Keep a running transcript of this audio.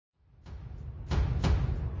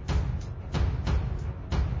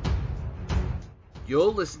You're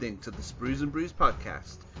listening to the Sprues and Brews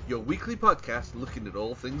podcast, your weekly podcast looking at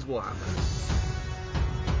all things Warhammer.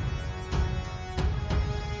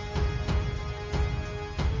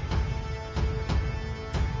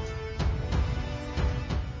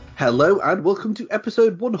 Hello and welcome to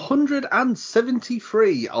episode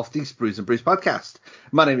 173 of the Sprues and Brews podcast.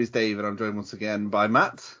 My name is Dave and I'm joined once again by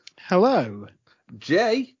Matt. Hello.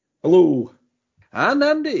 Jay. Hello. And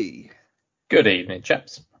Andy. Good evening,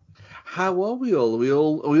 chaps. How are we all?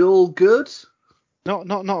 Are we all good?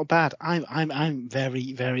 Not bad. I'm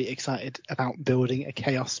very, very excited about building a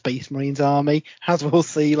Chaos Space Marines army, as we'll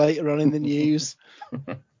see later on in the news.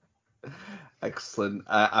 Excellent.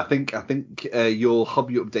 I think your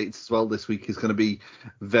hobby updates as well this week is going to be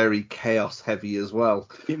very chaos heavy as well.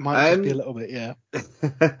 It might just be a little bit, yeah.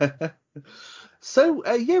 So,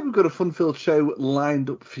 we've got a fun-filled show lined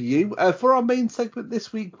up for you. For our main segment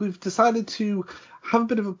this week, we've decided to have a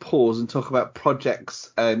bit of a pause and talk about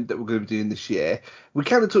projects that we're going to be doing this year. We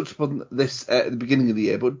kind of touched upon this at the beginning of the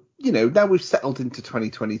year, but, now we've settled into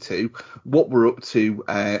 2022, what we're up to,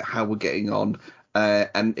 how we're getting on,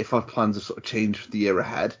 and if our plans have sort of changed for the year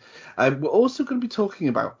ahead. We're also going to be talking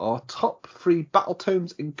about our top 3 battle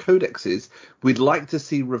tomes and codexes we'd like to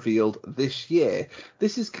see revealed this year.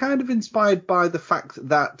 This is kind of inspired by the fact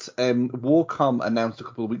that Warcom announced a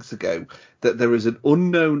couple of weeks ago that there is an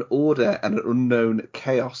unknown order and an unknown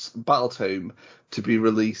chaos battle tome to be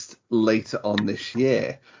released later on this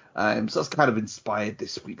year. So that's kind of inspired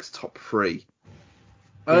this week's top 3.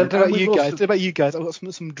 What about you guys? I've got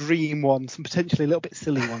some dream ones, some potentially a little bit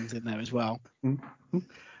silly ones in there as well.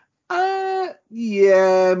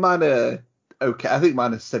 Yeah, mine are okay. I think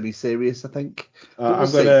mine are semi-serious. I think.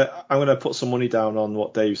 I'm gonna put some money down on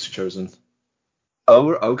what Dave's chosen.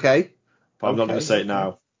 Oh, okay. But I'm not going to say it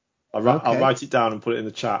now. I'll write it down and put it in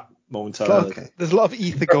the chat momentarily. Okay. There's a lot of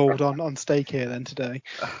ether gold on stake here then today.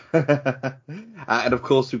 And of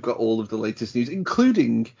course, we've got all of the latest news,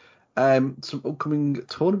 including some upcoming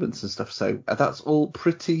tournaments and stuff. So that's all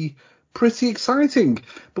pretty exciting.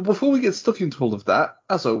 But before we get stuck into all of that,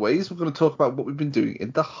 as always, we're going to talk about what we've been doing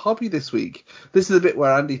in the hobby this week. This is a bit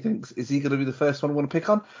where Andy thinks, is he going to be the first one I want to pick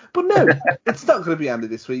on? But no, it's not going to be Andy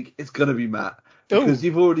this week. It's going to be Matt. Because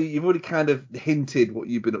you've already kind of hinted what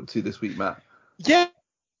you've been up to this week, Matt. Yeah.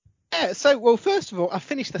 So, well, first of all, I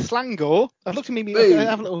finished the Slangor. I've looked at I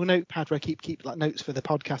have a little notepad where I keep like notes for the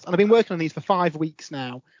podcast, and I've been working on these for 5 weeks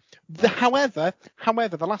now. However,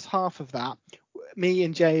 the last half of that, me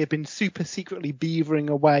and Jay have been super secretly beavering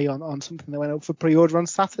away on something that went up for pre-order on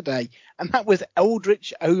Saturday, and that was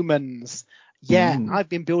Eldritch Omens. Yeah, I've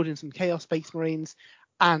been building some Chaos Space Marines,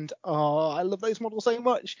 and I love those models so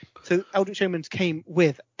much. So Eldritch Omens came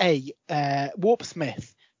with a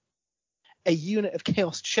Warpsmith, a unit of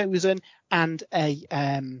Chaos Chosen, and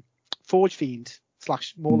a Forge Fiend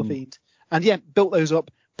 / Mauler Fiend. And yeah, built those up,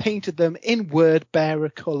 painted them in Word Bearer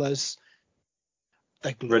colours.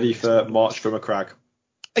 Ready for March from a Crag.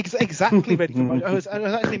 Exactly ready for March. I was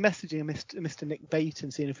actually messaging Mr. Nick Bate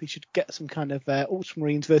and seeing if we should get some kind of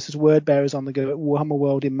Ultramarines versus Word Bearers on the go at Warhammer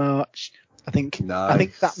World in March. I think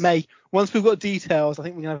that may, once we've got details, I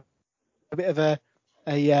think we're going to have a bit of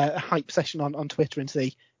a hype session on Twitter and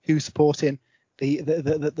see who's supporting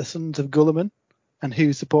the Sons of Gulliman and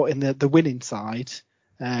who's supporting the winning side,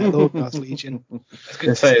 Lord God's Legion. I was going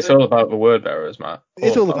to say, it's all about the word bearers, Matt.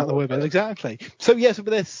 It's all about the word bearers, exactly. So, yeah, but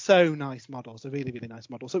they're so nice models. They're really, really nice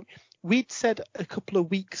models. So we'd said a couple of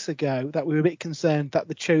weeks ago that we were a bit concerned that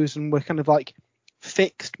the Chosen were kind of like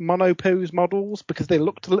fixed monopose models because they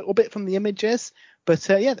looked a little bit from the images. But,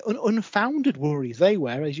 unfounded worries they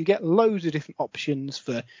were, as you get loads of different options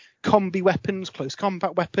for combi weapons, close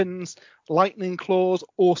combat weapons, lightning claws,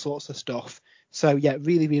 all sorts of stuff. So, yeah,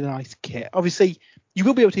 really, really nice kit. Obviously, you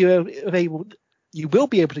will be able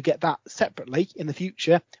to get that separately in the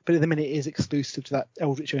future, but at the minute it is exclusive to that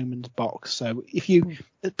Eldritch Omens box. So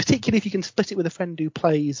particularly if you can split it with a friend who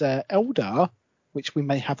plays Eldar, which we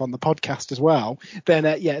may have on the podcast as well, then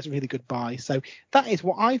it's a really good buy. So that is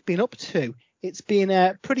what I've been up to. It's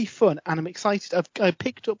been pretty fun, and I'm excited. I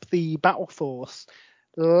picked up the Battle Force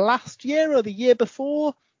last year or the year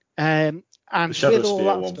before, and with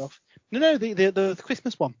all that stuff. No, the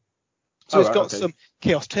Christmas one. So it's got some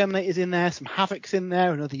Chaos Terminators in there, some Havocs in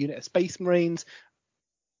there, another unit of Space Marines,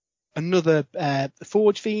 another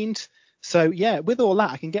Forge Fiend. So, yeah, with all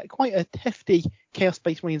that, I can get quite a hefty Chaos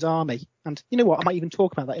Space Marines army. And you know what? I might even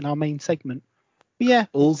talk about that in our main segment. But yeah,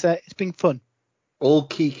 it's been fun. All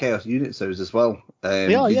key Chaos units, those as well.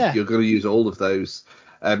 They are, yeah. You're going to use all of those.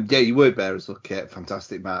 Yeah, your word bearers look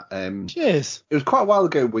fantastic, Matt. Cheers. It was quite a while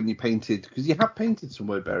ago when you painted, because you have painted some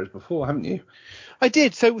word bearers before, haven't you? I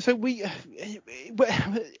did. So we,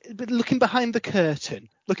 but looking behind the curtain,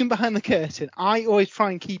 I always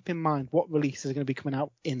try and keep in mind what releases are going to be coming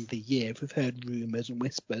out in the year. We've heard rumours and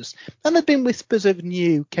whispers, and there've been whispers of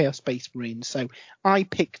new Chaos Space Marines. So I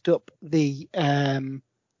picked up the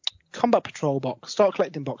Combat Patrol box, Start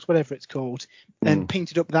Collecting box, whatever it's called, and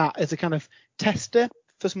painted up that as a kind of tester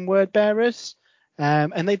for some word bearers.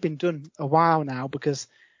 And they've been done a while now because,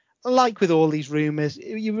 like with all these rumours,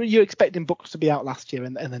 you're expecting books to be out last year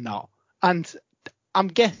and they're not. And I'm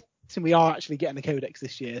guessing we are actually getting the Codex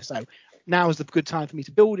this year. So now is the good time for me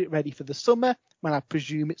to build it ready for the summer when I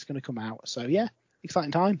presume it's going to come out. So yeah,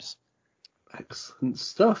 exciting times. Excellent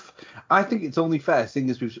stuff. I think it's only fair, seeing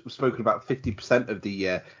as we've spoken about 50% of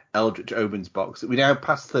the Eldritch Omens box, that we now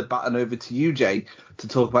pass the baton over to you, Jay, to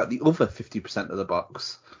talk about the other 50% of the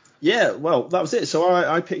box. Yeah, well, that was it. So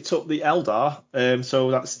I picked up the Eldar.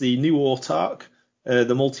 So that's the new Autarch,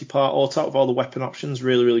 the multi-part Autarch with all the weapon options.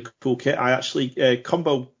 Really, really cool kit. I actually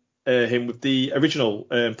combo him with the original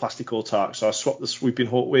plastic Autarch. So I swapped the Swooping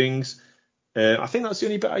Hawk wings. I think that's the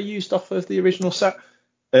only bit I used off of the original set.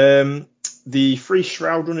 The free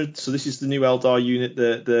Shroud Runner. So this is the new Eldar unit,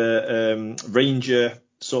 the Ranger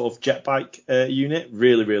sort of jetbike unit.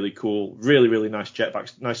 Really, really cool. Really, really nice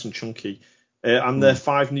jetbikes. Nice and chunky. And the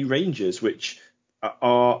 5 new Rangers, which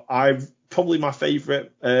are probably my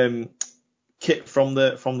favourite kit from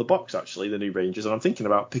the box, actually, the new Rangers. And I'm thinking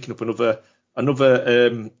about picking up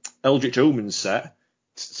another Eldritch Omens set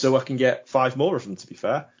so I can get 5 more of them, to be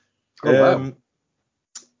fair. Wow.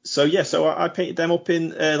 So I painted them up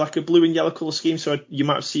in like a blue and yellow colour scheme. So you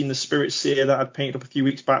might have seen the Spirit Seer that I'd painted up a few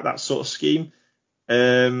weeks back, that sort of scheme.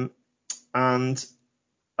 And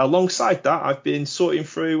alongside that, I've been sorting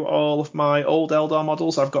through all of my old Eldar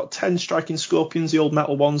models. I've got 10 Striking Scorpions, the old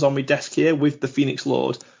metal ones, on my desk here with the Phoenix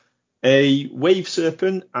Lord, a Wave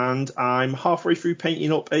Serpent, and I'm halfway through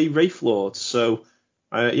painting up a Wraith Lord. So,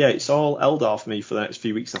 it's all Eldar for me for the next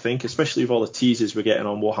few weeks, I think, especially with all the teasers we're getting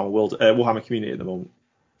on Warhammer Community at the moment.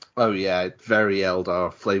 Oh, yeah, very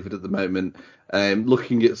Eldar flavoured at the moment.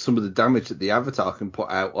 Looking at some of the damage that the Avatar can put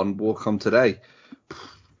out on Warcom today.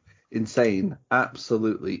 Insane.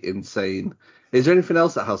 Absolutely insane. Is there anything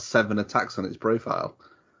else that has 7 attacks on its profile?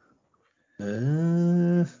 I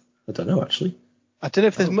don't know, actually. I don't know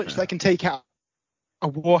if there's much that can take out a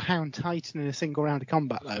Warhound Titan in a single round of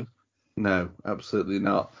combat, though. No, absolutely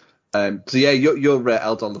not. So yeah, you're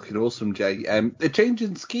Eldar looking awesome, Jay. A change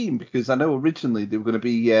in scheme, because I know originally they were going to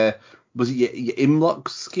be was it your Imlock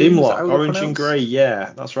scheme? Imlock, orange and grey,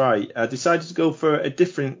 yeah, that's right. I decided to go for a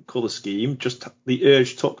different colour scheme, just the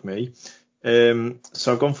urge took me. So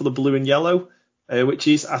I've gone for the blue and yellow, which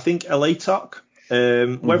is, I think, a Latok.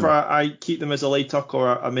 Whether I keep them as a Latok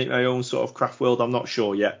or I make my own sort of craft world, I'm not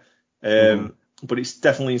sure yet. But it's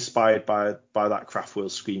definitely inspired by that craft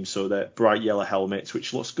world scheme. So the bright yellow helmets,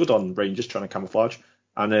 which looks good on Rangers trying to camouflage,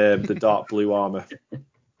 and the dark blue armour.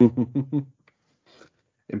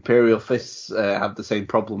 Imperial Fists have the same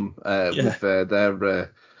problem with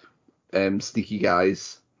their sneaky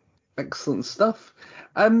guys. Excellent stuff.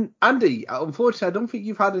 Andy, unfortunately, I don't think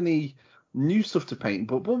you've had any new stuff to paint,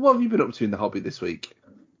 but what have you been up to in the hobby this week?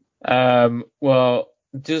 Well,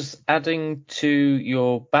 just adding to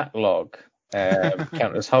your backlog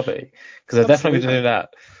count as hobby, because I'm definitely going to do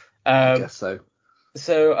that. I guess so.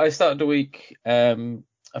 So I started the week,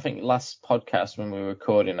 I think last podcast when we were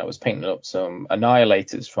recording, I was painting up some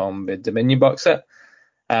Annihilators from the Dominion box set.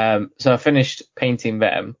 So I finished painting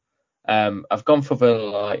them. I've gone for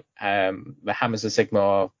the Hammers of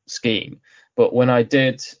Sigmar scheme, but when I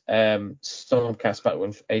did Stormcast back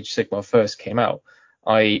when Age of Sigmar first came out,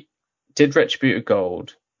 I did Retributed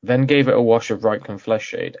Gold, then gave it a wash of Ryken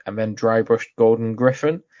Fleshshade, and then dry brushed Golden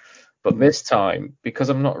Griffin. But this time, because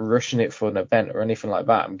I'm not rushing it for an event or anything like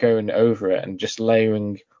that, I'm going over it and just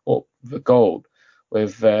layering up the gold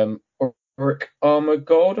with Auric Armor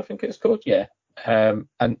Gold, I think it's called. Yeah. And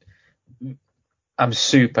I'm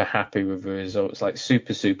super happy with the results, like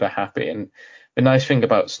super, super happy. And the nice thing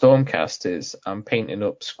about Stormcast is I'm painting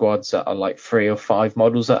up squads that are like 3 or 5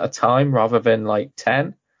 models at a time rather than like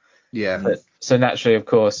 10. Yeah. So naturally, of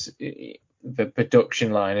course, the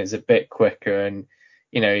production line is a bit quicker, and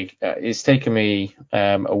it's taken me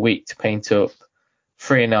a week to paint up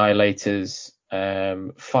 3 Annihilators,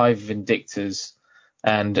 5 Vindictors,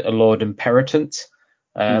 and a Lord Imperatant.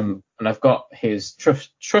 And I've got his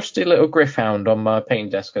trusty little Gryph-hound on my painting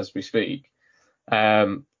desk as we speak.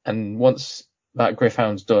 And once that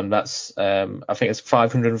Gryph-hound's done, that's I think it's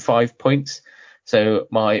 505 points So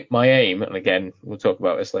my aim, and again we'll talk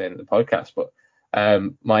about this later in the podcast, but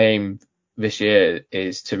my aim this year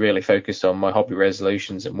is to really focus on my hobby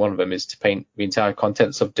resolutions, and one of them is to paint the entire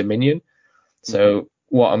contents of Dominion. So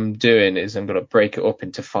what I'm doing is I'm going to break it up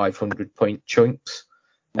into 500 point chunks,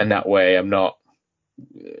 and that way I'm not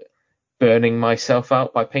burning myself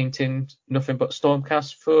out by painting nothing but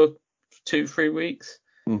Stormcast for 2-3 weeks.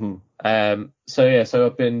 So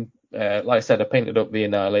I've been, like I said, I painted up the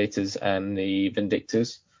Annihilators and the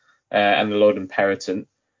Vindictors and the Lord Imperator.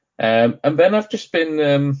 And then I've just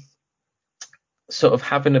been sort of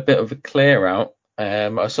having a bit of a clear out.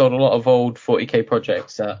 I sold a lot of old 40k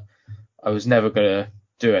projects that I was never going to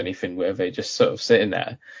do anything with. They just sort of sitting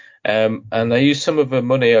there. And I used some of the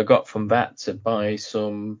money I got from that to buy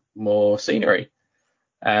some more scenery.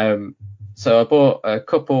 So I bought a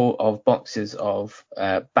couple of boxes of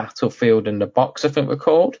Battlefield in the Box, I think they're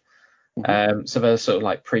called. So they're sort of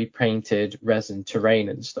like pre-painted resin terrain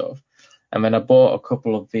and stuff. And then I bought a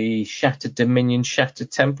couple of the Shattered Dominion,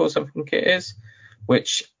 Shattered Temples, I think it is,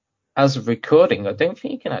 which, as of recording, I don't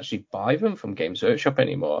think you can actually buy them from Games Workshop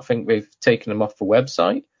anymore. I think they've taken them off the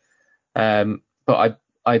website. But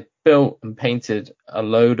I built and painted a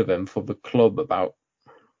load of them for the club about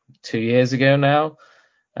 2 years ago now.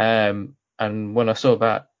 And when I saw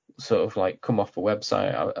that sort of like come off the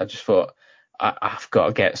website, I just thought I've got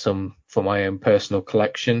to get some for my own personal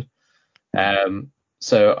collection.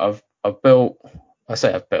 So I've built,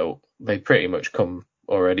 they pretty much come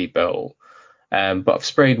already built. But I've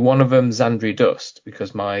sprayed one of them Xandri Dust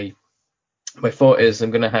because my thought is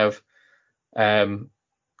I'm going to have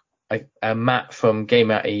a map from Game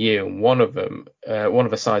Out EU, and one of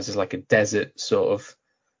the sides is like a desert sort of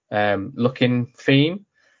looking theme.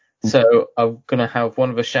 So I'm going to have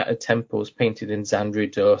one of the Shattered Temples painted in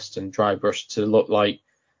Xandri Dust and dry brushed to look like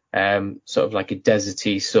sort of like a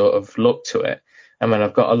deserty sort of look to it. And then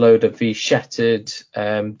I've got a load of the Shattered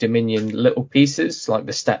Dominion little pieces, like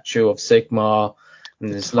the statue of Sigmar.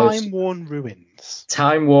 And there's Time-worn ruins.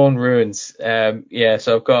 Time-worn ruins. So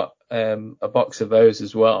I've got a box of those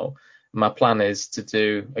as well. My plan is to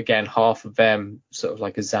do, again, half of them sort of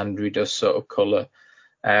like a Xandri Dust sort of colour,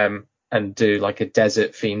 and do like a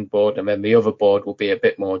desert themed board. And then the other board will be a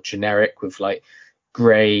bit more generic with like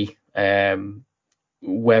grey,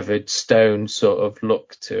 weathered stone sort of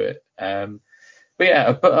look to it.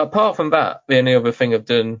 But apart from that, the only other thing I've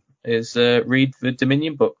done is read the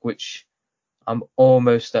Dominion book, which I'm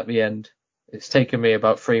almost at the end. It's taken me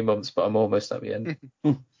about 3 months, but I'm almost at the end.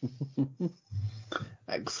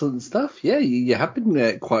 Excellent stuff. Yeah, you have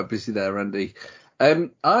been quite busy there, Andy.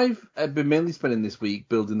 I've been mainly spending this week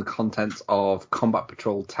building the contents of Combat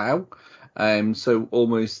Patrol Tau. So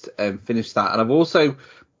almost finished that. And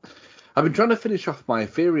I've been trying to finish off my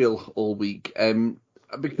Ethereal all week.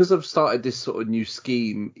 Because I've started this sort of new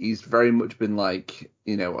scheme, he's very much been like,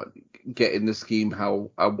 getting the scheme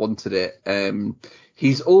how I wanted it.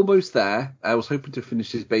 He's almost there. I was hoping to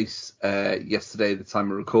finish his base yesterday at the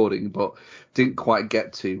time of recording, but didn't quite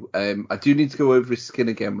get to. I do need to go over his skin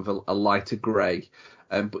again with a lighter grey.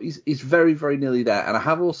 But he's very, very nearly there. And I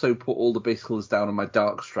have also put all the base colours down on my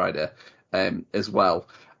Dark Strider as well.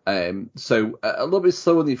 So a little bit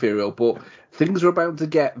slow on the Ethereal, but things are about to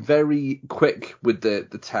get very quick with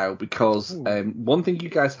the Tau, because one thing you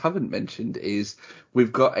guys haven't mentioned is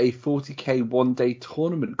we've got a 40k one-day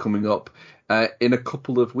tournament coming up in a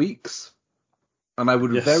couple of weeks, and I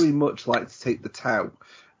would very much like to take the Tau,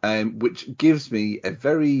 which gives me a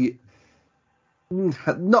very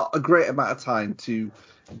not a great amount of time to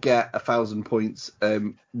get 1,000 points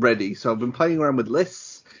ready. So I've been playing around with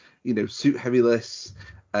lists, suit heavy lists.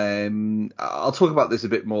 I'll talk about this a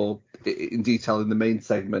bit more in detail in the main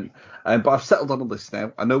segment, but I've settled on a list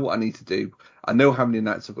now. I know what I need to do. I know how many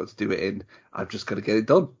nights I've got to do it in. I've just got to get it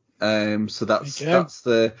done. So that's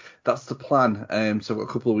the plan. So I've got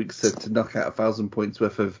a couple of weeks to knock out 1,000 points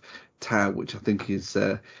worth of Tau, which I think is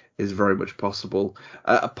very much possible.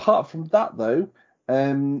 Apart from that, though,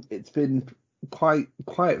 it's been quite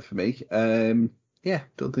quiet for me. Don't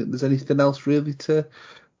think there's anything else really to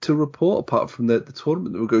report apart from the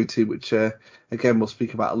tournament that we're going to, which again we'll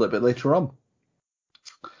speak about a little bit later on.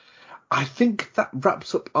 I think that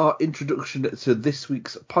wraps up our introduction to this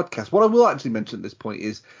week's podcast. What I will actually mention at this point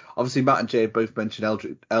is, obviously Matt and Jay have both mentioned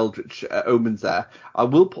Eldritch Omens there. I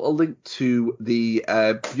will put a link to the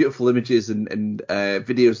beautiful images and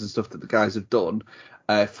videos and stuff that the guys have done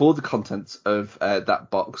for the contents of that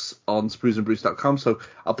box on spruceandbruce.com. So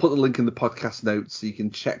I'll put the link in the podcast notes so you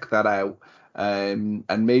can check that out, and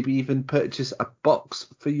maybe even purchase a box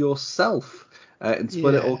for yourself. and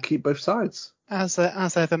split it or keep both sides. As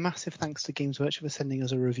ever, massive thanks to Games Workshop for sending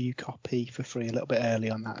us a review copy for free a little bit early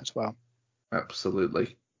on that as well.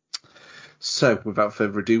 Absolutely. So, without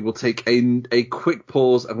further ado, we'll take a quick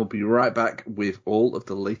pause and we'll be right back with all of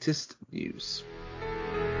the latest news.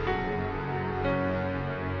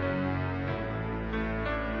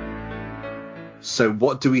 So,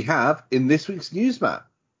 what do we have in this week's news, Matt?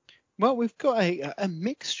 Well, we've got a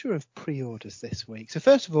mixture of pre-orders this week. So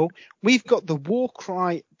first of all, we've got the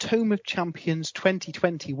Warcry Tome of Champions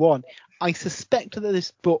 2021. I suspect that this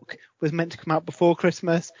book was meant to come out before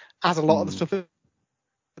Christmas, as a lot of the stuff at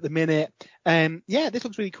the minute. This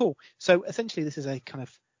looks really cool. So essentially, this is a kind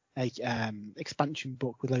of expansion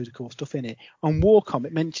book with loads of cool stuff in it. On Warcom,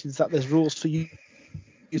 it mentions that there's rules for you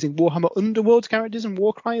using Warhammer Underworld's characters and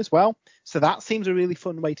Warcry as well. So that seems a really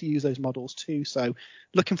fun way to use those models too. So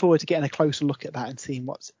looking forward to getting a closer look at that and seeing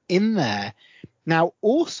what's in there. Now,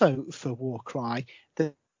 also for Warcry,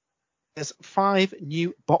 there's 5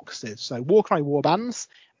 new boxes. So Warcry Warbands.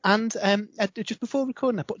 And just before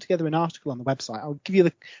recording, I put together an article on the website. I'll give you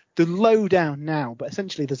the lowdown now. But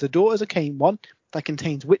essentially, there's a Daughters of Cain one that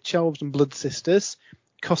contains Witch Elves and Blood Sisters.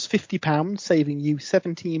 Costs £50, saving you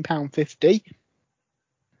 £17.50.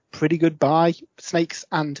 Pretty good buy. Snakes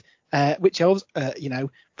and Witch Elves,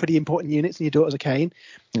 pretty important units in your Daughters of Cain.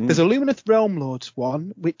 There's a Lumineth Realm Lords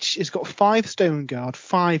one, which has got 5 Stone Guard,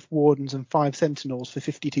 5 Wardens, and 5 Sentinels for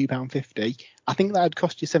 £52.50. I think that would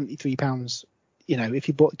cost you £73, if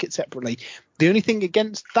you bought the kit separately. The only thing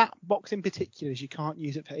against that box in particular is you can't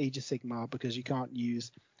use it for Age of Sigmar because you can't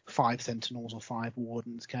use 5 Sentinels or 5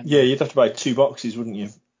 Wardens, can you? Yeah, you'd have to buy 2 boxes, wouldn't you?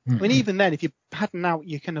 I mean, even then, if you're padding out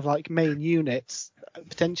your kind of like main units,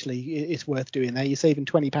 potentially it's worth doing there. You're saving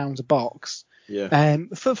 £20 a box. Yeah.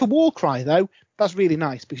 For Warcry, though, that's really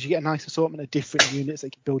nice because you get a nice assortment of different units that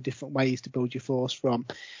you can build different ways to build your force from.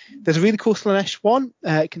 There's a really cool Slaanesh one.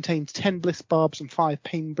 It contains 10 Bliss Barbs and 5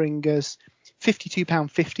 Painbringers,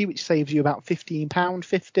 £52.50, which saves you about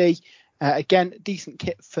 £15.50. Again, decent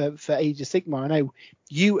kit for Age of Sigmar. I know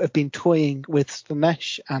you have been toying with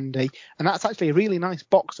Slaanesh, Andy, and that's actually a really nice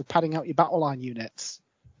box of padding out your battle line units.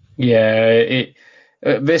 Yeah,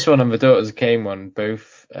 this one and the Daughters of Cain one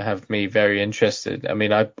both have me very interested. I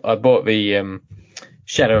mean, I bought the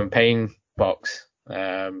Shadow and Pain box,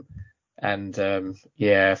 funnily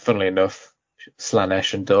enough,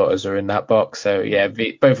 Slaanesh and Daughters are in that box. So yeah,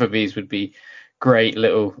 both of these would be great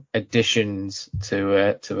little additions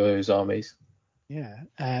to those armies. Yeah,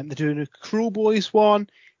 they're doing a Cruel Boys one.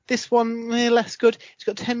 This one, less good. It's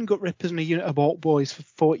got 10 Gut Rippers and a unit of Alt Boys for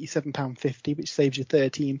 £47.50, which saves you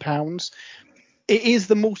 £13. It is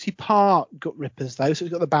the multi-part Gut Rippers, though, so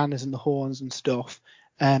it's got the banners and the horns and stuff.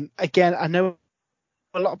 Again, I know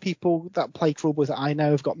a lot of people that play Cruel Boys that I know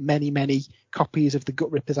have got many, many copies of the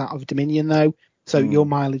Gut Rippers out of Dominion, though. So your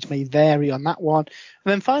mileage may vary on that one.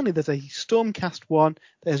 And then finally, there's a Stormcast one.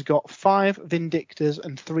 There's got 5 Vindictors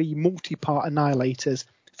and 3 multi-part Annihilators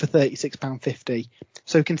for £36.50.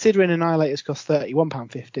 So considering Annihilators cost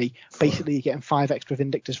 £31.50, basically you're getting 5 extra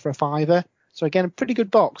Vindictors for a £5. So again, a pretty good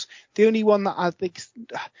box. The only one that I think,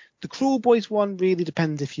 the Cruel Boys one really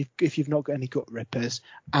depends if you've not got any Gut Rippers,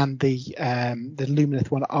 and the Lumineth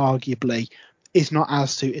one arguably is not as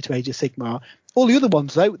suited to Age of Sigmar. All the other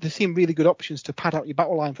ones, though, they seem really good options to pad out your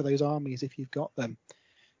battle line for those armies if you've got them.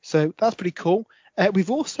 So that's pretty cool. We've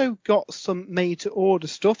also got some made-to-order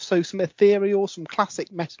stuff. So some ethereals, some classic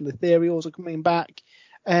metal ethereals are coming back.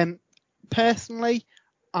 Personally,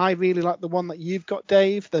 I really like the one that you've got,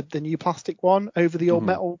 Dave, the new plastic one over the old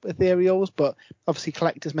metal ethereals. But obviously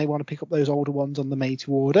collectors may want to pick up those older ones on the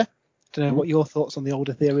made-to-order. Don't know what your thoughts on the old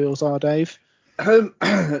ethereals are, Dave.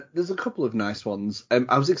 There's a couple of nice ones.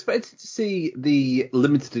 I was expecting to see the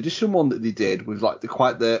limited edition one that they did with like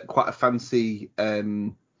quite a fancy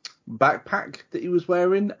backpack that he was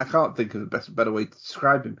wearing. I can't think of a better way to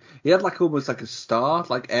describe him. He had like almost like a star,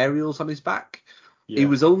 like aerials on his back. Yeah. He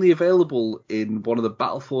was only available in one of the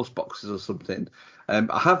Battle Force boxes or something.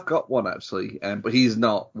 I have got one actually, but he's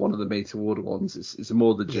not one of the made-to-order ones. It's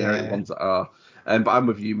more the generic ones that are. But I'm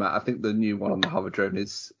with you, Matt. I think the new one on the Hover-Drone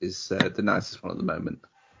is the nicest one at the moment.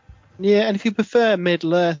 Yeah, and if you prefer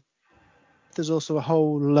Middle-earth, there's also a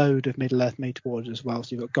whole load of Middle-earth made-to-order as well.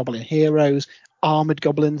 So you've got Goblin Heroes, Armoured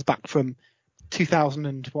Goblins back from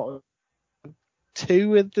 2002.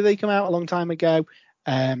 Did they come out a long time ago?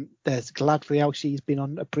 There's Galadriel, she's been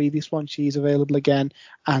on a previous one, she's available again,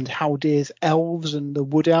 and Haldir's Elves and the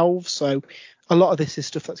Wood Elves. So a lot of this is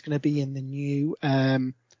stuff that's going to be in the new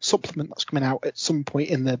supplement that's coming out at some point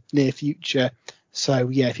in the near future. So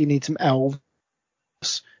yeah, if you need some elves,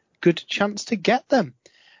 good chance to get them.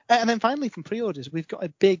 And then finally from pre-orders, we've got a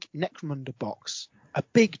big Necromunda box, a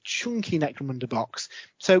big chunky Necromunda box.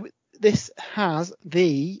 So this has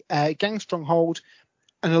the Gang Stronghold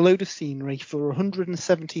and a load of scenery for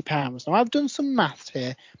 £170. Now I've done some maths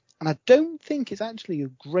here, and I don't think it's actually a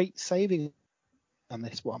great saving on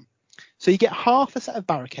this one. So you get half a set of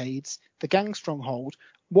barricades, the Gang Stronghold,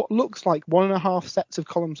 what looks like 1.5 sets of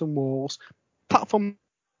columns and walls, platforms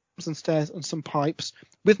and stairs and some pipes.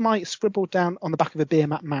 With my scribbled down on the back of a beer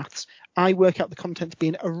mat maths, I work out the content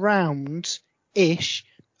being around-ish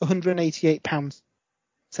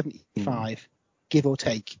 £188.75, give or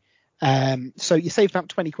take. So you save about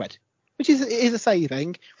 20 quid, which is a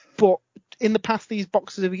saving. But in the past, these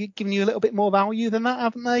boxes have given you a little bit more value than that,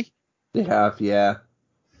 haven't they? They have, yeah.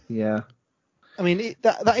 I mean,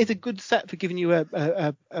 that is a good set for giving you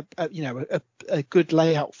a good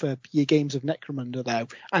layout for your games of Necromunda, though,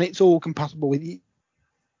 and it's all compatible with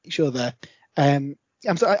each other. I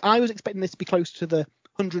was expecting this to be close to the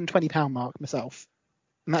 £120 mark myself,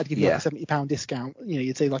 and that'd give you like a £70 discount.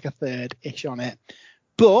 You'd say like a third-ish on it.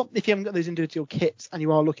 But if you haven't got those individual kits and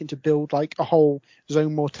you are looking to build like a whole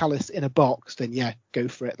Zone Mortalis in a box, then yeah, go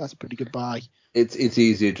for it. That's a pretty good buy. It's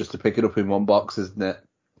easier just to pick it up in one box, isn't it?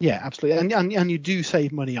 Yeah, absolutely. And you do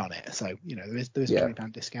save money on it. So, there is a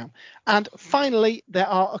 £20 discount. And finally, there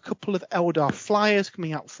are a couple of Eldar flyers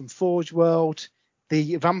coming out from Forge World,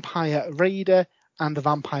 the Vampire Raider and the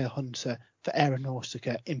Vampire Hunter for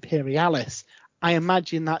Aeronautica Imperialis. I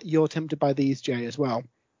imagine that you're tempted by these, Jay, as well.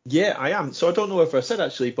 Yeah, I am. So I don't know whether I said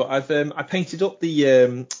actually, but I painted up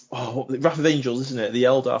the Wrath of Angels, isn't it? The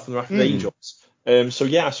Eldar from the Wrath of Angels.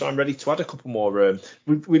 So I'm ready to add a couple more.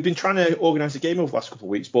 We've been trying to organise a game over the last couple of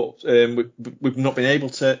weeks, but we've not been able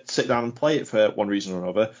to sit down and play it for one reason or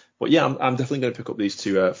another. But yeah, I'm definitely going to pick up these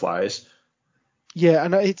two flyers. Yeah,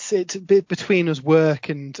 and it's a bit between us work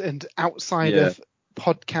and outside of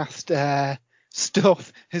podcast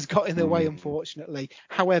stuff has got in the way, unfortunately.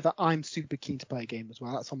 However, I'm super keen to play a game as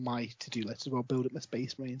well. That's on my to-do list as well. Build up my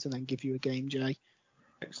Space Marines and then give you a game, Jay.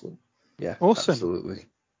 Excellent. Yeah, awesome. Absolutely.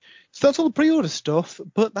 So that's all the pre-order stuff,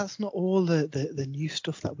 but that's not all the new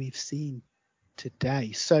stuff that we've seen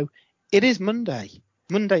today. So it is Monday.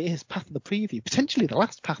 Monday is Path of the Preview, potentially the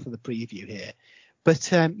last Path of the Preview here. But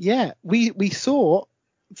we saw,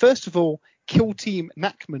 first of all, Kill Team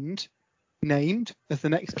Nachmund named as the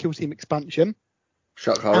next Kill Team expansion.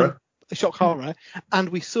 Shock horror. And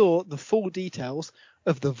we saw the full details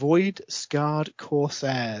of the Void Scarred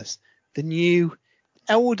Corsairs, the new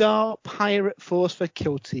Eldar pirate force for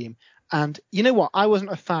Kill Team. And you know what? I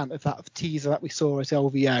wasn't a fan of that teaser that we saw at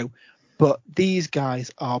LVO, but these guys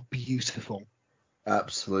are beautiful.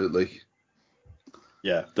 Absolutely.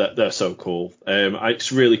 Yeah, they're so cool.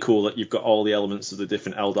 It's really cool that you've got all the elements of the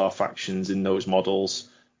different Eldar factions in those models.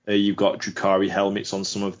 You've got Drukhari helmets on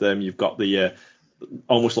some of them. You've got the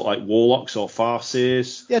almost look like Warlocks or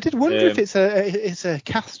Farseers. Yeah, I did wonder if it's a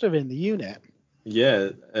caster in the unit. Yeah,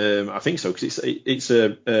 I think so, because it's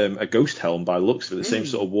a ghost helm by the looks of it, the same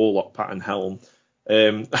sort of Warlock pattern helm.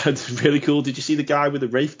 Really cool. Did you see the guy with the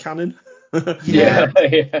Wraith cannon? Yeah,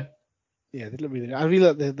 they look really. I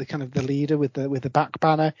really like the kind of the leader with the back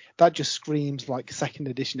banner. That just screams like second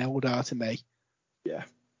edition Eldar to me. Yeah.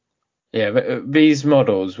 Yeah, but these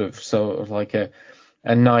models with sort of like a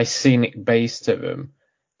nice scenic base to them,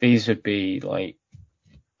 these would be like,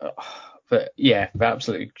 they're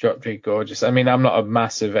absolutely drop dead gorgeous. I mean, I'm not a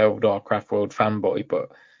massive Eldar Craftworld fanboy,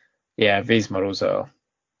 but yeah, these models are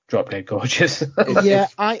drop dead gorgeous. Yeah,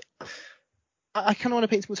 I kind of want to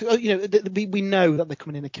paint some. We know that they're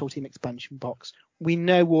coming in a Kill Team expansion box. We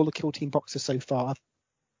know all the Kill Team boxes so far have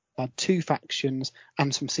had 2 factions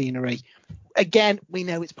and some scenery. Again, we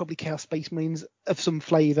know it's probably Chaos Space Marines of some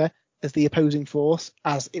flavour as the opposing force,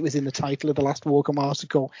 as it was in the title of the last Warcom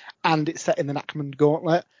article, and it's set in the Nachmund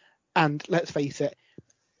Gauntlet. And let's face it,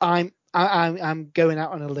 I'm going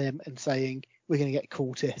out on a limb and saying we're going to get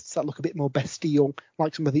cultists that look a bit more bestial,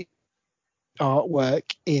 like some of the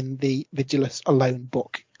artwork in the Vigilus Alone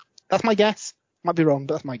book. That's my guess. Might be wrong,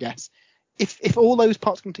 but that's my guess. If all those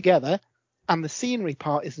parts come together, and the scenery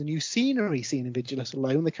part is the new scenery scene in Vigilus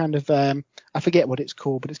Alone, the kind of I forget what it's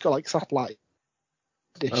called, but it's got like satellite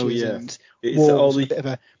dishes and walls, a bit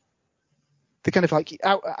of the kind of like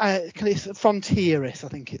kind of frontierist, I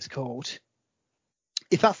think it's called.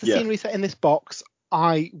 If that's the scenery set in this box,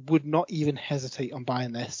 I would not even hesitate on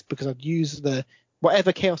buying this, because I'd use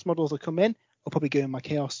whatever Chaos models that come in. I'll probably go in my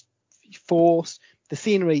Chaos Force. The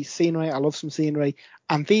scenery, I love some scenery.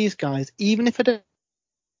 And these guys, even if I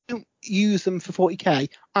don't use them for 40k,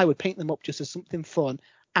 I would paint them up just as something fun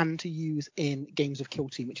and to use in games of Kill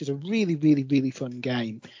Team, which is a really, really, really fun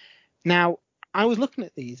game. Now, I was looking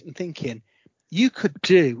at these and thinking, you could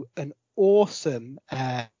do an awesome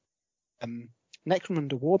Necromunda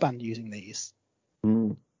warband using these.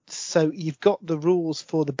 So you've got the rules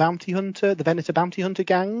for the bounty hunter, the Venator bounty hunter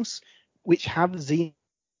gangs, which have Xenos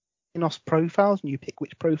profiles, and you pick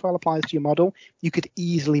which profile applies to your model. You could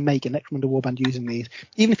easily make a Necromunda warband using these,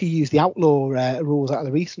 even if you use the outlaw rules out of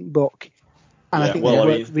the recent book. And I think they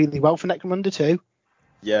work really well for Necromunda too.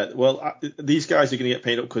 Yeah, well, these guys are going to get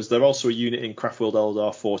paid up because they're also a unit in Craftworld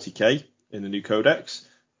Eldar 40k in the new codex.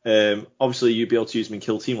 Obviously, you'd be able to use them in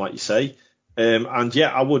Kill Team, like you say. And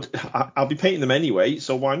yeah, I'll be painting them anyway,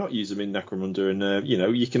 so why not use them in Necromunda? And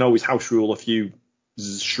you can always house rule a few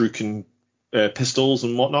Shuriken pistols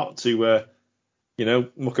and whatnot to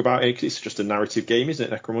muck about it. It's just a narrative game,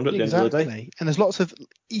 isn't it, Necromunda, at the end of the day? And there's lots of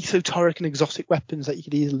esoteric and exotic weapons that you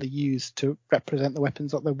could easily use to represent the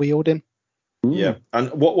weapons that they're wielding. Yeah,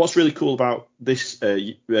 and what's really cool about this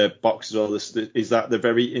box as well is that they're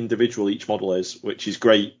very individual, each model is, which is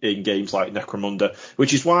great in games like Necromunda,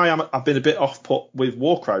 which is why I've been a bit off put with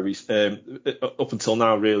Warcry up until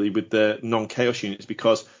now, really, with the non-Chaos units,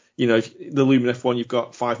 because the Lumineth one, you've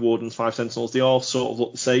got 5 Wardens, 5 Sentinels, they all sort of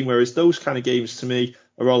look the same, whereas those kind of games to me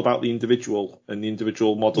are all about the individual and the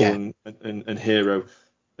individual model and hero.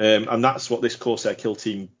 And that's what this Corsair Kill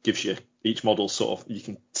Team gives you. Each model sort of, you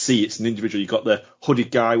can see it's an individual. You've got the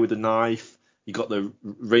hooded guy with a knife. You've got the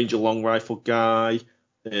Ranger long rifle guy.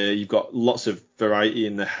 You've got lots of variety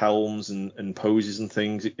in the helms and poses and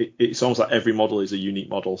things. It's almost like every model is a unique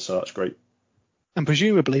model, so that's great. And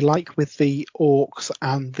presumably, like with the Orcs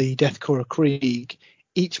and the Deathcore Krieg,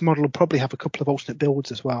 each model will probably have a couple of alternate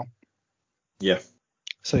builds as well. Yeah.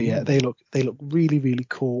 So yeah, they look really, really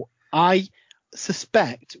cool. I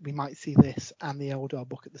suspect we might see this and the Eldar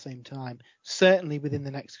book at the same time, certainly within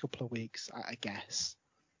the next couple of weeks, I guess.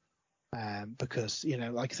 Because,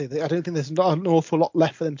 like I say, I don't think there's not an awful lot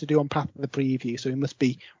left for them to do on Path of the Preview, so we must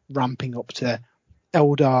be ramping up to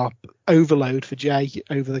Eldar overload for Jay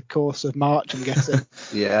over the course of March, I'm guessing.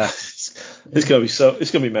 Yeah. It's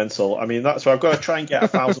gonna be mental. I mean, that's why I've got to try and get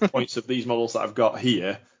 1,000 points of these models that I've got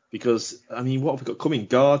here. Because, I mean, what have we got coming?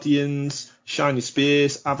 Guardians, Shiny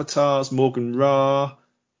Spears, Avatars, Morgan Ra.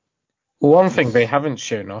 One thing they haven't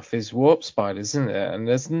shown off is Warp Spiders, isn't it? And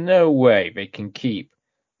there's no way they can keep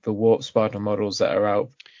the Warp Spider models that are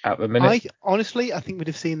out at the minute. I think we'd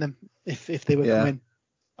have seen them if they were coming.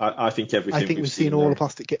 I think everything. I think we've seen all the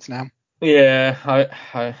plastic kits now. Yeah,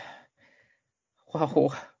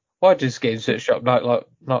 well, why does Games Workshop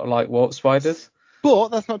not like Warp Spiders? But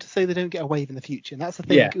that's not to say they don't get a wave in the future, and that's the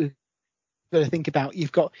thing we've got to think about.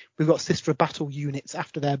 We've got Sistra Battle units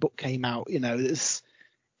after their book came out. It's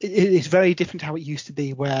very different to how it used to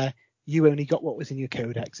be, where you only got what was in your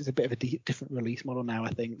codex. It's a bit of a different release model now,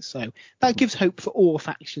 I think. So that gives hope for all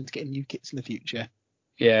factions getting new kits in the future.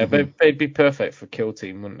 Yeah, they'd be perfect for Kill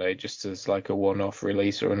Team, wouldn't they? Just as like a one-off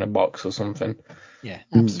release or in a box or something. Yeah,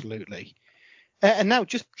 absolutely. And now,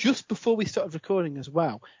 just before we started recording as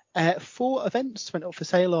well, 4 events went up for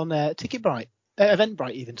sale on Eventbrite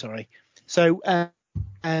even, sorry. So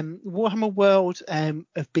Warhammer World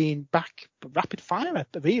have been back rapid fire,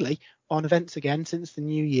 really, on events again since the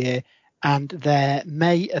new year, and their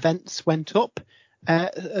May events went up.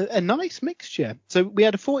 A nice mixture. So we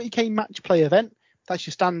had a 40k match play event. That's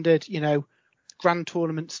your standard, grand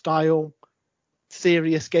tournament style,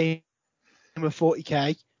 serious game of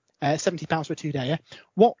 40k. £70 for a 2-dayer.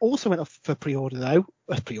 What also went up for pre-order though,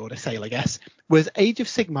 pre-order sale I guess, was Age of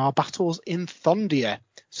Sigmar Battles in Thondia.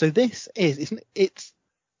 So this it's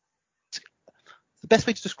the best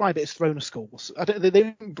way to describe it is Throne of Skulls. They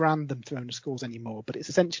don't brand them Throne of Skulls anymore, but it's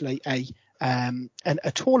essentially a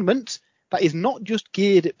tournament that is not just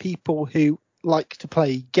geared at people who like to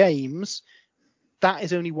play games. That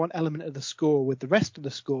is only one element of the score, with the rest of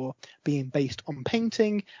the score being based on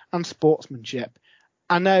painting and sportsmanship.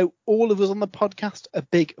 I know all of us on the podcast are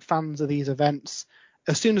big fans of these events.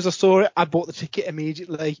 As soon as I saw it, I bought the ticket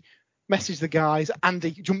immediately, messaged the guys.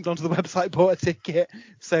 Andy jumped onto the website, bought a ticket.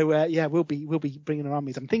 So we'll be bringing our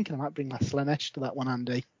armies. I'm thinking I might bring my Slaanesh to that one,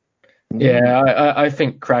 Andy. Yeah, I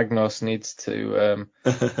think Kragnos needs to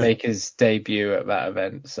make his debut at that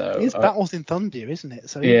event. So it's Battles in Thondia, isn't it?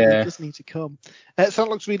 So he does need to come. So that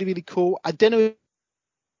looks really, really cool. I don't know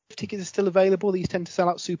if tickets are still available. These tend to sell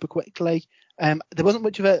out super quickly. There wasn't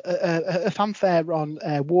much of a fanfare on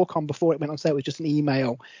Warcon before it went on sale. It was just an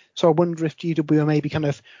email. So I wonder if GW are maybe kind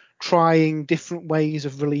of trying different ways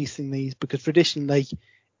of releasing these, because traditionally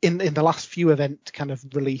in the last few event kind of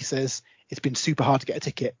releases, it's been super hard to get a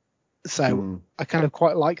ticket. So I kind of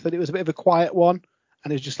quite like that it was a bit of a quiet one,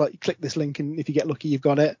 and it was just like, click this link and if you get lucky, you've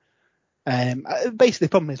got it. Basically,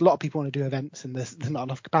 the problem is a lot of people want to do events and there's not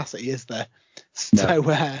enough capacity, is there? No.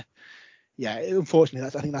 So, yeah, unfortunately,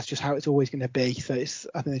 I think that's just how it's always going to be. So I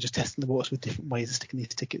think they're just testing the waters with different ways of sticking these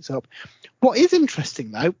tickets up. What is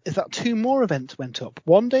interesting, though, is that 2 more events went up.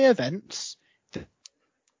 One-day events, the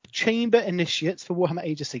Chamber Initiates for Warhammer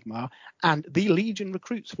Age of Sigmar, and the Legion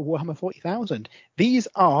Recruits for Warhammer 40,000. These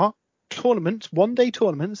are tournaments, one-day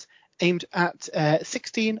tournaments, aimed at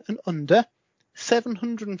 16 and under,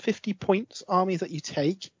 750 points armies that you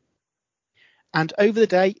take. And over the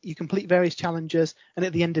day, you complete various challenges, and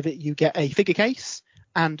at the end of it, you get a figure case.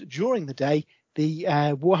 And during the day, the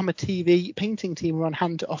Warhammer TV painting team are on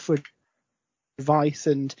hand to offer advice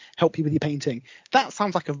and help you with your painting. That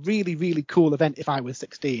sounds like a really, really cool event if I was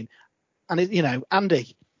 16. And,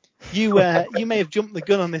 Andy, you may have jumped the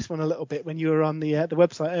gun on this one a little bit when you were on the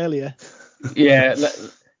website earlier. Yeah,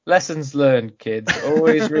 lessons learned, kids.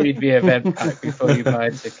 Always read the event pack before you buy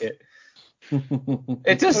a ticket.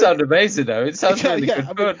 It does sound amazing, though. It sounds really good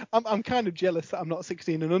fun. I'm kind of jealous that I'm not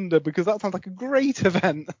 16 and under, because that sounds like a great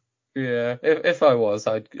event. Yeah, if I was,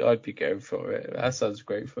 I'd be going for it. That sounds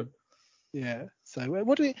great fun. Yeah. So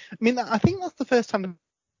what do we? I mean, I think that's the first time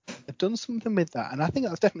I've done something with that, and I think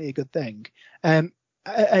that's definitely a good thing. An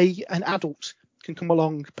adult can come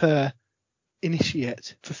along per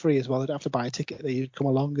initiate for free as well. They don't have to buy a ticket. They come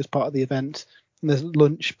along as part of the event, and there's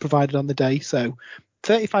lunch provided on the day. So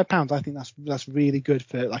 £35, I think that's really good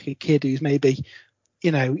for like a kid who's maybe,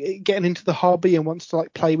 getting into the hobby and wants to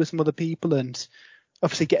like play with some other people and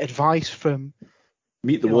obviously get advice from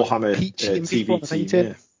meet the Warhammer Peachy TV team.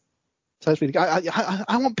 Yeah. So it's really good.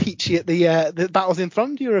 I want Peachy at the Battles in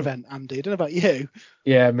Throndir event, Andy. I don't know about you.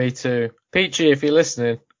 Yeah, me too. Peachy, if you're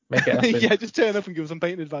listening, make it happen. Yeah, just turn up and give us some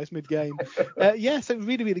painting advice mid-game. So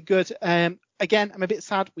really, really good. Again, I'm a bit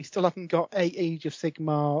sad we still haven't got a Age of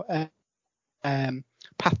Sigmar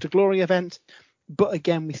Path to Glory event, but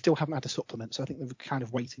again, we still haven't had a supplement, so I think they're kind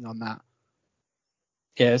of waiting on that.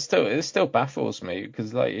 Yeah, it still baffles me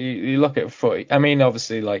because like you look at 40. I mean,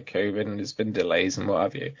 obviously like COVID and there's been delays and what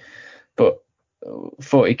have you, but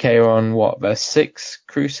 40k on what, their 6th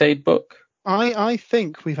Crusade book? I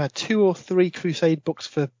think we've had 2 or 3 Crusade books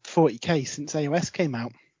for 40k since AOS came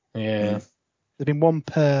out. Yeah. There's been one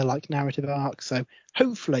per like narrative arc, so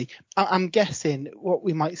hopefully, I'm guessing what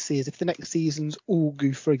we might see is if the next season's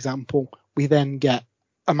Ulgu, for example, we then get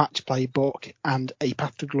a match play book and a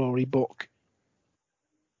Path to Glory book.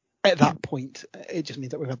 At that point, it just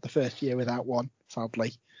means that we've had the first year without one,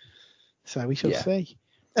 sadly. So we shall see.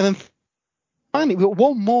 And then finally, we've got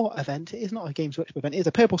one more event. It is not a Games Workshop event. It is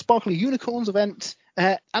a Purple Sparkly Unicorns event.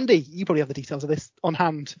 Andy, you probably have the details of this on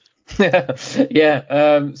hand. Yeah.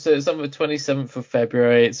 So it's on the 27th of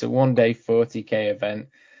February. It's a one-day 40k event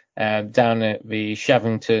down at the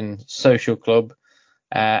Shavington Social Club.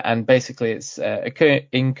 And basically, it's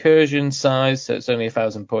incursion size, so it's only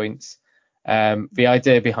 1,000 points. The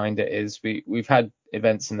idea behind it is we've had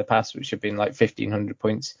events in the past which have been like 1,500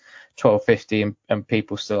 points, 1,250, and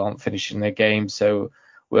people still aren't finishing their games. So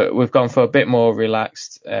we've gone for a bit more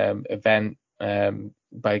relaxed event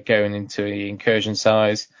by going into the incursion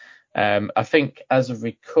size. I think as of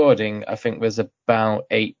recording, I think there's about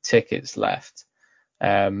 8 tickets left.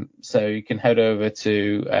 So you can head over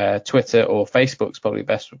to Twitter or Facebook's probably the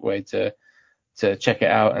best way to check it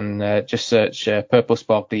out, and just search Purple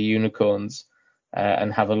Sparkly Unicorns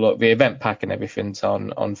and have a look. The event pack and everything's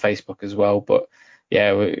on Facebook as well. But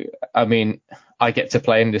yeah, I get to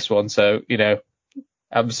play in this one, so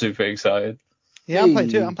I'm super excited. Yeah, I'm playing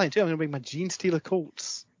too. I'm going to bring my Gene Stealer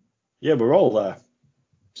Colts. Yeah, we're all there,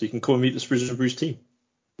 so you can come and meet the Spruce and Bruce team.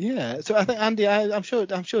 Yeah, so I think Andy, I'm sure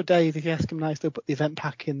Dave, if you ask him nicely, will put the event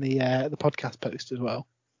pack in the podcast post as well.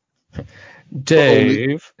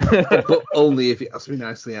 Dave, but only if you ask me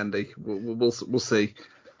nicely, Andy. We'll see.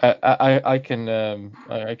 I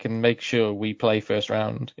can make sure we play first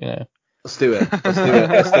round. Let's do it.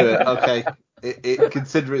 Okay,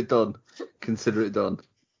 consider it done. Consider it done.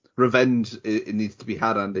 Revenge, it needs to be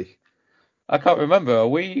had, Andy. I can't remember. Are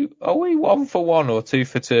we 1 for 1 or 2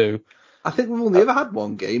 for 2? I think we've only ever had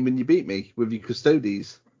one game, and you beat me with your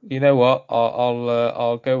Custodes. You know what?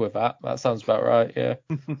 I'll go with that. That sounds about right. Yeah.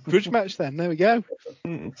 Grudge match then. There we go.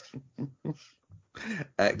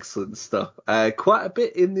 Excellent stuff. Quite a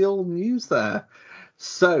bit in the old news there.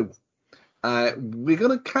 So we're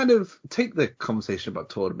going to kind of take the conversation about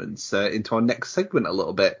tournaments into our next segment a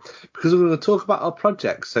little bit, because we're going to talk about our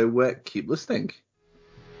project. So keep listening.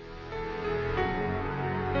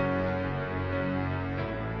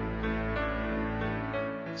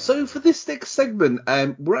 So for this next segment,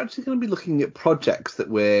 we're actually going to be looking at projects that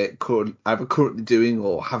we're either currently doing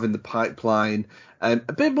or have in the pipeline. A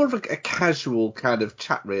bit more of a casual kind of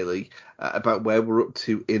chat, really, about where we're up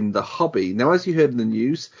to in the hobby. Now, as you heard in the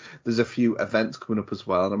news, there's a few events coming up as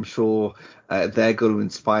well, and I'm sure they're going to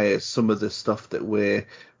inspire some of the stuff that we're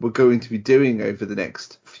going to be doing over the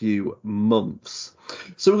next few months.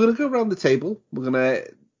 So we're going to go around the table. We're going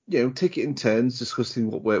to, take it in turns, discussing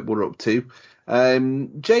what we're up to.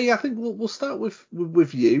 Jay, I think we'll start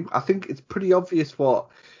with you. I think it's pretty obvious what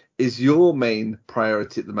is your main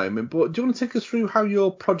priority at the moment, but do you want to take us through how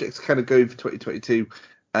your project's kind of going for 2022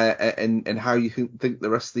 and how you think the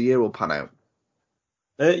rest of the year will pan out?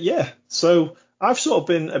 Yeah, so I've sort of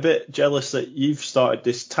been a bit jealous that you've started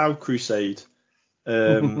this Tau Crusade,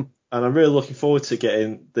 and I'm really looking forward to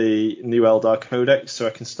getting the new Eldar Codex so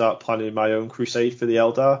I can start planning my own crusade for the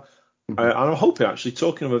Eldar. And I'm hoping, actually,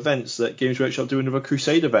 talking of events, that Games Workshop do another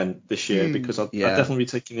Crusade event this year, because I'd definitely be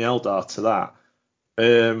taking the Eldar to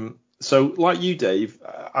that. So, like you, Dave,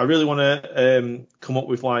 I really want to come up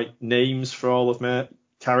with like names for all of my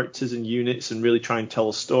characters and units and really try and tell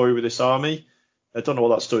a story with this army. I don't know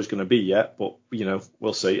what that story's going to be yet, but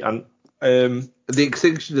we'll see. And the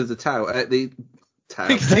extinction of the Tau. The Tau.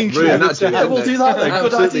 Extinction Ruin that yeah, we'll do that then.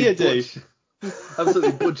 Good idea, Dave.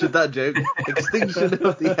 Absolutely butchered that joke. Extinction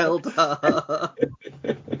of the Eldar.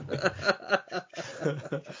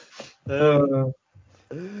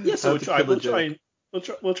 Yeah, so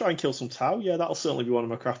we'll try and kill some Tau. Yeah, that'll certainly be one of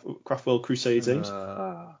my Craft World Crusades aims.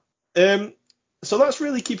 So that's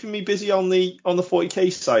really keeping me busy on the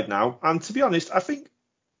 40k side now. And to be honest, I think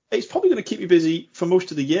it's probably going to keep me busy for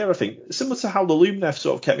most of the year. I think similar to how the Lumineth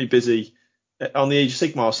sort of kept me busy on the Age of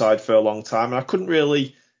Sigmar side for a long time, and I couldn't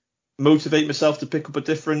really motivate myself to pick up a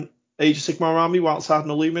different Age of Sigmar army whilst having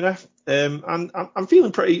a Lumineth. And I'm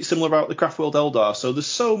feeling pretty similar about the Craft World Eldar. So there's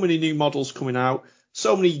so many new models coming out,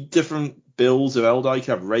 so many different builds of Eldar. You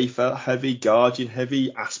can have Wraith heavy, Guardian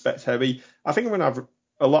heavy, Aspect heavy. I think I'm going to have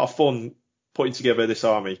a lot of fun putting together this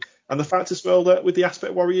army. And the fact as well that with the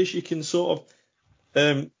Aspect Warriors, you can sort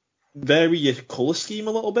of vary your colour scheme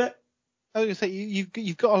a little bit. I was going to say,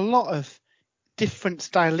 you've got a lot of different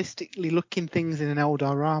stylistically looking things in an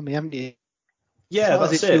Eldar army, haven't you? Yeah,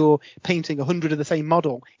 that's it. If you're painting 100 of the same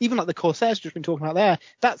model, even like the Corsairs you've been talking about there,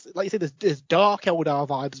 that's like you said, there's dark Eldar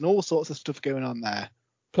vibes and all sorts of stuff going on there.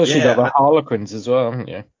 Plus you've got the Harlequins as well, haven't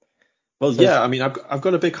you? Well, so, yeah, I mean, I've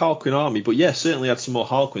got a big Harlequin army, but yeah, certainly add some more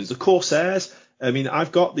Harlequins. The Corsairs, I mean,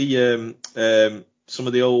 I've got the some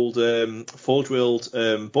of the old Forge World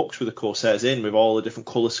books with the Corsairs in, with all the different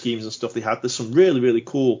colour schemes and stuff they had. There's some really, really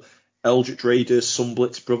cool Eldritch Raiders,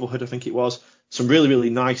 Sunblitz Brotherhood, I think it was. Some really, really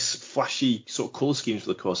nice, flashy sort of colour schemes for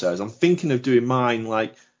the Corsairs. I'm thinking of doing mine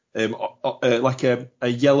like a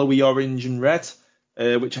yellowy, orange and red,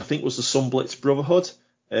 which I think was the Sunblitz Brotherhood,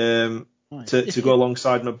 to go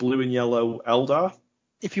alongside my blue and yellow Eldar.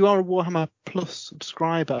 If you are a Warhammer Plus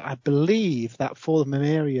subscriber, I believe that For the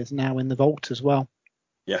Memoria is now in the vault as well.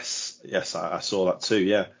 Yes, I saw that too,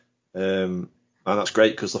 yeah. And that's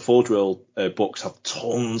great because the Forge World books have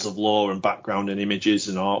tons of lore and background and images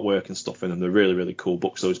and artwork and stuff in them. They're really, really cool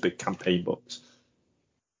books, those big campaign books.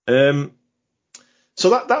 So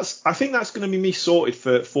that's I think that's going to be me sorted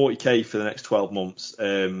for 40k for the next 12 months.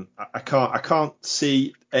 I can't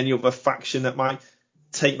see any other faction that might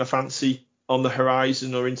take my fancy on the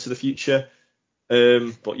horizon or into the future.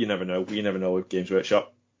 But you never know. You never know with Games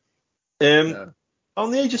Workshop. On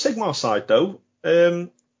the Age of Sigmar side, though,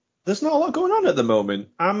 there's not a lot going on at the moment.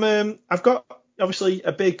 I've got obviously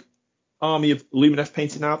a big army of Lumineth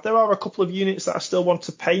painting out. There are a couple of units that I still want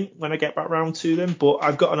to paint when I get back round to them, but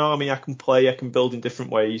I've got an army I can play, I can build in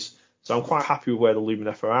different ways. So I'm quite happy with where the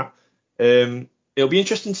Lumineth are at. It'll be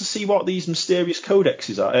interesting to see what these mysterious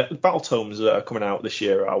codexes are, battle tomes that are coming out this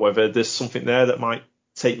year are, whether there's something there that might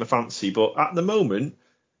take my fancy. But at the moment,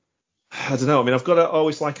 I don't know. I mean, I've got to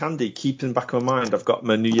always, like Andy, keep in the back of my mind, I've got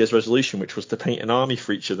my New Year's resolution, which was to paint an army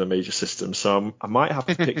for each of the major systems. So I might have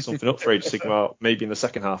to pick something up for Age of Sigmar maybe in the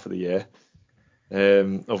second half of the year.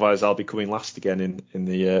 Otherwise, I'll be coming last again in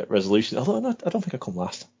the resolution. Although I don't think I come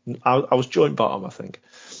last. I was joint bottom, I think.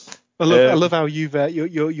 I love how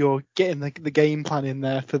you're getting the game plan in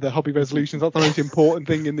there for the hobby resolutions. That's the most important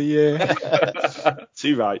thing in the year.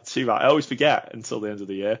 Too right. I always forget until the end of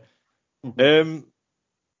the year.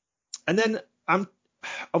 And then I'm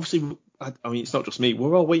obviously, I mean, it's not just me.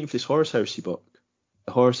 We're all waiting for this Horus Heresy book,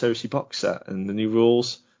 the Horus Heresy box set and the new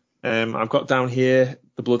rules. I've got down here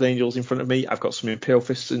the Blood Angels in front of me. I've got some Imperial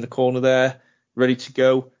Fists in the corner there, ready to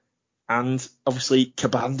go. And obviously,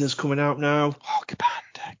 Kabanda's coming out now. Oh, Kabanda.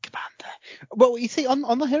 Well, you see,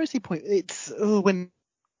 on the Heresy point, it's when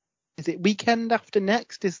is it weekend after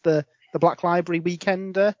next is the Black Library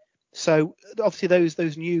Weekender. So obviously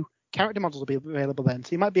those new character models will be available then. So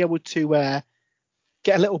you might be able to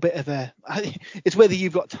get a little bit of a. It's whether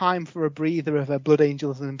you've got time for a breather of a Blood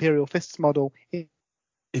Angels and Imperial Fists model in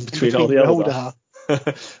between all the Eldar.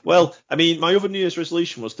 Well, I mean, my other New Year's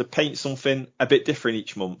resolution was to paint something a bit different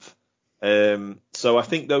each month. So I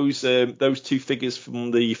think those two figures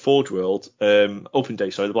from the Forge World Open Day,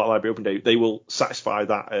 the Black Library Open Day, they will satisfy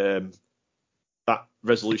that that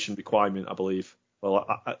resolution requirement, I believe. Well,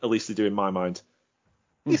 at least they do in my mind.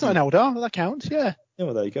 He's not an Eldar, that counts, yeah. Yeah,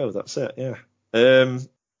 well, there you go. That's it. Yeah.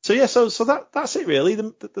 So that's it really.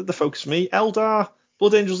 The focus for me: Eldar,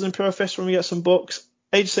 Blood Angels, and Imperial Fist when we get some books.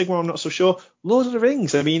 Age of Sigmar, I'm not so sure. Lord of the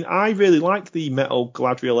Rings. I mean, I really like the metal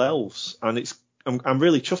Galadriel elves, and I'm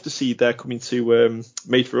really chuffed to see they're coming to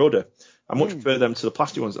Made for Order. I much prefer them to the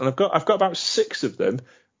plastic ones, and I've got about 6 of them.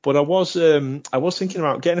 But I was thinking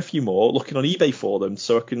about getting a few more, looking on eBay for them,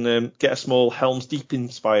 so I can get a small Helm's Deep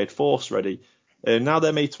inspired force ready. Now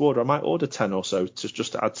they're made to order. I might order 10 or so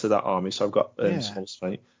just to add to that army. So I've got small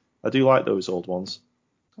space. I do like those old ones.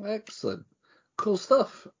 Excellent, cool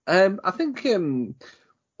stuff. I think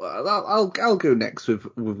I'll go next with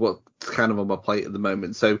what's kind of on my plate at the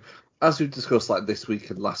moment. So as we've discussed like this week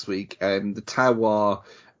and last week, the Tau are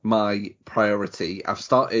my priority. I've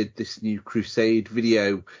started this new Crusade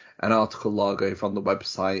video and article log over on the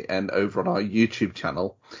website and over on our YouTube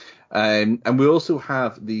channel. And we also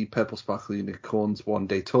have the Purple Sparkle Unicorns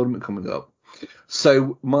one-day tournament coming up.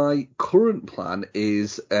 So my current plan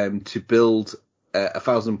is to build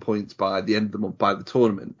 1,000 points by the end of the month by the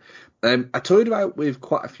tournament. I toyed about with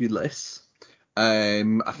quite a few lists.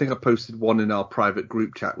 I think I posted one in our private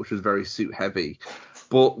group chat, which was very suit heavy.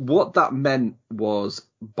 But what that meant was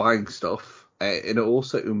buying stuff. And it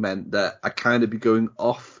also meant that I kind of be going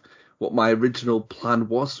off what my original plan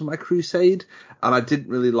was for my Crusade. And I didn't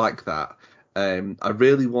really like that. I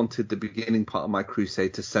really wanted the beginning part of my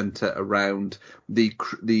Crusade to center around the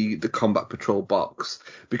Combat Patrol box,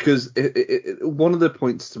 because one of the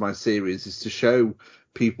points to my series is to show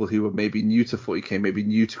people who are maybe new to 40k, maybe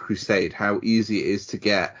new to Crusade, how easy it is to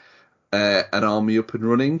get an army up and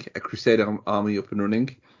running, a Crusade army up and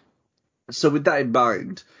running. So with that in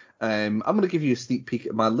mind, I'm going to give you a sneak peek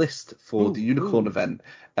at my list for the Unicorn event,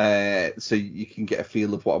 so you can get a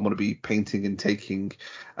feel of what I'm going to be painting and taking.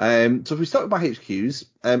 So if we start with my HQs,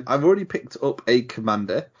 I've already picked up a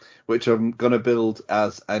commander, which I'm going to build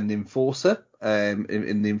as an enforcer,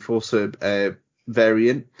 in the enforcer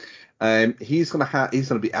variant. He's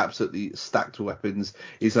gonna be absolutely stacked with weapons.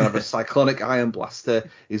 He's gonna have a cyclonic iron blaster.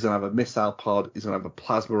 He's gonna have a missile pod. He's gonna have a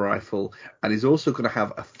plasma rifle, and he's also gonna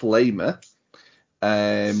have a flamer.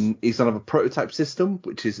 He's gonna have a prototype system,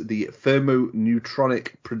 which is the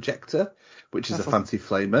thermoneutronic projector, which is a fancy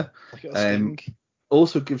flamer.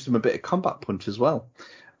 Also gives him a bit of combat punch as well.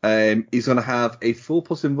 He's going to have a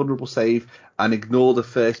 4+ invulnerable save and ignore the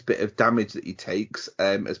first bit of damage that he takes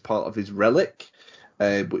as part of his relic,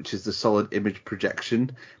 which is the solid image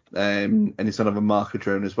projection. And he's going to have a marker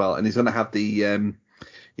drone as well. And he's going to have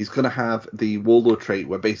the Warlord trait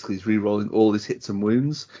where basically he's rerolling all his hits and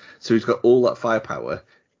wounds. So he's got all that firepower,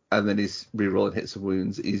 and then he's rerolling hits and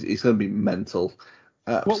wounds. He's going to be mental.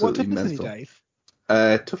 Absolutely what toughness mental. is he,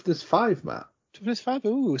 Dave? Toughness 5, Matt. Toughness 5?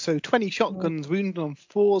 Ooh, so 20 shotguns wounded on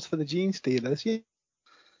 4s for the Gene Stealers. Yeah,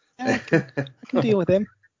 I can deal with him.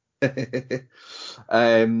 He's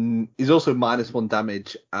also -1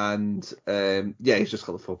 damage, and he's just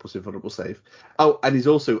got the 4+ invulnerable save. Oh, and he's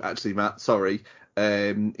also actually, Matt, sorry,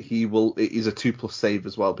 he's a 2+ save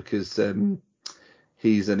as well, because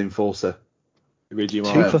he's an enforcer.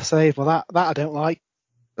 2+ save, well that I don't like.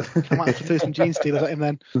 I might have to throw some Gene Stealers at him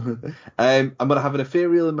then. I'm going to have an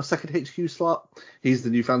Ethereal in my second HQ slot. He's the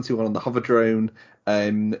new fancy one on the hover drone.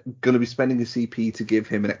 Going to be spending a CP to give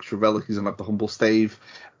him an extra relic. He's going to have the Humble Stave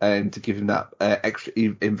to give him that extra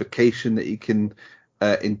invocation that he can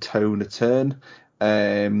intone a turn.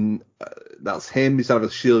 That's him. He's going to have a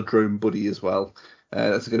shield drone buddy as well.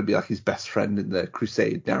 That's going to be like his best friend in the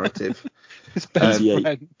Crusade narrative. His best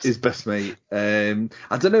friend. His best mate.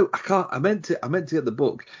 I don't know. I meant to get the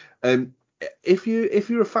book. If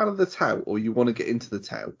you're a fan of the Tau, or you want to get into the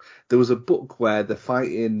Tau, there was a book where they're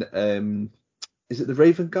fighting. Is it the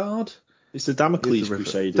Raven Guard? It's the Damocles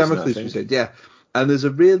Crusade. Damocles Crusade. Yeah. And there's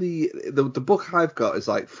the book I've got is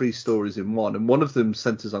like 3 stories in one, and one of them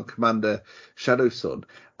centers on Commander Shadowsun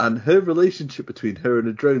and her relationship between her and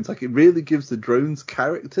the drones. Like, it really gives the drones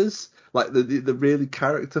characters, like the really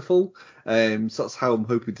characterful. So that's how I'm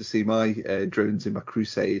hoping to see my drones in my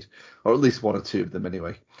Crusade, or at least 1 or 2 of them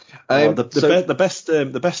anyway.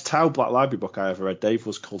 The best Tau Black Library book I ever read, Dave,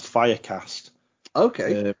 was called Firecast.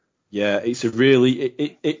 Okay. Yeah, it's a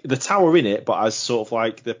really the Tower in it, but as sort of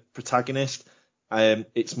like the protagonist.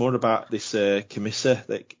 It's more about this Camissa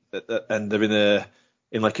and they're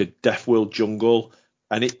in like a Death World jungle.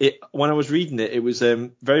 And it when I was reading it, it was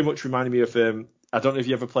very much reminding me of I don't know if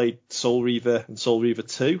you ever played Soul Reaver and Soul Reaver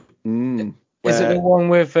 2. Is it the one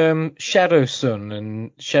with Shadowsun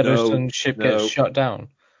and Shadowsun's ship gets shot down?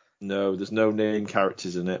 No, there's no name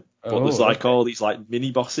characters in it. But there's like all these like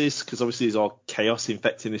mini bosses, because obviously there's all chaos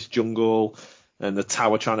infecting this jungle. And the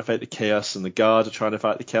tower trying to fight the chaos, and the guard are trying to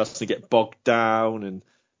fight the chaos, and they get bogged down. And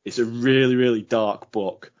it's a really, really dark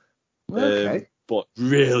book. Okay. But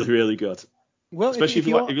really, really good. Well, especially if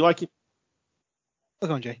you like it. Oh,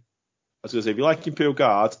 go on, Jay. I was going to say, if you like Imperial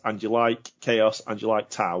Guard and you like chaos and you like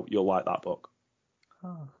Tau, you'll like that book.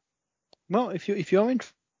 Oh. Well, if you're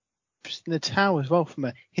interested in the Tau as well from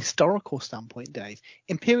a historical standpoint, Dave,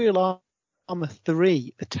 Imperial Armor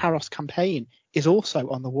 3, the Taros campaign, is also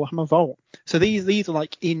on the Warhammer Vault. So these are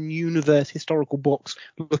like in-universe historical books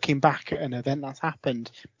looking back at an event that's happened.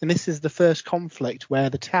 And this is the first conflict where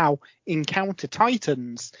the Tau encounter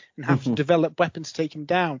Titans and have to develop weapons to take them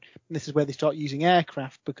down. And this is where they start using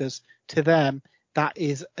aircraft, because to them that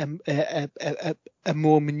is a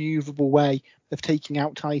more maneuverable way of taking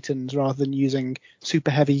out Titans rather than using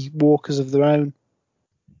super heavy walkers of their own.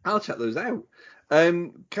 I'll check those out.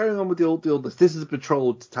 Carrying on with the old list. This is a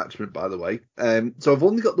patrol detachment, by the way. So I've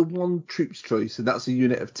only got the 1 troops choice, and that's a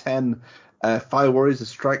unit of 10 Fire Warriors, a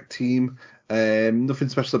strike team. Nothing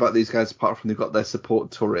special about these guys apart from they've got their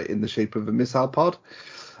support turret in the shape of a missile pod.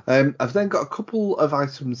 I've then got a couple of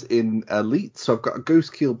items in Elite. So I've got a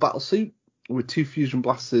Ghost Keel battlesuit with 2 fusion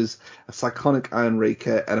blasters, a Psychonic Iron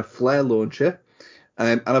Raker, and a flare launcher.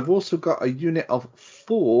 And I've also got a unit of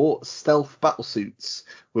 4 stealth battlesuits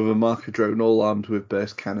with a marker drone, all armed with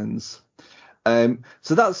burst cannons.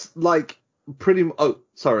 So that's like pretty. Oh,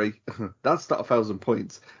 sorry, that's not 1,000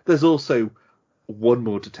 points. There's also 1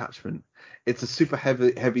 more detachment. It's a super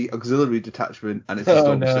heavy auxiliary detachment, and it's a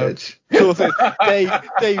storm surge. So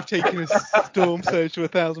Dave taking a storm surge to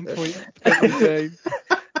 1,000 points.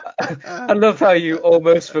 I love how you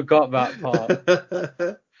almost forgot that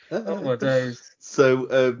part. Oh my days.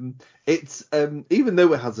 So it's even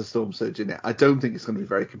though it has a storm surge in it, I don't think it's going to be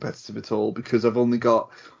very competitive at all, because I've only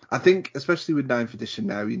got, I think especially with 9th edition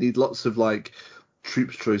now, you need lots of like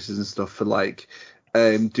troops choices and stuff for like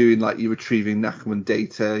doing like your retrieving Nachman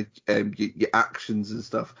data, your actions and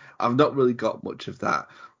stuff. I've not really got much of that,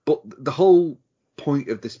 but the whole point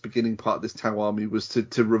of this beginning part of this Tau army was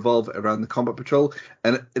to revolve it around the combat patrol,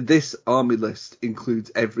 and this army list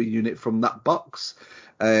includes every unit from that box.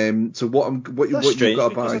 So what you've got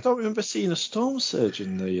to buy? I don't remember seeing a storm surge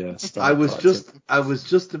in the start. I was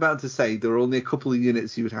just about to say there are only a couple of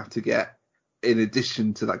units you would have to get in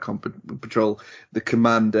addition to that combat patrol, the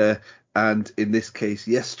commander, and in this case,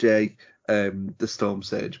 yes, Jay, the storm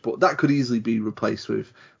surge. But that could easily be replaced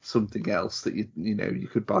with something else that you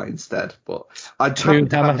could buy instead. But I'd 2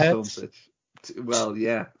 hammerheads. Well,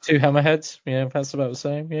 yeah. 2 hammerheads. Yeah, that's about the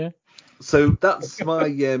same. Yeah. So that's my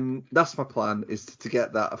plan, is to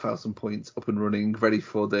get that 1,000 points up and running, ready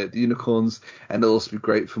for the unicorns, and it'll also be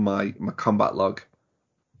great for my combat log.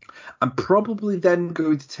 I'm probably then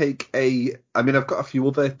going to take I've got a few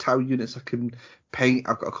other Tau units I can paint.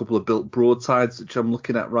 I've got a couple of built broadsides which I'm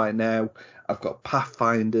looking at right now. I've got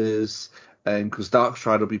Pathfinders, because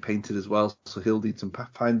Darkstride will be painted as well, so he'll need some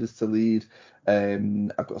Pathfinders to lead.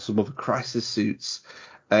 I've got some other Crisis suits.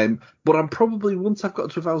 But I'm probably, once I've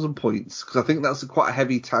got to 1,000 points, because I think that's quite a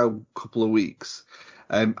heavy Tau couple of weeks,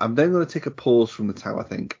 I'm then going to take a pause from the Tau, I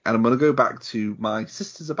think, and I'm going to go back to my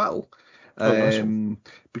Sisters of Battle.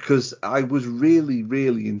 Because I was really,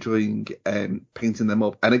 really enjoying painting them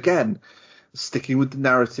up. And again, sticking with the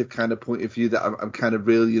narrative kind of point of view that I'm kind of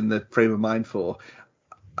really in the frame of mind for,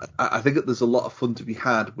 I think that there's a lot of fun to be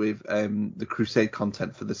had with the Crusade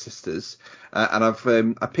content for the Sisters. And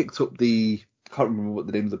I picked up I can't remember what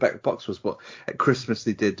the name of the box was, but at Christmas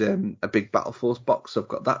they did a big Battle Force box, so I've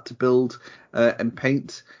got that to build and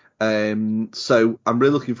paint. So I'm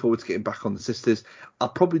really looking forward to getting back on the Sisters. I'll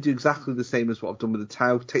probably do exactly the same as what I've done with the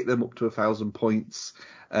Tau, take them up to 1,000 points.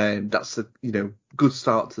 That's a good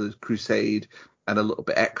start to the Crusade and a little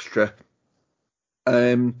bit extra.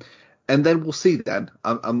 And And then we'll see. Then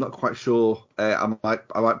I'm not quite sure. I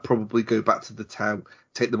might probably go back to the Tau,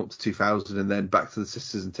 take them up to 2000, and then back to the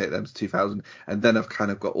Sisters and take them to 2000. And then I've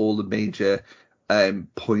kind of got all the major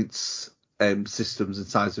points, systems, and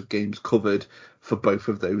size of games covered for both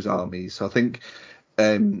of those armies. So I think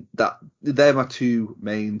that they're my two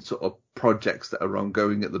main sort of projects that are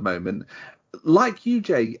ongoing at the moment. Like you,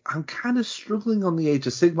 Jay, I'm kind of struggling on the Age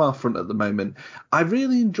of Sigmar front at the moment. I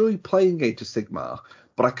really enjoy playing Age of Sigmar,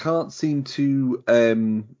 but I can't seem to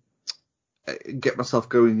get myself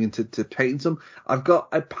going into painting some. I've got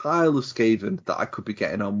a pile of Skaven that I could be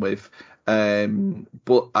getting on with,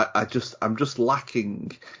 but I'm just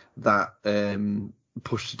lacking that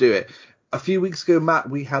push to do it. A few weeks ago, Matt,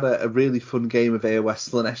 we had a really fun game of AOS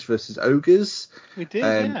Slaanesh versus Ogres. We did,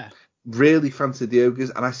 yeah. Really fancied the Ogres,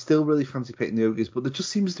 and I still really fancy painting the Ogres, but there just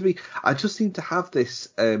seems to be, I just seem to have this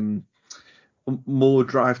more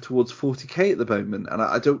drive towards 40k at the moment, and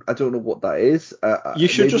I don't know what that is. You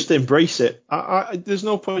should just embrace it. There's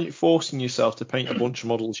no point forcing yourself to paint a bunch of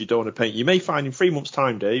models you don't want to paint. You may find in 3 months'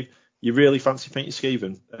 time, Dave, you really fancy painting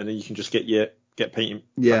Skaven, and then you can just get painting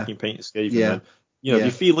Skaven. Yeah. Then, if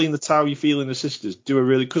you're feeling the Tau, you're feeling the Sisters,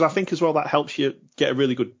 because I think as well that helps you get a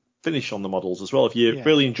really good finish on the models as well. If you're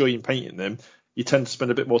really enjoying painting them, you tend to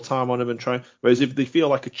spend a bit more time on them and try. Whereas if they feel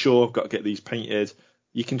like a chore, I've got to get these painted,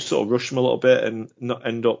 you can sort of rush them a little bit and not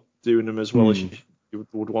end up doing them as well as you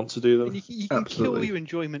would want to do them. And you can kill your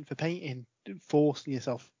enjoyment for painting, forcing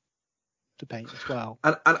yourself to paint as well.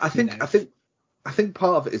 And I think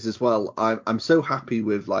part of it is as well. I'm so happy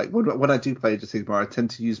with, like, when I do play Age of Sigmar, I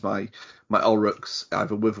tend to use my Ulruks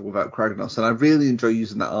either with or without Kragnos, and I really enjoy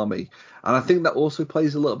using that army. And I think that also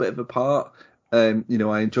plays a little bit of a part. I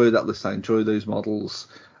enjoy that list. I enjoy those models.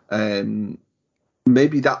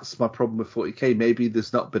 Maybe that's my problem with 40k. Maybe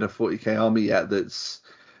there's not been a 40k army yet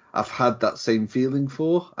I've had that same feeling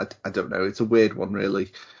for. I don't know. It's a weird one,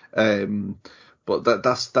 really. But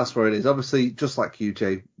that's where it is. Obviously, just like you,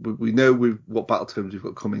 Jay, we know what battle terms we've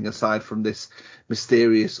got coming. Aside from this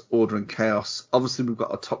mysterious Order and Chaos, obviously we've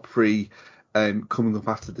got a top 3 coming up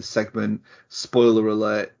after this segment. Spoiler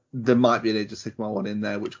alert: there might be an Age of Sigmar one in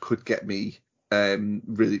there, which could get me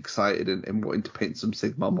really excited and wanting to paint some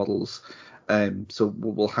Sigmar models. So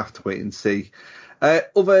we'll have to wait and see.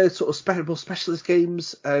 Other sort of more specialist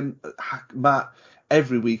games, Matt.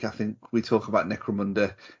 Every week, I think we talk about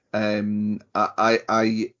Necromunda.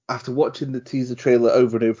 I after watching the teaser trailer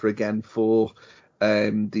over and over again for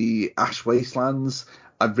the Ash Wastelands,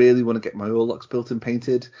 I really want to get my Orlocks built and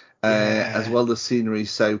painted, as well as scenery.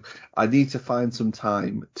 So I need to find some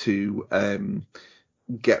time to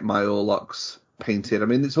get my Orlocks painted. I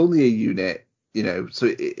mean, it's only a unit, so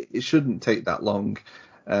it shouldn't take that long.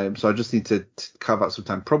 So I just need to carve out some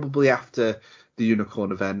time, probably after the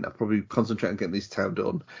Unicorn event. I'll probably concentrate on getting these Tau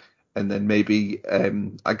done, and then maybe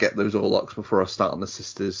I get those Orlocks before I start on the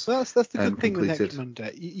Sisters. Well, that's the good thing with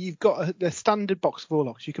Necromunda. You've got a standard box of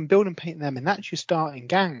Orlocks. You can build and paint them, and that's your starting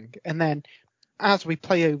gang. And then as we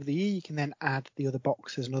play over the year, you can then add the other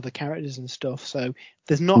boxes and other characters and stuff. So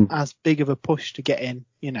there's not as big of a push to get in,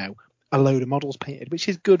 a load of models painted, which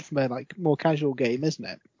is good from a more casual game, isn't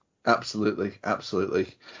it? Absolutely.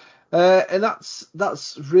 And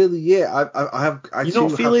that's really it. You're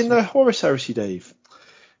not feeling the Horus Heresy, Dave?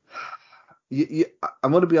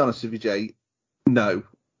 I'm going to be honest with you, Jay. No,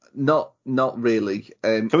 not really.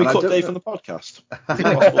 Can we cut Dave from the podcast?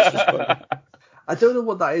 I don't know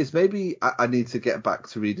what that is. Maybe I need to get back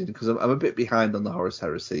to reading, because I'm a bit behind on the Horus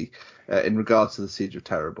Heresy in regards to the Siege of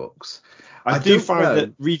Terror books. I do find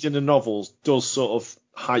that reading the novels does sort of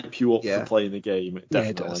hype you up for playing the game.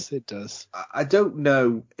 Definitely. Yeah, it does. I don't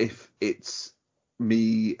know if it's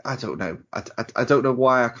me. I don't know. I don't know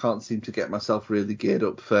why I can't seem to get myself really geared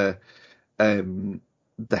up for the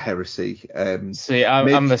Heresy. See,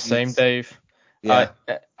 I'm the same, Dave. Yeah.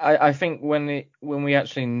 I think when we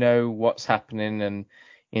actually know what's happening,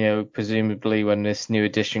 and presumably when this new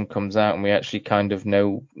edition comes out and we actually kind of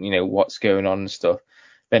know what's going on and stuff,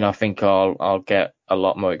 then I think I'll get a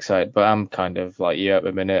lot more excited. But I'm kind of like you at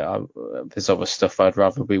the minute. There's other stuff I'd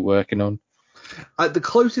rather be working on. The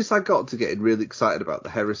closest I got to getting really excited about the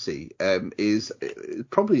Heresy is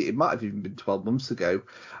probably, it might have even been 12 months ago.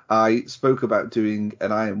 I spoke about doing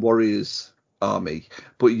an Iron Warriors army,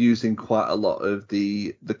 but using quite a lot of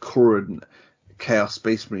the current Chaos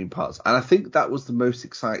Space Marine parts. And I think that was the most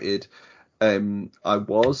excited I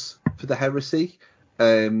was for the Heresy.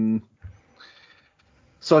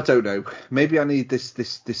 So I don't know. Maybe I need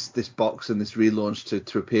this box and this relaunch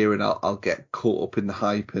to appear, and I'll get caught up in the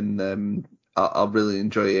hype, and I'll really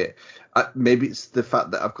enjoy it. Maybe it's the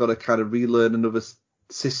fact that I've got to kind of relearn another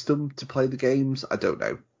system to play the games. I don't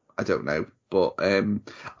know. I don't know. But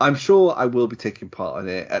I'm sure I will be taking part in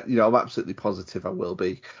it. I'm absolutely positive I will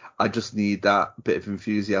be. I just need that bit of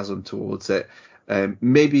enthusiasm towards it.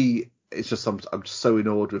 Maybe it's just I'm just so in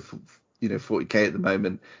awe with 40k at the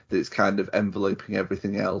moment that it's kind of enveloping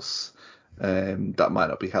everything else. That might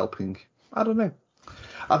not be helping. I don't know.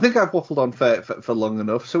 I think I've waffled on for long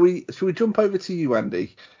enough. Shall we jump over to you,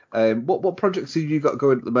 Andy? What projects have you got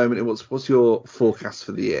going at the moment, and what's your forecast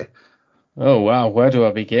for the year? Oh wow, where do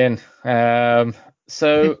I begin?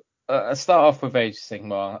 So I start off with Age of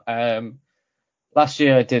Sigmar. Last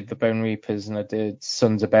year I did the Bone Reapers and I did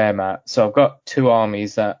Sons of Behemat. So I've got two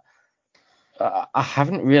armies that I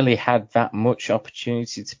haven't really had that much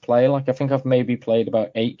opportunity to play. Like I think I've maybe played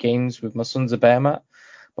about 8 games with my Sons of Behemat,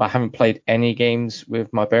 but I haven't played any games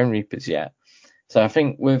with my Bone Reapers yet. So I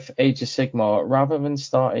think with Age of Sigmar, rather than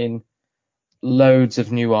starting loads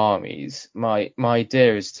of new armies, my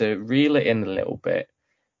idea is to reel it in a little bit,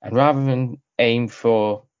 and rather than aim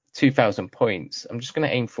for 2,000 points, I'm just going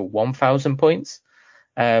to aim for 1,000 points,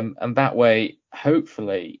 and that way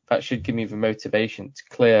hopefully that should give me the motivation to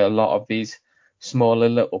clear a lot of these smaller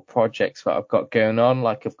little projects that I've got going on.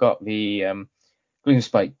 Like I've got the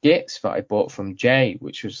Gloomspite Gits that I bought from Jay,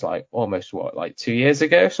 which was like almost 2 years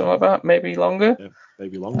ago, something like that, maybe longer. Yeah,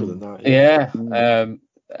 maybe longer than that. Yeah.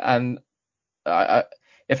 And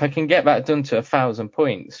if I can get that done to 1,000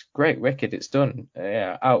 points, great, wicked, it's done.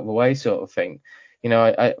 Yeah, out of the way sort of thing.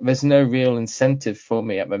 There's no real incentive for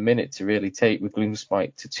me at the minute to really take the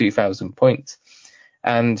Gloomspite to 2,000 points.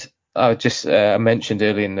 And I just mentioned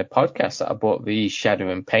earlier in the podcast that I bought the Shadow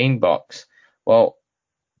and Pain box. Well,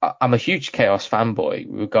 I'm a huge Chaos fanboy,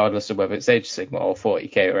 regardless of whether it's Age of Sigmar or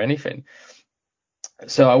 40k or anything.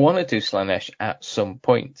 So I want to do Slaanesh at some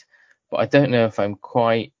point, but I don't know if I'm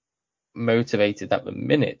quite motivated at the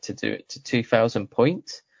minute to do it to 2,000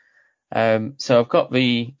 points. So I've got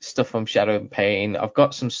the stuff from Shadow and Pain. I've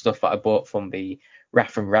got some stuff that I bought from the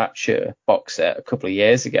Wrath and Rapture box set a couple of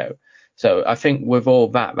years ago. So I think with all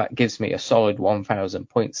that gives me a solid 1,000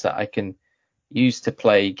 points that I can use to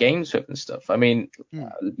play games with and stuff. I mean,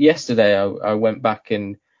 yesterday I went back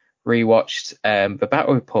and rewatched the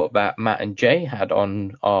battle report that Matt and Jay had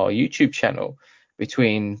on our YouTube channel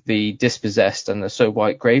between the Dispossessed and the So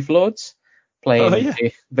White Gravelords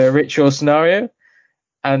playing the ritual scenario.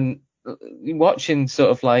 And watching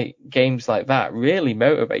sort of like games like that really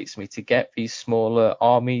motivates me to get these smaller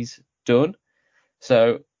armies done.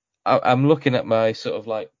 So I'm looking at my sort of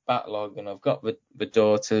like backlog, and I've got the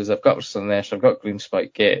Daughters, I've got Slaanesh, I've got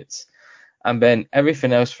Gloomspite Gits, and then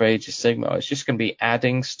everything else for Age of Sigmar is just going to be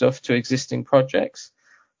adding stuff to existing projects.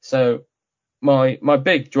 So my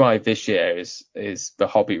big drive this year is the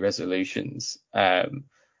hobby resolutions,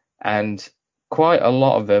 and quite a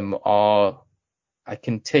lot of them I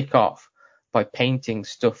can tick off by painting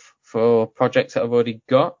stuff for projects that I've already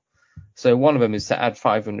got. So one of them is to add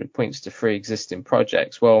 500 points to 3 existing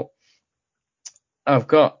projects. Well, I've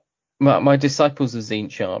got my Disciples of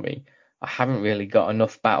Tzeentch army. I haven't really got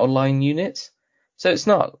enough battle line units, so it's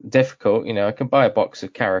not difficult. I can buy a box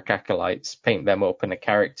of Karak Acolytes, paint them up in a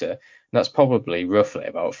character, and that's probably roughly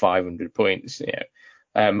about 500 points.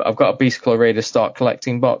 I've got a Beastclaw Raider Start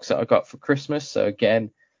Collecting box that I got for Christmas. So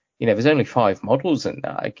again, there's only 5 models in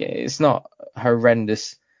that. It's not a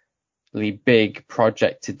horrendously big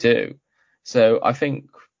project to do. So I think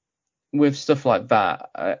with stuff like that,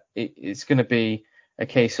 it's going to be a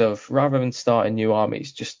case of, rather than starting new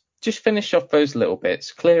armies, just finish off those little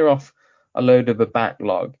bits, clear off a load of the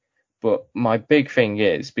backlog. But my big thing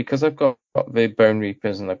is, because I've got the Bone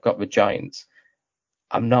Reapers and I've got the Giants,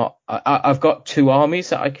 I've got 2 armies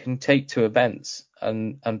that I can take to events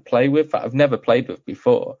and play with that I've never played with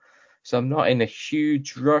before. So I'm not in a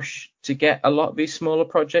huge rush to get a lot of these smaller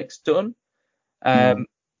projects done.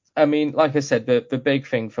 I mean, like I said, the big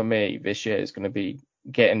thing for me this year is going to be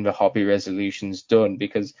getting the hobby resolutions done,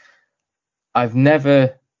 because I've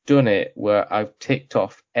never done it where I've ticked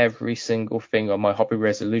off every single thing on my hobby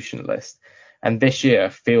resolution list. And this year, I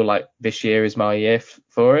feel like this year is my year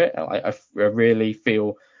for it. I really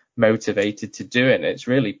feel motivated to do it. And it's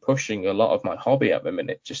really pushing a lot of my hobby at the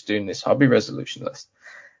minute, just doing this hobby resolution list.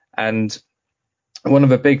 And one of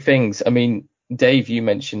the big things, I mean, Dave, you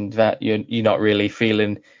mentioned that you're not really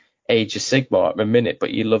feeling Age of Sigmar at the minute,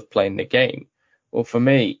 but you love playing the game. Well, for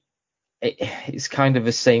me, it's kind of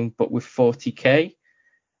the same, but with 40k.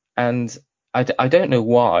 And I don't know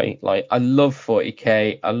why. Like, I love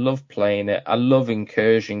 40k. I love playing it. I love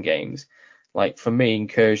incursion games. Like, for me,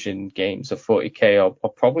 incursion games of 40k are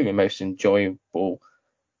probably the most enjoyable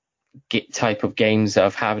type of games that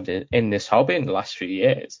I've had in this hobby in the last few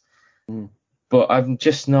years. But I'm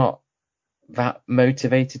just not that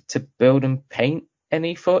motivated to build and paint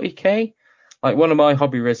any 40k. Like, one of my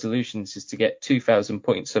hobby resolutions is to get 2,000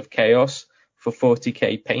 points of chaos for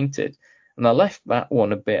 40k painted. And I left that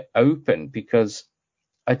one a bit open because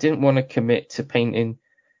I didn't want to commit to painting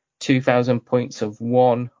 2,000 points of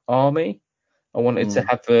one army. I wanted to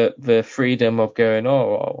have the freedom of going,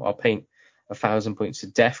 I'll paint 1,000 points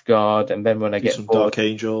of Death Guard, and then when I get some bored, Dark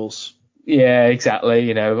Angels. Yeah,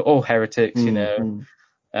 exactly. All heretics.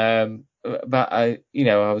 But I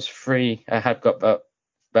was free. I had got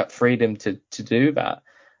that freedom to do that.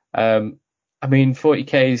 I mean,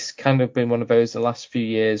 40k's kind of been one of those the last few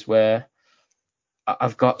years where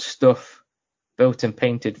I've got stuff built and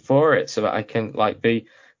painted for it, so that I can, like the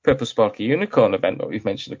Purple Sparky Unicorn event that we've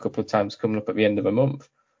mentioned a couple of times coming up at the end of the month.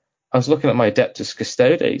 I was looking at my Adeptus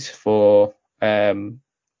Custodes for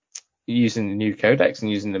using the new codex and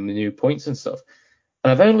using the new points and stuff.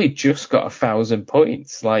 And I've only just got 1,000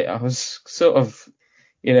 points. Like, I was sort of,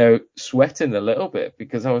 sweating a little bit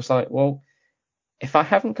because I was like, well, if I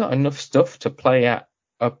haven't got enough stuff to play at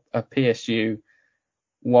a PSU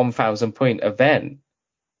 1,000 point event,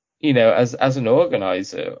 as an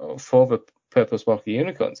organizer for the Purple Sparky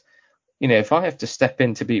Unicorns, if I have to step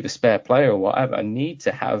in to be the spare player or whatever, I need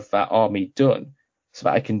to have that army done so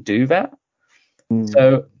that I can do that.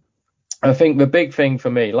 So I think the big thing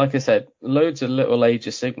for me, like I said, loads of little Age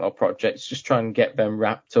of Sigmar projects, just trying to get them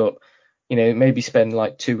wrapped up. Maybe spend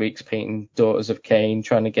like 2 weeks painting Daughters of Cain,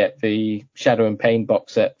 trying to get the Shadow and Pain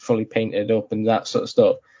box set fully painted up and that sort of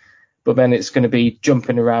stuff. But then it's going to be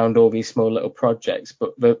jumping around all these small little projects.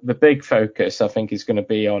 But the big focus, I think, is going to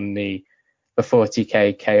be on the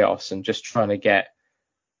 40k chaos and just trying to get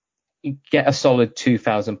a solid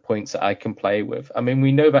 2,000 points that I can play with. I mean,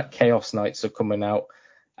 we know that Chaos Knights are coming out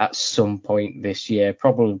at some point this year,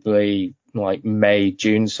 probably like May,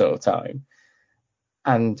 June sort of time.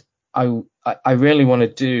 And I really want to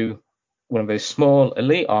do one of those small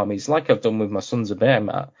elite armies like I've done with my Sons of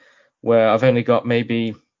Behemat, where I've only got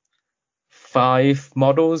maybe 5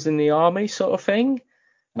 models in the army sort of thing.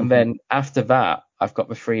 And then after that, I've got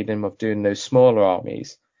the freedom of doing those smaller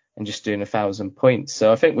armies and just doing 1,000 points.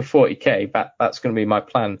 So I think with 40k, that's going to be my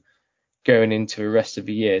plan going into the rest of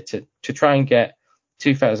the year to try and get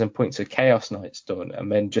 2,000 points of Chaos Knights done, and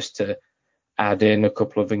then just to add in a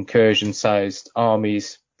couple of incursion-sized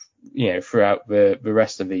armies, throughout the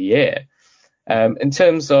rest of the year. In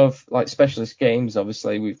terms of like specialist games,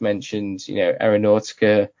 obviously we've mentioned,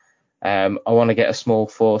 Aeronautica. I want to get a small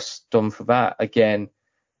force done for that. Again,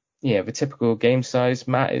 the typical game size,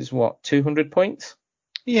 Matt, is what, 200 points?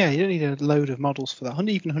 Yeah, you don't need a load of models for that.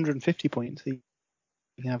 Even 150 points you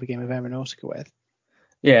can have a game of Aeronautica with.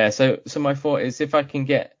 Yeah, so my thought is if I can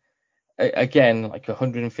get, again, like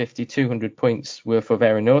 150, 200 points worth of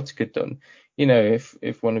Aeronautica done,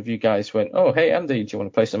 if one of you guys went, oh, hey, Andy, do you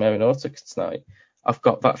want to play some Aeronautica tonight? I've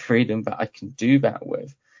got that freedom that I can do that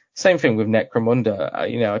with. Same thing with Necromunda.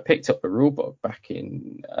 I picked up the rulebook back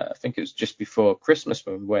in, I think it was just before Christmas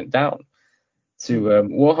when we went down to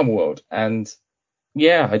Warhammer World. And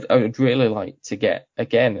yeah, I would really like to get,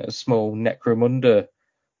 again, a small Necromunda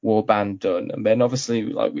warband done. And then obviously,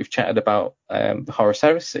 like we've chatted about the Horus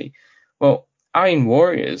Heresy. Well, Iron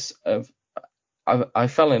Warriors, I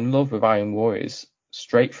fell in love with Iron Warriors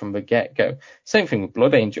straight from the get-go. Same thing with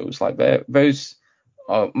Blood Angels. Like those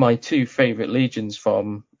are my 2 favorite legions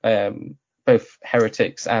from both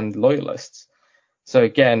heretics and loyalists. So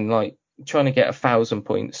again, like trying to get 1,000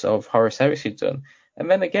 points of Horus Heresy done, and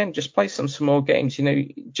then again just play some small games.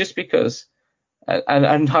 Just because,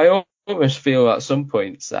 and I almost feel at some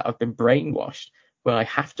points that I've been brainwashed where I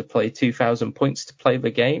have to play 2,000 points to play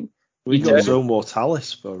the game. We got Zone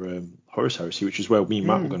Mortalis for Horus Heresy, which is where me and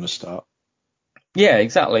Matt were going to start. Yeah,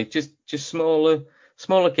 exactly. Just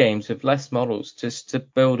smaller games with less models, just to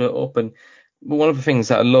build it up. And one of the things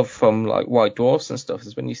that I love from like White Dwarfs and stuff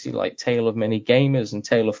is when you see like Tale of Many Gamers and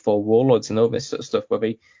Tale of 4 Warlords and all this sort of stuff, where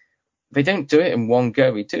they don't do it in one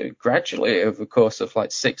go. We do it gradually over the course of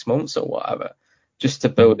like 6 months or whatever, just to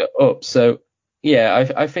build it up. So yeah,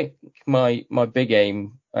 I think my big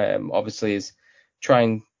aim obviously is try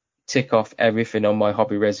and tick off everything on my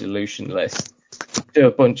hobby resolution list, do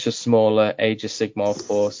a bunch of smaller Age of Sigmar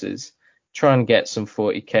forces, try and get some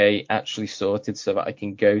 40k actually sorted so that I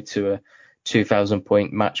can go to a 2,000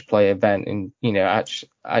 point match play event and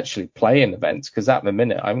actually play in events, because at the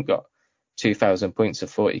minute I haven't got 2,000 points of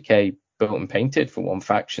 40k built and painted for one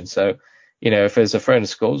faction. So if there's a Throne of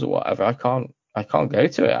Skulls or whatever, I can't go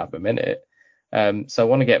to it at the minute. So I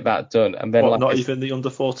want to get that done. And then not even the under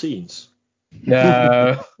 14s?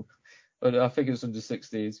 No. I think it was under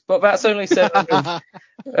 16s, but that's only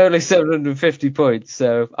 750 points,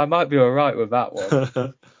 so I might be all right with that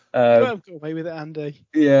one. I've got away with it, Andy.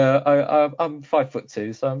 Yeah, I'm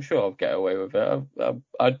 5'2", so I'm sure I'll get away with it.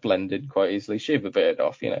 I'd blend in quite easily, shave a bit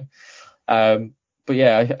off, But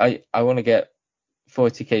yeah, I want to get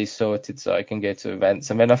 40k sorted so I can go to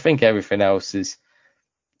events, and then I think everything else is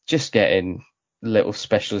just getting little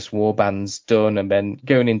specialist warbands done, and then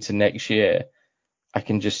going into next year, I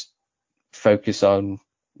can just focus on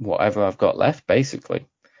whatever I've got left, basically.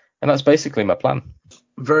 And that's basically my plan.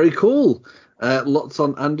 Very cool. Lots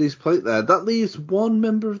on Andy's plate there. That leaves one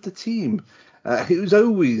member of the team who's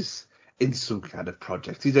always in some kind of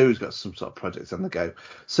project. He's always got some sort of project on the go.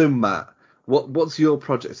 So, Matt, what's your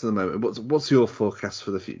project at the moment? What's your forecast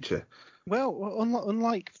for the future? Well,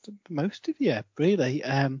 unlike most of you, really,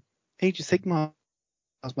 Age of Sigmar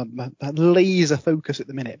is my laser focus at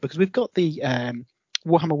the minute, because we've got the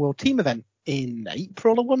Warhammer World Team event in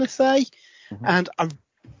April, I want to say, and I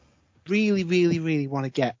really, really, really want to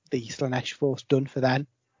get the Slaanesh Force done for then.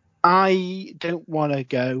 I don't want to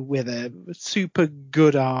go with a super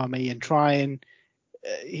good army and try and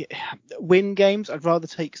win games. I'd rather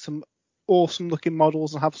take some awesome looking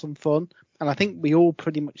models and have some fun. And I think we all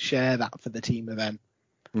pretty much share that for the team event.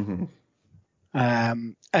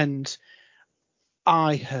 And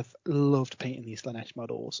I have loved painting these Slaanesh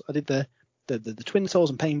models. I did the Twin Souls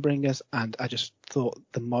and Painbringers, and I just thought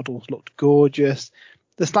the models looked gorgeous.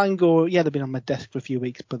 The Slangor, they've been on my desk for a few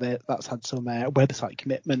weeks, but that's had some website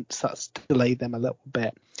commitments that's delayed them a little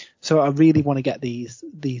bit. So I really want to get these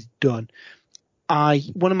done.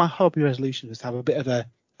 One of my hobby resolutions was to have a bit of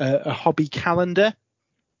a hobby calendar,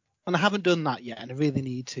 and I haven't done that yet, and I really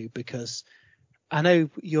need to, because I know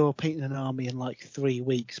you're painting an army in like 3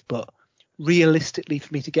 weeks, but realistically,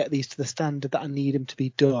 for me to get these to the standard that I need them to be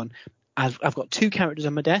done, I've got 2 characters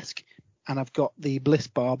on my desk, and I've got the Bliss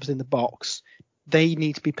Barbs in the box. They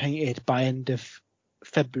need to be painted by end of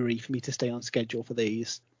February for me to stay on schedule for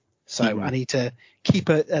these. So I need to keep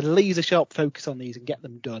a laser sharp focus on these and get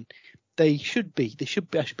them done. I should be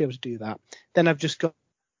able to do that. Then I've just got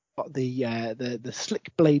the Slick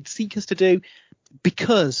Blade Seekers to do,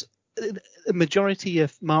 because the majority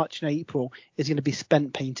of March and April is going to be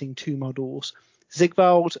spent painting 2 models,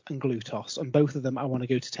 Zigvald and Glutos, and both of them I want to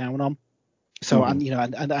go to town on. So I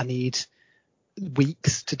need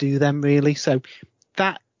weeks to do them, really. So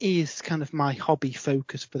that is kind of my hobby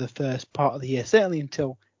focus for the first part of the year, certainly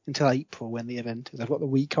until April, when the event is. I've got the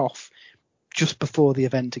week off just before the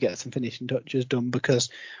event to get some finishing touches done, because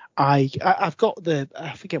I've got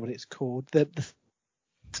I forget what it's called, the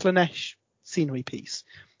Slaanesh scenery piece,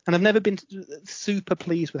 and I've never been super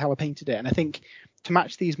pleased with how I painted it. And I think to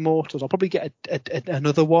match these mortals, I'll probably get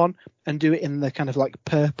another one and do it in the kind of like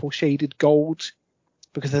purple shaded gold,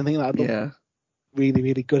 because I think that would look really,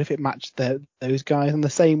 really good if it matched those guys. And the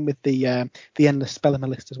same with the Endless Spell in my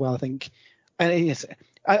list as well, I think. And yes,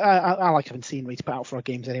 I like having scenery to put out for our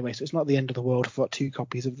games anyway, so it's not the end of the world. I've got 2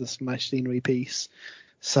 copies of the Slaanesh scenery piece.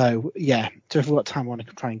 So yeah, so if we've got time, I want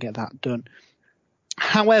to try and get that done.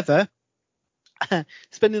 However,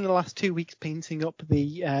 spending the last 2 weeks painting up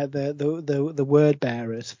the word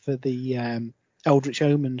bearers for the Eldritch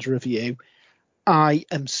Omens review, I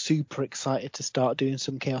am super excited to start doing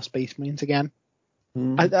some Chaos Space Marines again.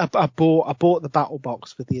 I bought the battle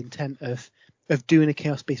box with the intent of doing a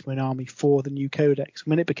Chaos Space Marine army for the new codex.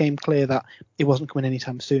 When it became clear that it wasn't coming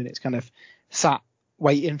anytime soon, it's kind of sat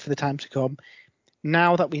waiting for the time to come.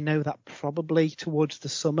 Now that we know that probably towards the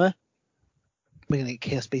summer we're going to get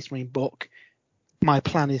Chaos Space Marine book, my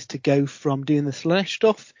plan is to go from doing the Slaanesh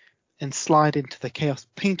stuff and slide into the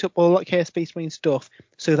paint up all that Chaos Space Marine stuff,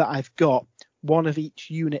 so that I've got one of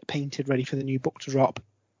each unit painted ready for the new book to drop.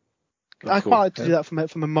 I quite like to do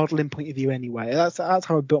that from a modelling point of view anyway. That's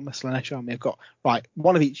how I built my Slaanesh army. I've got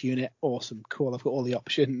one of each unit. Awesome, cool. I've got all the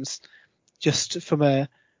options. Just from a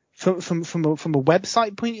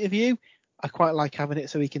website point of view, I quite like having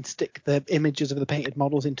it so we can stick the images of the painted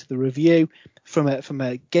models into the review. From a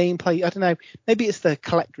gameplay, I don't know. Maybe it's the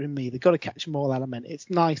collector in me. They've got to catch them all element.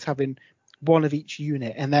 It's nice having one of each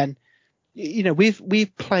unit, and then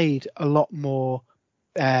we've played a lot more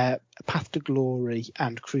Path to Glory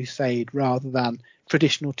and Crusade rather than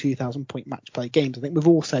traditional 2,000 point match play games. I think we've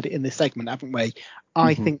all said it in this segment, haven't we?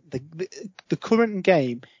 I think the current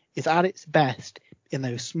game is at its best in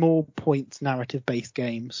those small points narrative based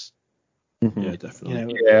games. Yeah,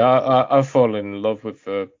 definitely. I've fallen in love with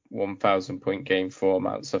the 1,000 point game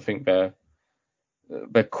formats. I think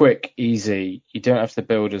they're quick, easy. You don't have to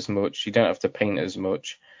build as much. You don't have to paint as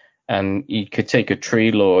much. and you could take a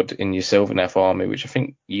Tree Lord in your Sylvaneth army, which I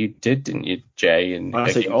think you did, didn't you, Jay? And I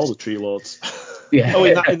take all the Tree Lords. Yeah. Oh,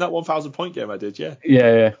 in that 1,000 point game I did, yeah.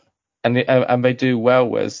 Yeah. And they do well,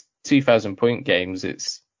 whereas 2,000 point games,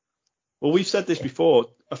 it's... Well, we've said this before.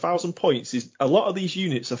 1,000 points is a lot of these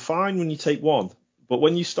units are fine when you take one, but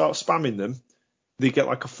when you start spamming them, they get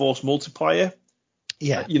like a force multiplier.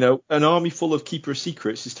 Yeah. An army full of Keeper of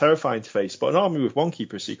Secrets is terrifying to face, but an army with one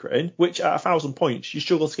Keeper of Secret in, which at 1,000 points you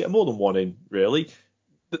struggle to get more than one in, really,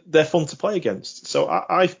 they're fun to play against. So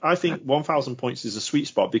I think 1,000 points is a sweet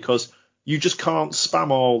spot because you just can't spam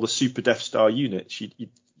all the Super Death Star units. You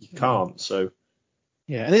can't. So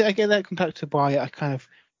yeah, and I get that comes back to why I kind of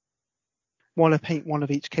want to paint one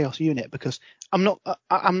of each Chaos unit, because I'm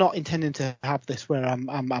not intending to have this where I'm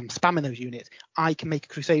spamming those units. I can make a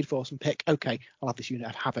Crusade Force and pick, okay, I'll have this unit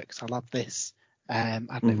of Havocs, I'll have this I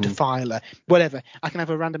don't know, Defiler, whatever. I can have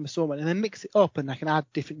a random assortment and then mix it up, and I can add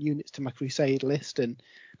different units to my Crusade list, and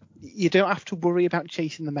you don't have to worry about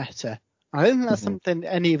chasing the meta. I don't think that's something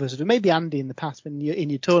any of us do. Maybe Andy in the past, when you're in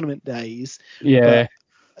your tournament days. Yeah.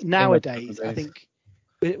 But nowadays, I think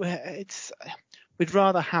we'd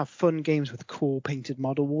rather have fun games with cool painted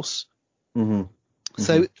models.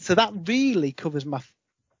 So that really covers my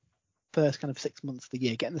first kind of 6 months of the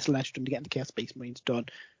year, getting the Celestial, getting the Chaos Space Marines done.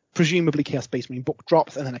 Presumably Chaos Space Marine book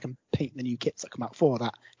drops, and then I can paint the new kits that come out for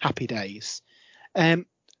that. Happy days.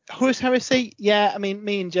 Horus Heresy, yeah, I mean,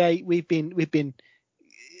 me and Jay, we've been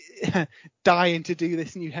dying to do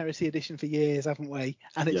this new Heresy edition for years, haven't we?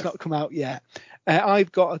 And it's not come out yet.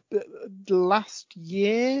 I've got last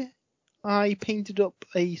year I painted up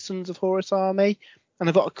a Sons of Horus army, and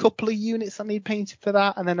I've got a couple of units that need painted for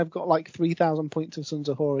that, and then I've got like 3,000 points of Sons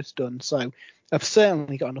of Horus done. So I've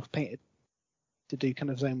certainly got enough painted to do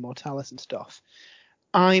kind of Zone Mortalis and stuff.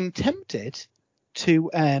 I'm tempted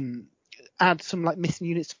to add some like missing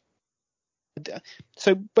units.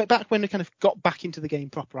 So, but back when I kind of got back into the game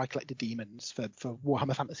proper, I collected demons for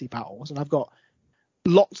Warhammer Fantasy Battles, and I've got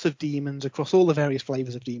lots of demons across all the various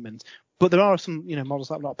flavors of demons. But there are some, models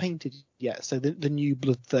that I've not painted yet. So the new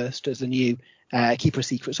Bloodthirsters, the new Keeper of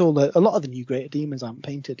Secrets, a lot of the new Greater Demons I haven't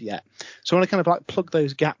painted yet. So I want to kind of like plug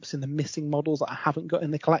those gaps in the missing models that I haven't got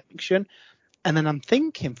in the collection. And then I'm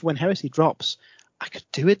thinking for when Heresy drops, I could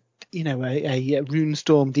do it, a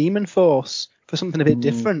Runestorm Demon Force for something a bit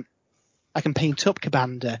different. I can paint up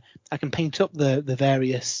Kabanda. I can paint up the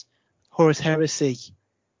various Horus Heresy,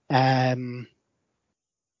 demon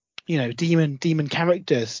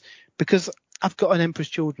characters, because I've got an Emperor's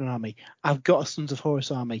Children army. I've got a Sons of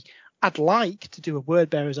Horus army. I'd like to do a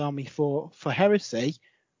Wordbearers army for Heresy,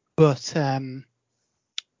 but I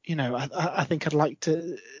think I'd like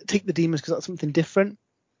to take the demons because that's something different.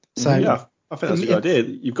 So yeah, I think that's a good idea.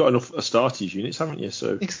 You've got enough Astartes units, haven't you?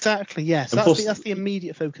 So exactly, yes. Yeah. So that's the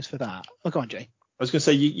immediate focus for that. Oh, go on, Jay. I was going to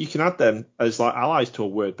say you can add them as like allies to a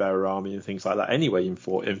Wordbearer army and things like that anyway in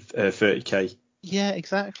 30k. Yeah,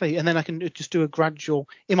 exactly. And then I can just do a gradual.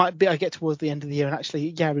 It might be I get towards the end of the year and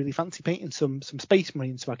actually, I really fancy painting some Space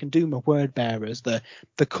Marines, so I can do my Wordbearers,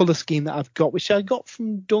 the colour scheme that I've got, which I got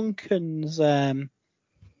from Duncan's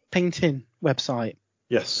painting website.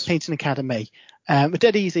 Yes. Painting Academy.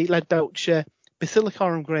 Dead easy, lead belcher,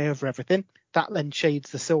 Basilicarum grey over everything. That then shades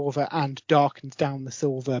the silver and darkens down the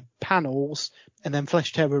silver panels, and then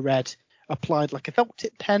Flesh Terror red applied like a felt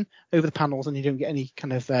tip pen over the panels, and you don't get any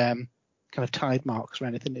kind of tide marks or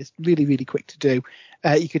anything. It's really, really quick to do.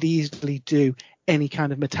 You could easily do any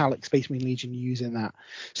kind of metallic Space Marine Legion using that.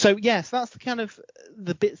 So yes, that's the kind of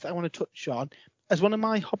the bits that I want to touch on. As one of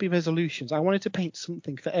my hobby resolutions, I wanted to paint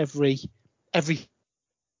something for every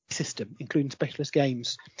system, including specialist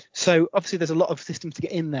games. So obviously there's a lot of systems to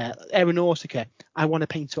get in there. Aeronautica, I want to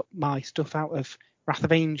paint up my stuff out of Wrath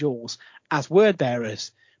of Angels as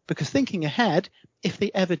Wordbearers, because thinking ahead, if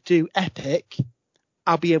they ever do Epic,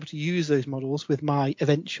 I'll be able to use those models with my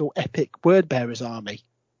eventual Epic Wordbearers army.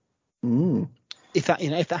 If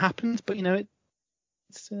that happens, but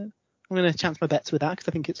it's I'm going to chance my bets with that because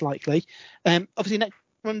I think it's likely. Obviously next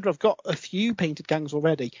Runner, I've got a few painted gangs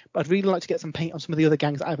already, but I'd really like to get some paint on some of the other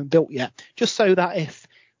gangs that I haven't built yet, just so that if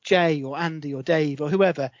Jay or Andy or Dave or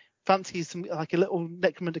whoever fancies some like a little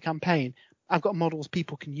Necromunda campaign, I've got models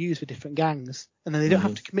people can use for different gangs, and then they don't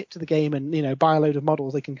have to commit to the game and buy a load of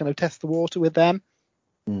models. They can kind of test the water with them.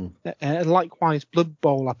 Likewise, Blood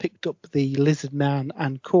Bowl, I picked up the Lizard Man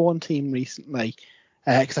and Khorne team recently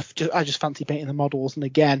because I just fancy painting the models, and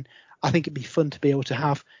again, I think it'd be fun to be able to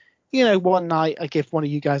have. One night I give one of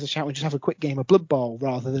you guys a shout and just have a quick game of Blood Bowl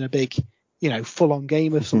rather than a big, full-on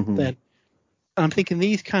game of something. And I'm thinking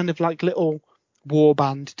these kind of like little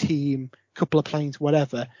warband team couple of planes,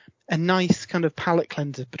 whatever, a nice kind of palette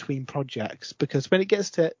cleanser between projects, because when it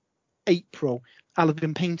gets to April, I'll have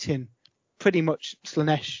been painting pretty much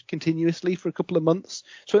Slaanesh continuously for a couple of months,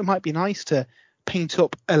 so it might be nice to paint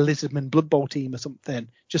up a Lizardman Blood Bowl team or something,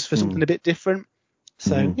 just for something a bit different.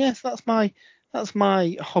 So yes, that's my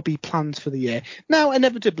hobby plans for the year. Now,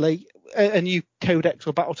 inevitably, a new Codex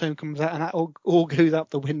or Battletome comes out, and that all goes out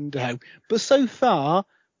the window. But so far,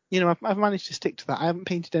 I've managed to stick to that. I haven't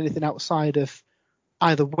painted anything outside of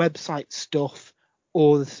either website stuff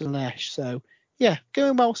or the Slaanesh. So yeah,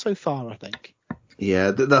 going well so far, I think.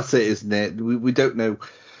 Yeah, that's it, isn't it? We don't know.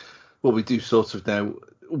 Well, we do sort of know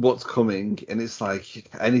what's coming, and it's like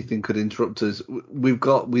anything could interrupt us. We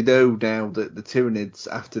know now that the Tyranids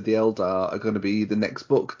after the Eldar are going to be the next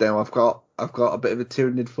book. Now I've got a bit of a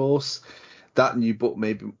Tyranid force. That new book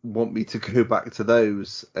maybe want me to go back to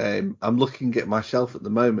those. I'm looking at my shelf at the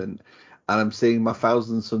moment, and I'm seeing my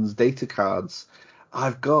Thousand Sons data cards.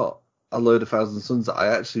 I've got a load of Thousand Sons that I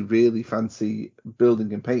actually really fancy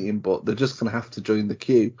building and painting, but they're just going to have to join the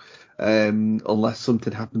queue unless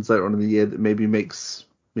something happens later on in the year that maybe makes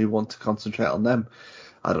me want to concentrate on them.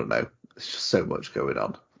 I don't know. There's just so much going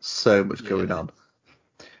on. Going on.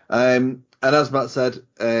 And as Matt said,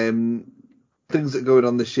 things that are going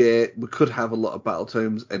on this year, we could have a lot of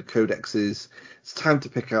Battletomes and Codexes. It's time to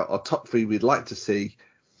pick out our top 3 we'd like to see.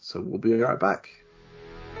 So we'll be right back.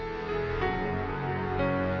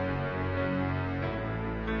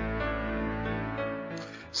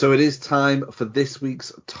 So it is time for this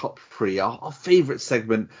week's top 3, our favourite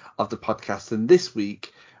segment of the podcast. And this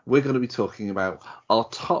week, we're going to be talking about our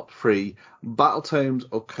top 3 Battletomes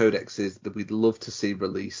or Codexes that we'd love to see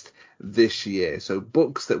released this year. So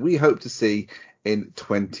books that we hope to see in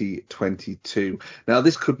 2022. Now,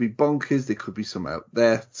 this could be bonkers. There could be some out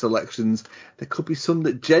there selections. There could be some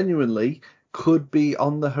that genuinely could be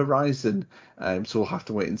on the horizon. So we'll have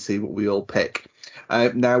to wait and see what we all pick.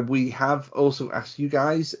 Now, we have also asked you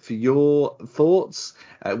guys for your thoughts.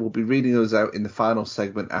 We'll be reading those out in the final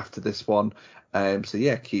segment after this one. So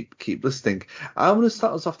yeah, keep listening. I'm going to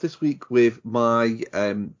start us off this week with my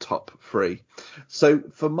top 3. So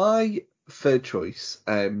for my third choice,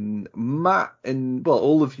 Matt and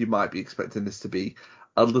all of you might be expecting this to be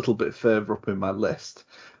a little bit further up in my list.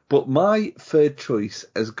 But my third choice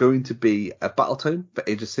is going to be a Battletome for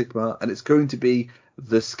Age of Sigmar, and it's going to be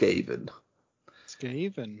the Skaven.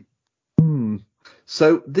 Skaven.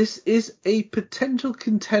 So this is a potential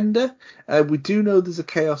contender. We do know there's a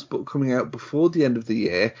Chaos book coming out before the end of the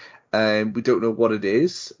year. We don't know what it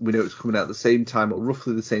is. We know it's coming out at the same time, or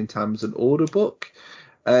roughly the same time as an Order book.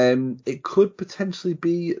 It could potentially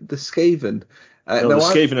be the Skaven. The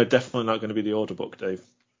Skaven are definitely not going to be the Order book, Dave.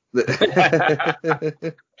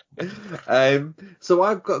 So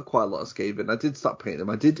I've got quite a lot of Skaven. I did start painting them.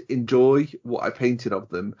 I did enjoy what I painted of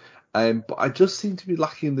them, but I just seem to be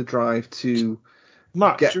lacking the drive to.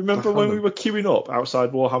 Matt, do you remember when we were queuing up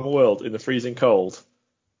outside Warhammer World in the freezing cold?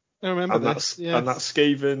 I remember this. Yes. And that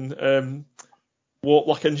Skaven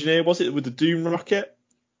Warlock Engineer, was it, with the Doom rocket,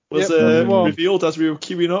 was revealed as we were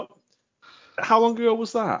queuing up? How long ago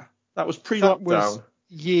was that? That was pre-lockdown. That was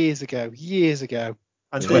years ago.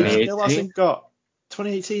 And Dave still hasn't got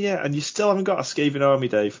 2018 yet, and you still haven't got a Skaven army,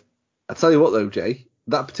 Dave. I tell you what though, Jay,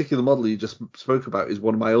 that particular model you just spoke about is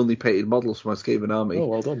one of my only painted models for my Skaven army. Oh,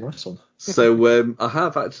 well done, nice one. So I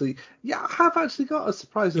have actually got a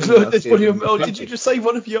surprising. Did you just say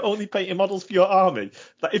one of your only painted models for your army?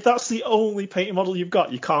 If that's the only painted model you've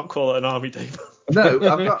got, you can't call it an army, Dave. No, I've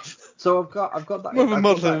got that. More of a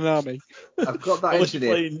model than an army. I've got that unless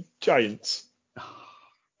engineer. You're playing giants.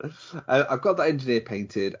 I've got that engineer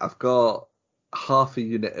painted. I've got half a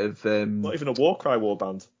unit of. Not even a Warcry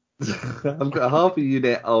warband. I've got half a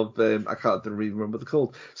unit of. I can't even remember what they're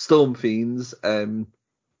called. Storm Fiends.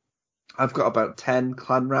 I've got about 10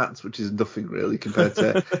 clan rats, which is nothing really compared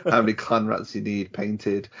to how many clan rats you need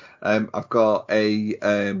painted. I've got a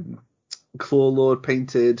Claw Lord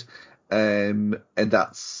painted, and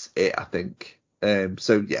that's it, I think.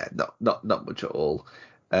 So yeah, not much at all.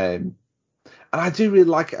 And I do really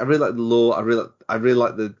like it. I really like the lore. I really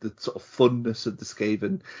like the sort of funness of the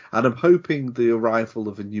Skaven, and I'm hoping the arrival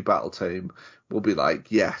of a new Battletome will be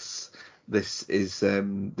like, yes, this is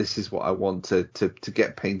what I want to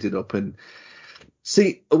get painted up. And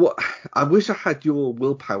see, what I wish I had your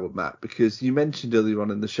willpower, Matt, because you mentioned earlier on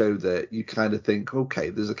in the show that you kind of think,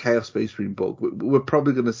 okay, there's a Chaos Space Marine book. We're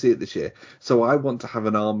probably going to see it this year, so I want to have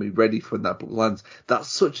an army ready for when that book lands. That's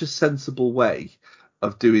such a sensible way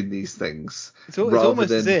of doing these things. It's almost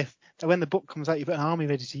as if So when the book comes out, you've got an army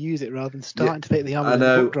ready to use it rather than starting to pick the army I when the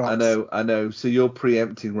book know, drops. I know. So you're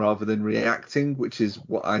preempting rather than reacting, which is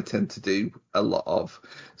what I tend to do a lot of.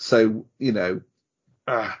 So, do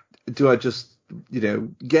I just,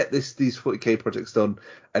 get these 40k projects done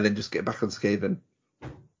and then just get back on Skaven?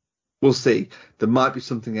 We'll see. There might be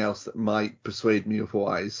something else that might persuade me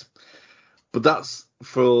otherwise. But that's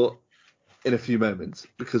for in a few moments,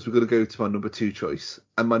 because we're going to go to my number 2 choice.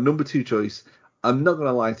 And my number 2 choice, I'm not going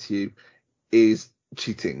to lie to you, is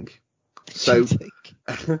cheating. So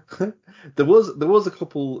there was a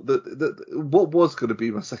couple that what was going to be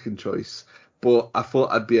my second choice, but I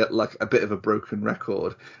thought I'd be at like a bit of a broken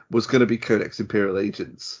record, was going to be Codex Imperial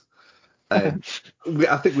Agents. I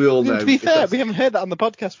think we all know. To be fair, we haven't heard that on the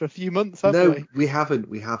podcast for a few months, have we? No, we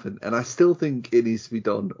haven't, and I still think it needs to be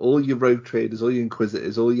done. All your rogue traders, all your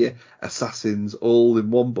inquisitors, all your assassins, all in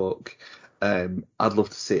one book. I'd love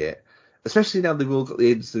to see it, especially now they've all got the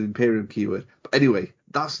Agents of Imperium keyword. But anyway,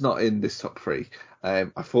 that's not in this top 3. I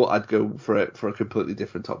thought I'd go for a completely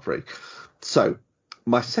different top 3. So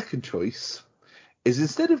my second choice is,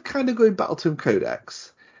 instead of kind of going Battletome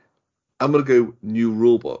Codex, I'm going to go new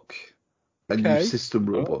rulebook. A new system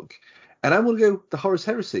rulebook, and I'm going to go the Horus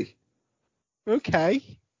Heresy. Okay.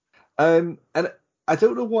 And I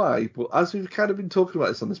don't know why, but as we've kind of been talking about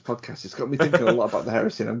this on this podcast, it's got me thinking a lot about the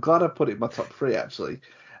Heresy, and I'm glad I put it in my top 3 actually.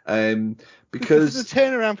 Because the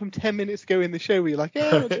turnaround from 10 minutes ago in the show, where you're like,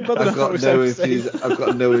 I've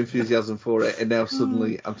got no enthusiasm for it, and now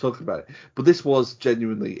suddenly I'm talking about it. But this was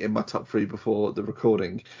genuinely in my top 3 before the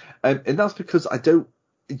recording, and that's because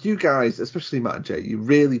you guys, especially Matt and Jay, you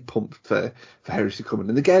really pumped for Heresy coming.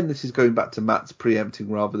 And again, this is going back to Matt's preempting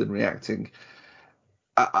rather than reacting.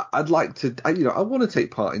 I'd like to, I want to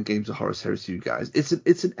take part in games of Horus Heresy, you guys.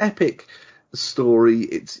 It's an epic story.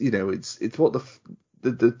 It's what the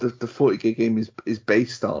 40k game is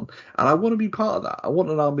based on, and I want to be part of that. I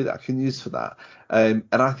want an army that I can use for that. And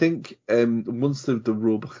I think once the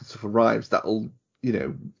rulebook and stuff arrives, that'll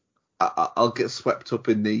I'll get swept up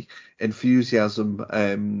in the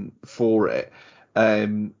enthusiasm for it.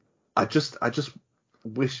 I just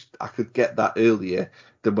wish I could get that earlier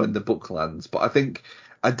than when the book lands. But I think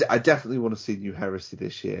I definitely want to see New Heresy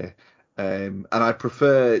this year. And I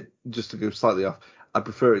prefer, just to go slightly off, I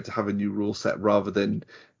prefer it to have a new rule set rather than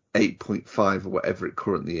 8.5 or whatever it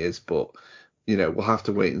currently is. But we'll have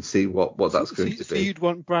to wait and see what that's going to be. So you'd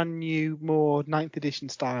want brand new, more 9th edition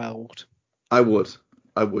styled? I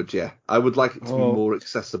would, yeah. I would like it to be more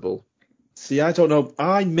accessible. See, I don't know.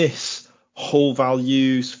 I miss hull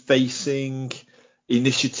values, facing,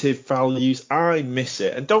 initiative values. I miss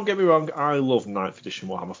it. And don't get me wrong, I love 9th edition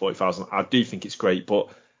Warhammer 40,000. I do think it's great, but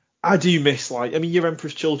I do miss, your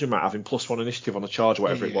Emperor's Children might having +1 initiative on a charge or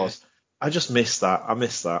whatever it was. I just miss that. I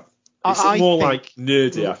miss that. It's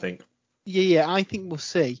nerdy, I think. Yeah, I think we'll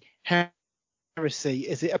see. Heresy,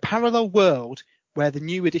 is it a parallel world where the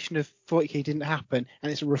new edition of 40k didn't happen,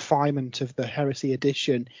 and it's a refinement of the Heresy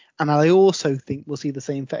edition? And I also think we'll see the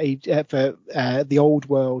same for the old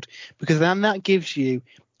world, because then that gives you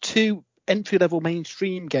 2 entry-level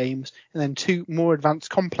mainstream games and then 2 more advanced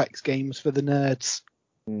complex games for the nerds.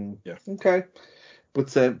 Yeah. Okay.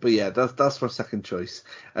 But yeah, that's my second choice,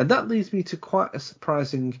 and that leads me to quite a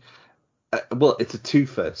surprising. It's a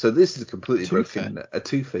twofer. So this is a completely broken a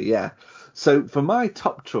twofer. Yeah. So for my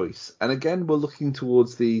top choice, and again we're looking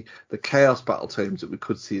towards the Chaos Battletomes that we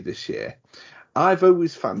could see this year. I've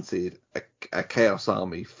always fancied a Chaos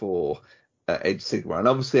army for Age of Sigmar, and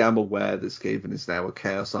obviously I'm aware that Skaven is now a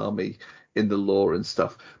Chaos army in the lore and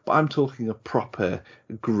stuff, but I'm talking a proper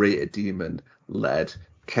Greater Demon led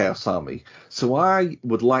Chaos army. So I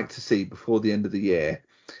would like to see, before the end of the year,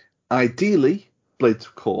 ideally Blades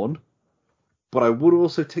of Khorne, but I would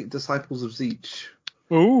also take Disciples of Tzeentch.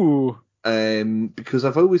 Ooh. Because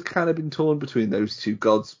I've always kind of been torn between those 2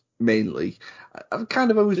 gods mainly. I've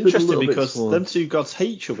kind of always been a little bit because them 2 gods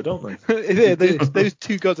hate each other, don't they? Yeah, those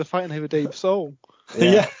 2 gods are fighting over Dave's soul.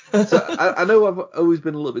 Yeah. So I know I've always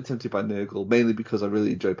been a little bit tempted by Nurgle, mainly because I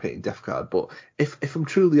really enjoy painting Death Guard. But if I'm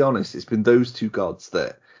truly honest, it's been those 2 gods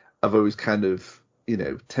that I've always kind of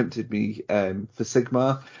tempted me for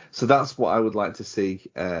Sigmar. So that's what I would like to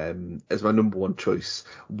see as my number 1 choice.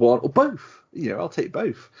 One or both. I'll take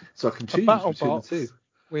both, so I can choose between the 2.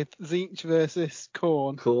 With Tzeentch versus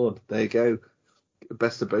Khorne. Khorne, there you go.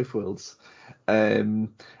 Best of both worlds. I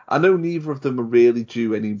know neither of them are really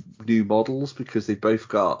due any new models, because they've both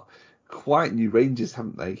got quite new ranges,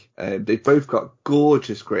 haven't they? They've both got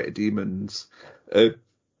gorgeous Greater Demons.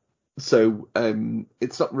 So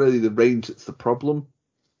it's not really the range that's the problem.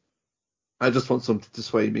 I just want something to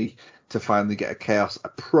sway me to finally get a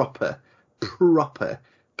proper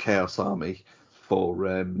Chaos Army for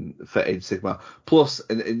Age of Sigmar. Plus,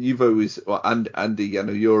 and you've always, well, and Andy, I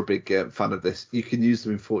know you're a big fan of this. You can use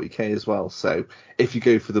them in 40k as well. So if you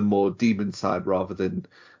go for the more demon side rather than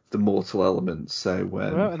the mortal elements, so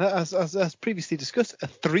well, and as previously discussed, a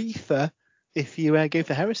 3-for if you go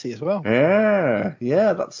for Heresy as well.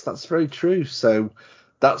 Yeah, that's very true. So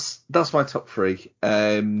that's my top 3.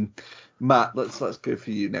 Matt, let's go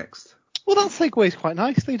for you next. Well, that segues quite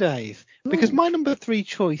nicely, Dave, because my number 3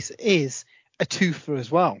 choice is a 2-for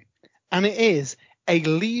as well, and it is a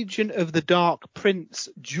Legion of the Dark Prince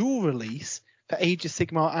dual release for Age of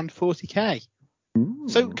Sigmar and 40k.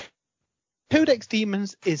 So Codex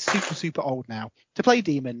Demons is super old now. To play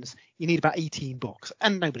demons, you need about 18 books,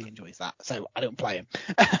 and nobody enjoys that, so I don't play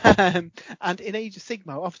them. And in Age of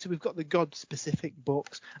Sigmar, obviously we've got the god-specific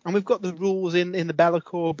books, and we've got the rules in the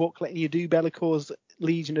Be'lakor book letting you do Be'lakor's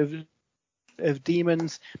Legion of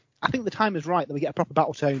Demons. I think the time is right that we get a proper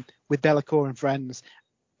battle tome with Be'lakor and friends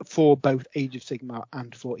for both Age of Sigmar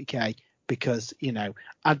and 40k, because,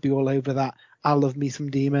 I'd be all over that. I love me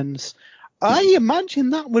some demons. I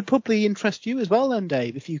imagine that would probably interest you as well then,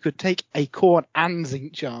 Dave, if you could take a Khorne and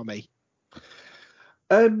Tzeentch army.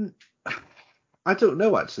 I don't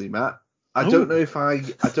know actually, Matt. I don't know if I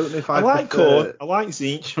like Khorne. I like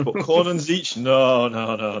Tzeentch, but Khorne and Tzeentch, no.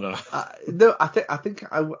 No, I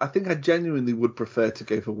think I genuinely would prefer to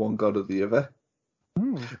go for one god or the other.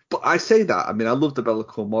 But I say that, I mean, I love the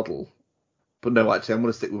Be'lakor model, but no, actually, I'm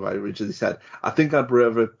going to stick with what I originally said. I think I'd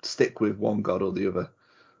rather stick with one god or the other.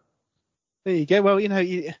 There you go. Well,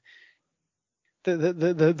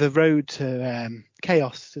 the road to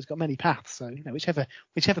chaos has got many paths. So whichever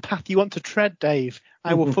path you want to tread, Dave,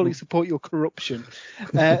 I will fully support your corruption.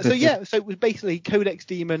 So it was basically Codex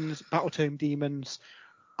Demons, Battletome Demons.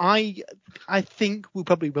 I think we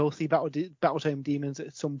probably will see Battletome Demons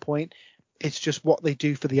at some point. It's just what they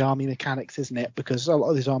do for the army mechanics, isn't it? Because a lot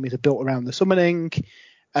of these armies are built around the summoning.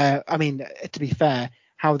 I mean, to be fair,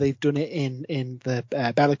 how they've done it in the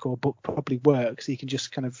Be'lakor book probably works. You can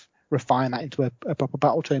just kind of refine that into a proper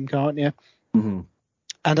battle tome, can't you? Mm-hmm.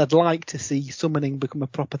 And I'd like to see summoning become a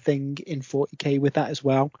proper thing in 40k with that as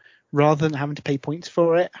well, rather than having to pay points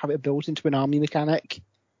for it, have it built into an army mechanic.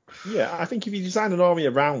 Yeah, I think if you design an army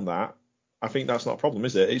around that, I think that's not a problem,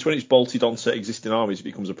 is it? It's when it's bolted onto existing armies it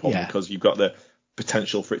becomes a problem, because you've got the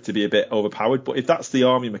potential for it to be a bit overpowered. But if that's the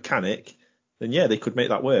army mechanic, then yeah, they could make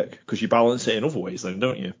that work, because you balance it in other ways, then,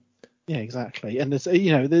 don't you? Yeah, exactly. And there's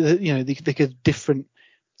they could different.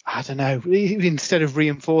 I don't know. Instead of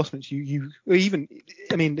reinforcements, Heresy,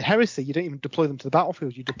 you don't even deploy them to the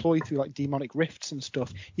battlefield. You deploy through like demonic rifts and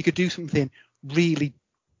stuff. You could do something really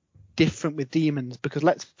different with demons, because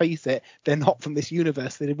let's face it, they're not from this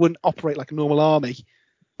universe. They wouldn't operate like a normal army.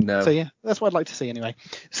 No. So yeah, that's what I'd like to see anyway.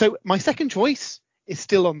 So my second choice is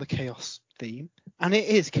still on the chaos theme, and it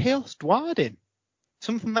is Chaos Dwarden,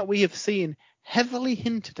 something that we have seen heavily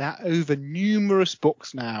hinted at over numerous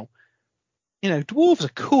books now. Dwarves are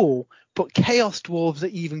cool, but chaos dwarves are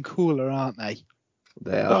even cooler, aren't they?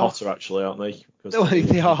 They are. They're hotter, actually, aren't they?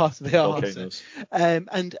 They are. Volcanoes.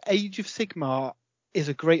 And Age of Sigmar is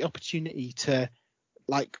a great opportunity to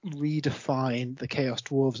redefine the chaos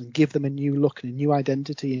dwarves and give them a new look and a new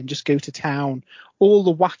identity, and just go to town. All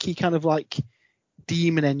the wacky kind of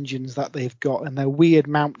demon engines that they've got and their weird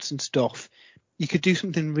mounts and stuff. You could do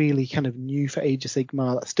something really kind of new for Age of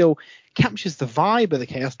Sigmar that still captures the vibe of the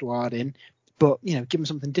Chaos Dwarden, but give them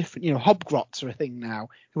something different. Hobgrots are a thing now,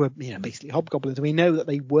 who are basically hobgoblins, and we know that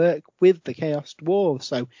they work with the Chaos Dwarves.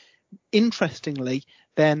 So interestingly,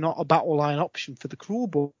 they're not a battle line option for the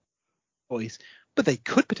Cruel Boys, but they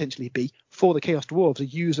could potentially be for the Chaos Dwarves,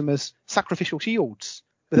 and use them as sacrificial shields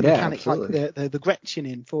with a mechanic absolutely. like the Gretchen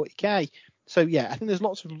in 40k. So yeah, I think there's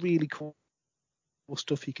lots of really cool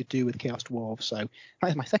stuff you could do with Chaos Dwarves. So that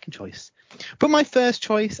is my second choice. But my first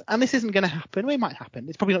choice, and this isn't going to happen, well, it might happen,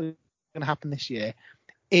 it's probably not going to happen this year,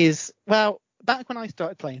 is, well, back when I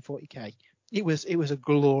started playing 40k, it was a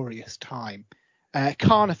glorious time.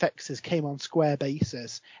 Carnifexes came on square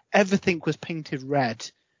bases. Everything was painted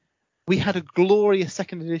red. We had a glorious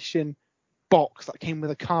second edition box that came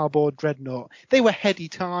with a cardboard dreadnought. They were heady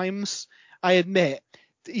times, I admit.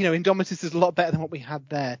 Indomitus is a lot better than what we had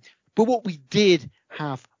there. But what we did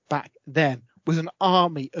have back then was an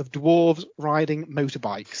army of dwarves riding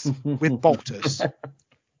motorbikes with bolters.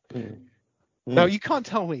 No, you can't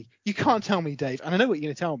tell me, Dave, and I know what you're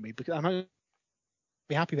going to tell me, because I'm not going to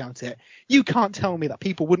be happy about it. You can't tell me that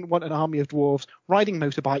people wouldn't want an army of dwarves riding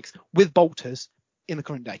motorbikes with bolters in the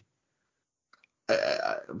current day.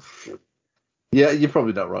 Yeah, you're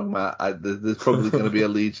probably not wrong, Matt. There's probably going to be a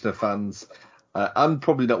legion of fans I'm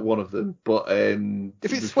probably not one of them, but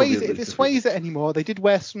If it sways it anymore, they did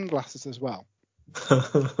wear sunglasses as well.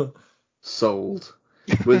 Sold.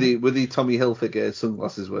 Were the Tommy Hilfiger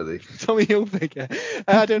sunglasses, were they? Tommy Hilfiger.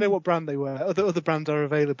 I don't know what brand they were. Other brands are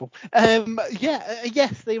available.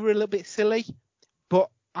 Yes, they were a little bit silly, but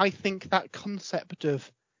I think that concept of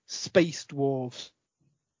space dwarf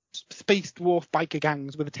biker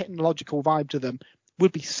gangs with a technological vibe to them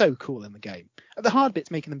would be so cool in the game. The hard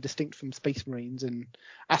bit's making them distinct from Space Marines and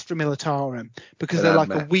Astra Militarum because they're like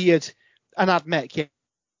a weird, and AdMech, yeah,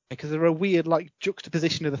 because they're a weird like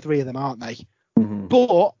juxtaposition of the three of them, aren't they? Mm-hmm.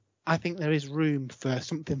 But I think there is room for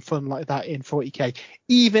something fun like that in 40k,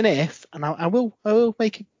 even if, and I will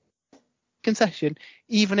make a concession,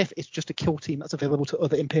 even if it's just a kill team that's available to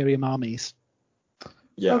other Imperium armies.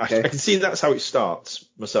 Yeah, okay. I can see that's how it starts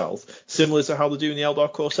myself, similar to how they're doing the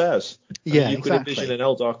Eldar Corsairs. Yeah, you could envision an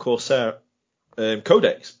Eldar Corsair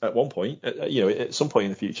codex at one point, at some point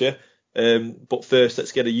in the future. But first,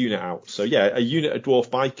 let's get a unit out. So yeah, a unit of dwarf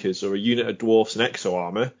bikers or a unit of dwarfs and exo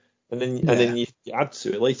armor, and then you add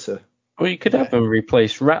to it later. Well, you could have them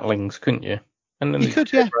replace Rattlings, couldn't you? And then you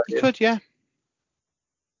could, yeah.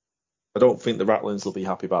 I don't think the Rattlings will be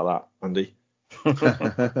happy about that, Andy.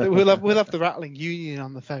 we'll have the Rattling Union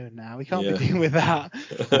on the phone now. We can't be dealing with that.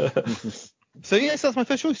 So yes, that's my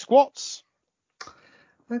first choice. Squats.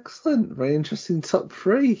 Excellent, very interesting top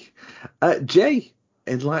three. Jay,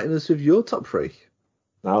 enlighten us with your top three.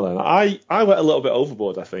 Now then, I went a little bit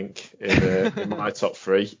overboard, I think, in my top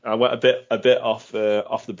three. I went a bit off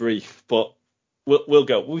the brief, but we'll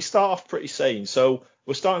go. We start off pretty sane. So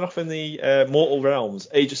we're starting off in the Mortal Realms,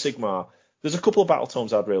 Age of Sigmar. There's a couple of battle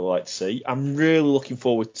tomes I'd really like to see. I'm really looking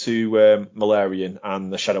forward to Malarian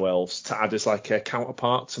and the Shadow Elves to add as like a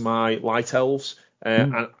counterpart to my Light Elves.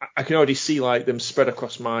 And I can already see like them spread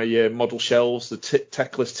across my model shelves, the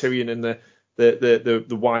Teclis Tyrion and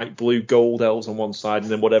the white, blue, gold elves on one side,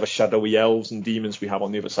 and then whatever shadowy elves and demons we have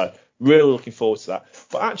on the other side. Really looking forward to that.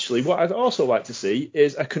 But actually, what I'd also like to see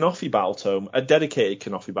is a Kenofi battle tome, a dedicated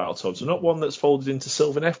Kenofi battle tome. So not one that's folded into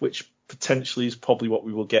Sylvaneth, which potentially is probably what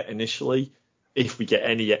we will get initially, if we get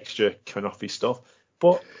any extra Kenofi stuff.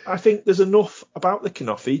 But I think there's enough about the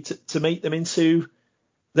Kenofi to make them into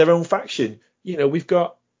their own faction. We've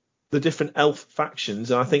got the different elf factions,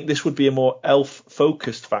 and I think this would be a more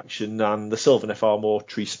elf-focused faction than the Sylvaneth are more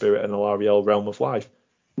Tree Spirit and Alarielle Realm of Life.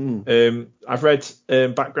 I've read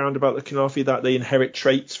background about the Kenofi that they inherit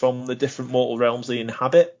traits from the different mortal realms they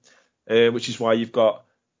inhabit, which is why you've got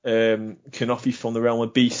Kenofi from the realm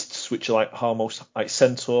of beasts, which are like almost like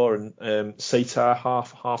centaur and satyr,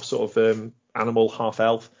 half sort of animal, half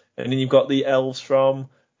elf, and then you've got the elves from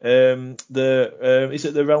is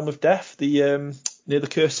it the realm of death, the near the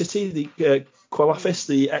Cursed City, the Quel'Athis,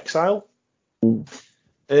 the exile.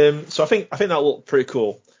 So I think that'll look pretty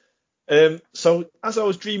cool. So as I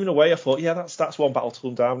was dreaming away, I thought, yeah, that's one battle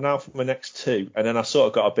tome down. Now for my next two, and then I sort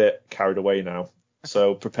of got a bit carried away now.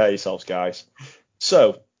 So prepare yourselves, guys.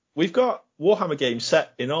 So we've got Warhammer games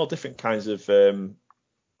set in all different kinds of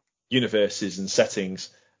universes and settings,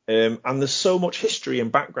 and there's so much history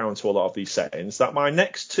and background to a lot of these settings that my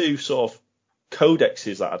next two sort of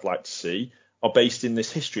codexes that I'd like to see are based in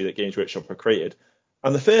this history that Games Workshop have created.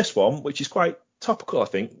 And the first one, which is quite topical, I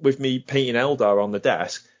think, with me painting Eldar on the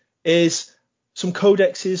desk, is some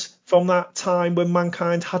codexes from that time when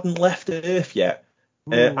mankind hadn't left Earth yet,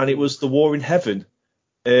 and it was the War in Heaven.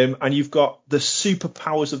 And you've got the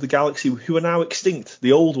superpowers of the galaxy who are now extinct,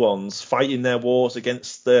 the old ones, fighting their wars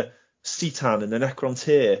against the Citan and the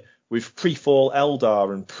Necrontyr, with pre-fall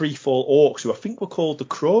Eldar and pre-fall Orcs, who I think were called the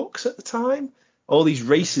Croaks at the time. All these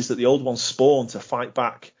races that the old ones spawned to fight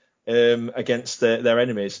back against their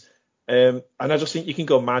enemies. And I just think you can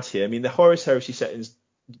go mad here. I mean, the Horus Heresy settings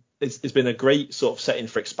has been a great sort of setting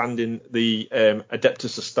for expanding the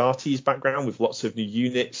Adeptus Astartes background with lots of new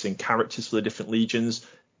units and characters for the different legions,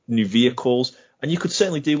 new vehicles. And you could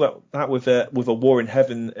certainly do that with a War in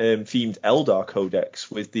Heaven themed Eldar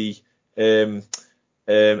codex with the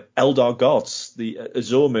Eldar gods, the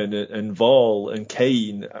Azorman and Vol and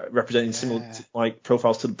Cain, representing similar like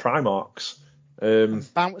profiles to the Primarchs.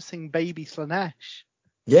 Bouncing baby Slaanesh.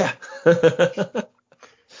 Yeah.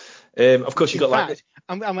 Of course, you've got like.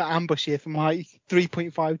 I'm going to ambush here for my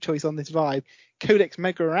 3.5 choice on this vibe. Codex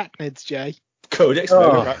Mega Arachnids, Jay. Codex Mega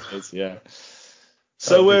Arachnids, yeah.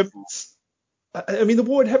 So, I mean, the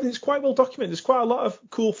War in Heaven is quite well documented. There's quite a lot of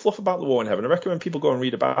cool fluff about the War in Heaven. I recommend people go and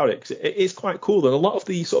read about it because it is quite cool. And a lot of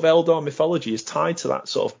the sort of Eldar mythology is tied to that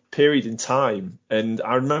sort of period in time. And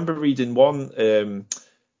I remember reading one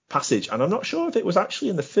passage, and I'm not sure if it was actually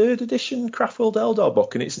in the 3rd edition Craftworld Eldar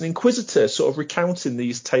book, and it's an Inquisitor sort of recounting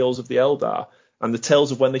these tales of the Eldar and the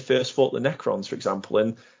tales of when they first fought the Necrons, for example,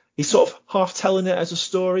 and he's sort of half telling it as a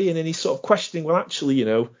story, and then he's sort of questioning, well, actually,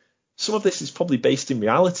 some of this is probably based in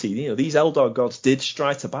reality. These Eldar gods did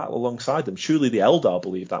stride to battle alongside them. Surely the Eldar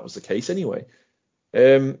believed that was the case anyway.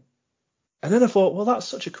 And then I thought, well, that's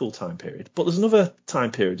such a cool time period. But there's another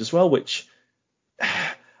time period as well, which,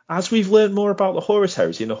 as we've learned more about the Horus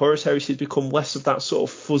Heresy, and the Horus Heresy has become less of that sort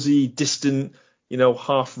of fuzzy, distant,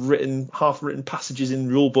 half-written passages in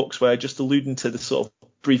rule books where just alluding to the sort of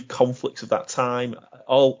brief conflicts of that time,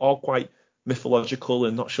 all quite mythological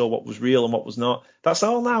and not sure what was real and what was not. That's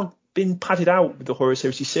all now been padded out with the Horus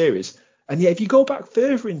Heresy series. And yet, if you go back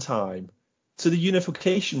further in time to the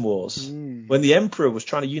Unification Wars, when the Emperor was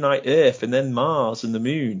trying to unite Earth and then Mars and the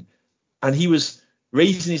Moon, and he was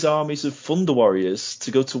raising his armies of Thunder Warriors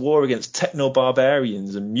to go to war against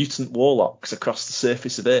techno-barbarians and mutant warlocks across the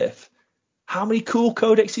surface of Earth. How many cool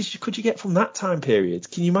codexes could you get from that time period?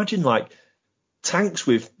 Can you imagine, tanks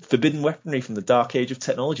with forbidden weaponry from the Dark Age of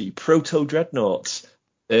technology, proto-dreadnoughts,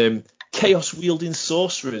 chaos-wielding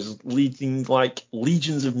sorcerers leading,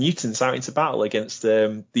 legions of mutants out into battle against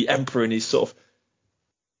the Emperor and his sort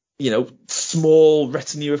of, small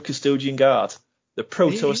retinue of custodian guard, the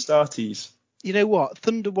proto-Astartes. You know what?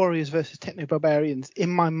 Thunder Warriors versus Techno-Barbarians, in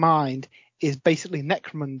my mind, is basically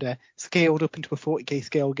Necromunda scaled up into a 40k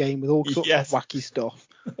scale game with all sorts of wacky stuff.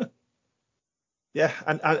 Yeah,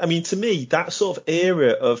 and I mean, to me, that sort of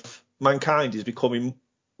era of mankind is becoming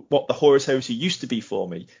what the Horus Heresy used to be for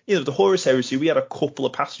me. The Horus Heresy, we had a couple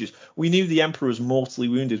of passages. We knew the Emperor was mortally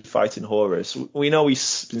wounded fighting Horus. We know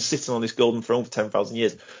he's been sitting on this golden throne for 10,000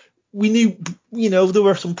 years. We knew, there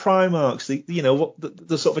were some Primarchs,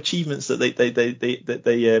 the sort of achievements that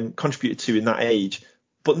they contributed to in that age.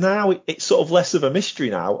 But now it's sort of less of a mystery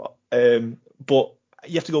now. But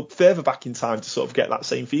you have to go further back in time to sort of get that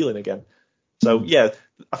same feeling again. So, yeah,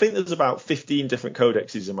 I think there's about 15 different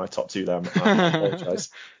codexes in my top 2 there. I apologise.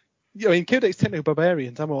 I mean, Codex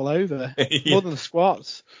Techno-Barbarians, I'm all over. More than the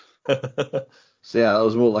squats. So, yeah, that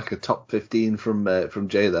was more like a top 15 from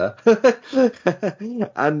Jay there.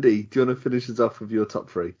 Andy, do you want to finish us off with your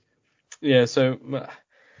top 3? Yeah, so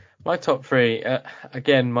my top 3,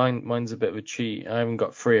 again, mine's a bit of a cheat. I haven't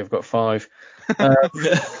got 3, I've got 5.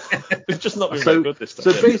 We've just not been very good this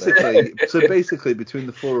time. So basically, between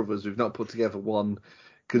the 4 of us, we've not put together one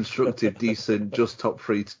constructive, decent, just top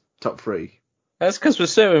 3. That's because we're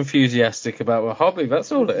so enthusiastic about our hobby.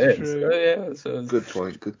 That's all it is. Good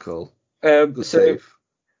point. Good call. Good save.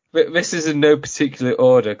 This is in no particular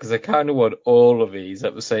order because I kind of want all of these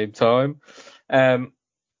at the same time. My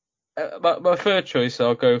third choice,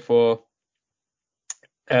 I'll go for.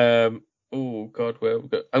 Oh God, where we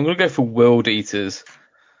go? I'm going to go for World Eaters.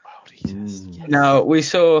 Yes. Now we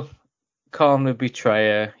saw Kharn the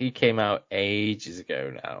Betrayer. He came out ages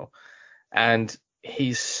ago now, and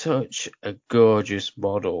he's such a gorgeous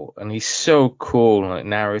model, and he's so cool,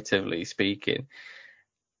 narratively speaking.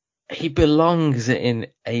 He belongs in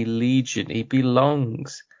a legion. He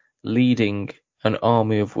belongs leading an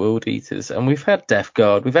army of World Eaters. And we've had Death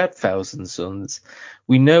Guard. We've had Thousand Suns.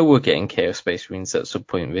 We know we're getting Chaos Space Marines at some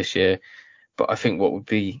point this year. But I think what would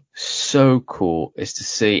be so cool is to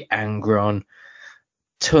see Angron,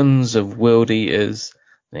 tons of World Eaters,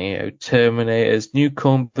 Terminators, new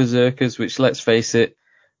Khorne Berserkers, which, let's face it,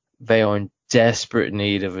 they are in desperate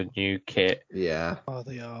need of a new kit. Yeah. Oh,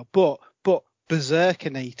 they are. But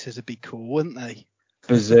Berserkinators would be cool, wouldn't they?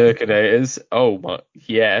 Berserkinators. Oh my,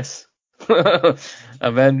 yes. And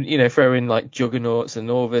then, throw in Juggernauts and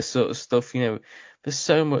all this sort of stuff. There's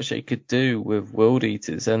so much they could do with World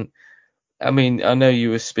Eaters. And I mean, I know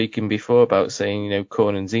you were speaking before about saying,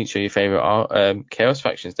 Khorne and Tzeentch are your favorite Chaos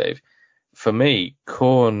factions, Dave. For me,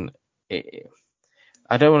 Khorne,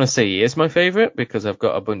 I don't want to say he is my favorite because I've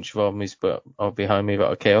got a bunch of armies behind me that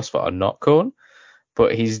are Chaos that are not Khorne.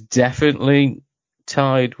 But he's definitely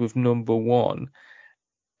tied with number 1.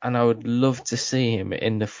 And I would love to see him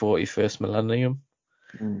in the 41st millennium.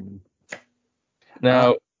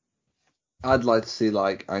 Now, I'd like to see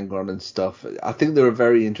Angron and stuff. I think they're a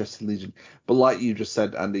very interesting legion. But like you just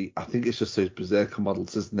said, Andy, I think it's just those Berserker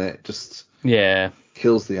models, isn't it? Just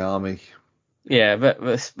kills the army. Yeah,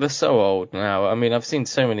 they're so old now. I mean, I've seen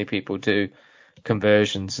so many people do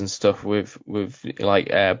conversions and stuff with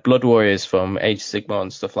Blood Warriors from Age of Sigmar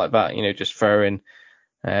and stuff like that. Just throwing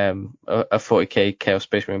a 40k Chaos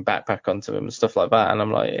Space Marine backpack onto them and stuff like that. And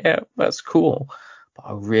I'm like, yeah, that's cool. But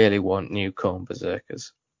I really want new Khorne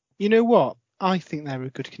Berserkers. You know what? I think they're a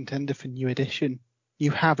good contender for New Edition. you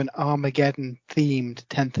have an Armageddon themed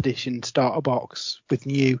 10th edition starter box with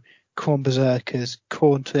new Khorne Berserkers,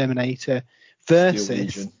 Khorne Terminator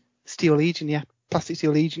versus Steel Legion, Plastic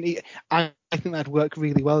Steel Legion. I think that'd work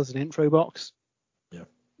really well as an intro box.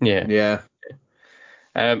 Yeah.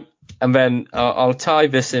 And then I'll tie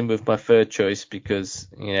this in with my third choice because,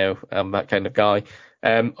 I'm that kind of guy.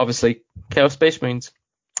 Obviously, Chaos Space Marines.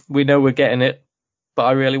 We know we're getting it, but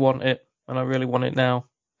I really want it, and I really want it now.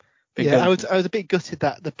 Yeah, I was a bit gutted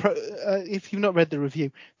that if you've not read the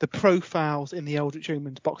review, the profiles in the Eldritch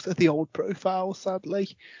Omens box are the old profiles,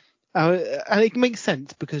 sadly. And it makes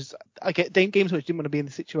sense because I get Games Workshop didn't want to be in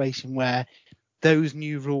the situation where those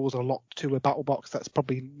new rules are locked to a battle box that's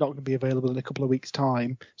probably not going to be available in a couple of weeks'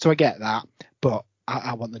 time. So I get that, but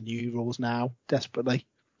I want the new rules now, desperately.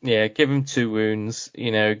 Yeah, give them 2 wounds.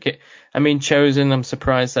 Chosen, I'm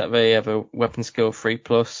surprised that they have a weapon skill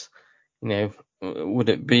 3+. Would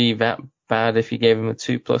it be that bad if you gave them a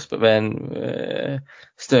 2+? But then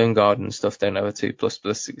Stern Guard and stuff don't have a 2+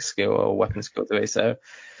 ballistic skill or weapon skill, do they? So,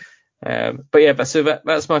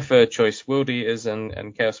 that's my third choice: World Eaters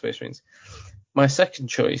and Chaos Space Marines. My second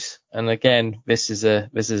choice, and again, this is a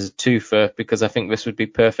twofer because I think this would be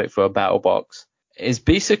perfect for a battle box, is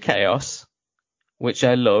Beasts of Chaos, which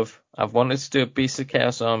I love. I've wanted to do a Beasts of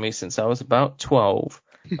Chaos army since I was about 12.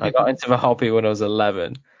 I got into the hobby when I was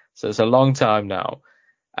 11, so it's a long time now.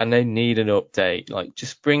 And they need an update. Like,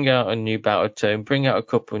 just bring out a new battle tome, bring out a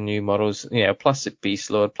couple of new models. Plastic Beast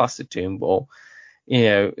Lord, plastic Doom Ball.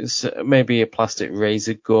 Maybe a plastic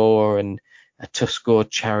Razor Gore and a Tuskor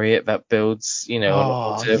Chariot that builds, an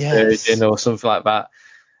altar version or something like that.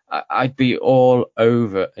 I'd be all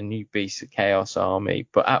over a new Beast of Chaos army.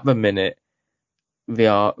 But at the minute, the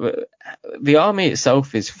army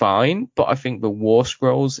itself is fine, but I think the War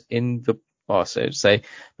Scrolls the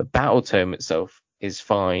Battle Tome itself is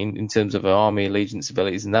fine in terms of army allegiance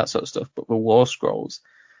abilities and that sort of stuff. But the War Scrolls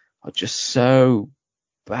are just so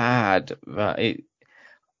bad that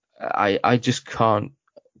I just can't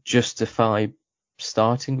justify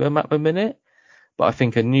starting them at the minute. But I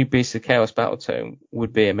think a new Beast of Chaos Battle Tome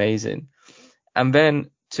would be amazing. And then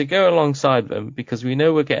to go alongside them, because we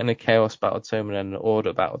know we're getting a Chaos Battle Tome and an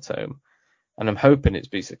Order Battle Tome, and I'm hoping it's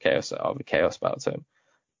Beast of Chaos that are the Chaos Battle Tome.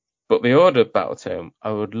 But the Order Battle Tome,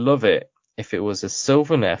 I would love it if it was a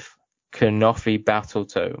Sylvaneth Kurnothi Battle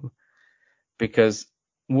Tome, because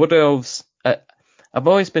Wood Elves, I've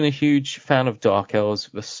always been a huge fan of Dark Elves.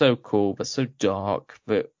 They're so cool, they're so dark,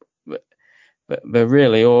 they're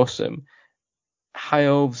really awesome. High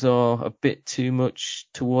Elves are a bit too much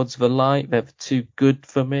towards the light. They're too good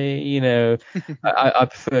for me. I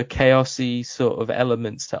prefer chaosy sort of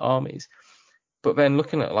elements to armies. But then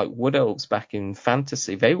looking at like Wood Elves back in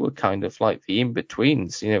Fantasy, they were kind of like the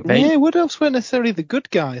in-betweens. Wood Elves weren't necessarily the good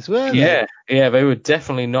guys, were they? Yeah, they were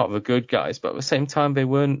definitely not the good guys, but at the same time, they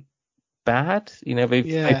weren't bad.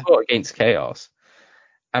 They fought against chaos.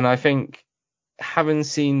 And I think, having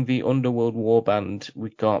seen the Underworld Warband we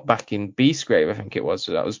got back in Beastgrave, I think it was,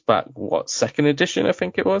 so that was back, second edition, I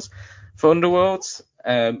think it was, for Underworlds.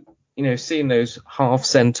 Seeing those half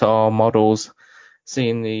centaur models,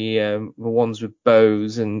 seeing the ones with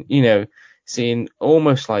bows, and seeing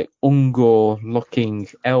almost like Ungor looking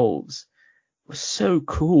elves was so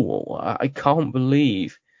cool. I can't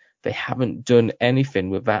believe they haven't done anything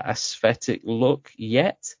with that aesthetic look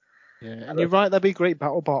yet. Yeah, and you're right, that'd be a great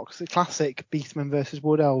battle box. The classic Beastmen versus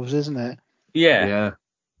Wood Elves, isn't it? Yeah.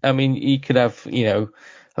 I mean, you could have,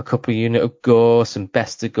 a couple unit of Gore, some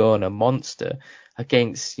Bestigor and a monster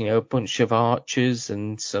against, a bunch of archers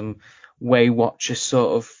and some Way Watcher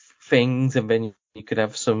sort of things, and then you could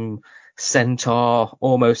have some centaur,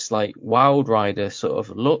 almost like Wild Rider sort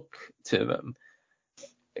of look to them.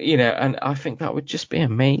 And I think that would just be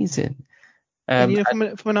amazing. And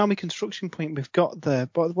from an army construction point, we've got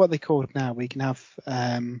what they call it now. We can have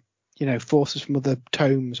forces from other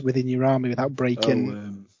tomes within your army without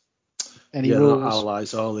breaking any rules. Not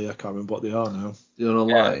allies, are they? I can't remember what they are now. They're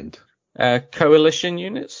unaligned. Coalition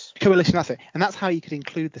units. Coalition, that's it. And that's how you could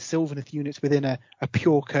include the Sylvaneth units within a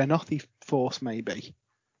pure Kurnothi force, maybe.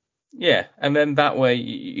 Yeah, and then that way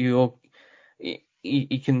you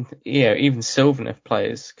can, even Sylvaneth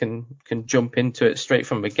players can jump into it straight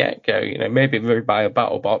from the get-go. Maybe they buy a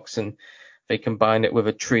battle box and they combine it with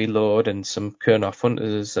a Tree Lord and some Kurnoth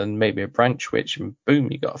Hunters and maybe a Branch Witch, and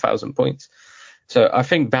boom, you got 1,000 points. So I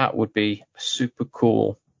think that would be a super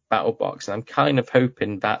cool battle box, and I'm kind of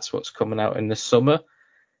hoping that's what's coming out in the summer.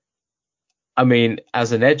 I mean,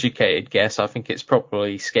 as an educated guess, I think it's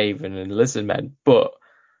probably Skaven and Lizardmen, but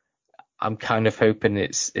I'm kind of hoping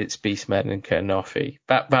it's Beastmen and Kurnothi.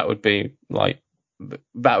 That would be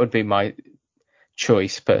my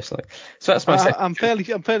choice personally. So that's my second.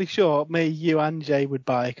 I'm fairly sure me, you, and Jay would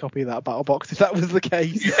buy a copy of that battle box if that was the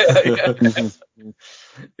case.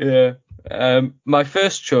 Yeah. My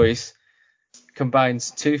first choice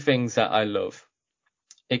combines two things that I love.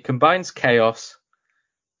 It combines chaos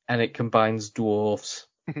and it combines dwarves.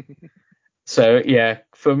 So yeah,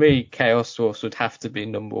 for me, Chaos Dwarfs would have to be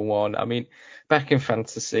number one. I mean, back in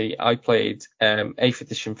Fantasy, I played 8th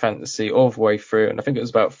edition Fantasy all the way through, and I think it was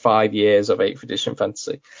about 5 years of 8th edition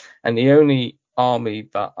Fantasy. And the only army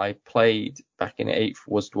that I played back in 8th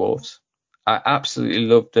was Dwarves. I absolutely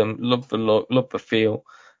loved them, loved the look, loved the feel,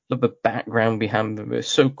 loved the background behind them. It was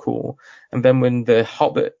so cool. And then when the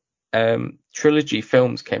Hobbit trilogy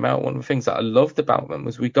films came out, one of the things that I loved about them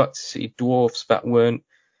was we got to see dwarves that weren't,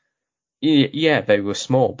 yeah, they were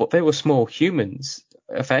small, but they were small humans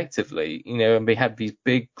effectively, and they had these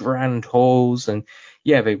big grand halls, and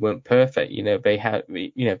yeah, they weren't perfect,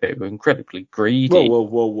 they were incredibly greedy.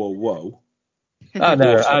 Whoa. I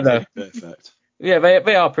know. Perfect. Yeah,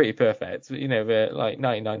 they are pretty perfect. They're like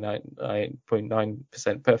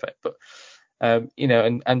 99.9% perfect. But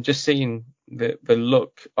and just seeing the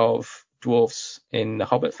look of dwarfs in the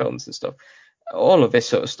Hobbit films and stuff, all of this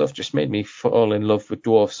sort of stuff just made me fall in love with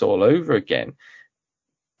dwarfs all over again.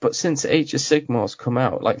 But since Age of Sigmar's come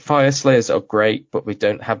out, like Fire Slayers are great, but we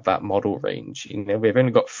don't have that model range. We've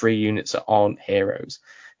only got 3 units that aren't heroes.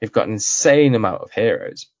 We've got an insane amount of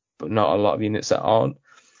heroes, but not a lot of units that aren't.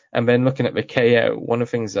 And then looking at the KO, one of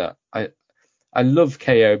the things that I love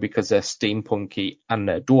KO because they're steampunky and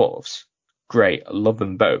they're dwarves. Great, I love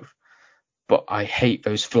them both. But I hate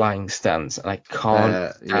those flying stands, and I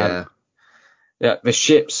can't stand. Yeah, the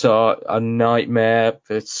ships are a nightmare.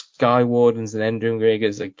 The Sky Wardens and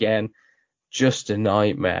Endrinriggers, again, just a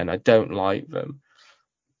nightmare, and I don't like them.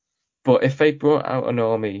 But if they brought out an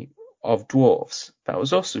army of dwarves that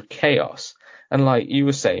was also chaos, and like you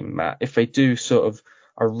were saying, Matt, if they do sort of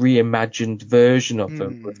a reimagined version of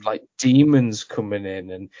them with like demons coming in,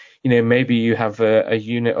 and maybe you have a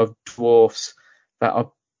unit of dwarfs that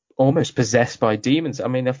are almost possessed by demons. I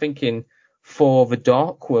mean, I think for the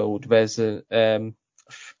Dark World, there's I can't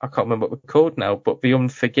remember what they're called now, but the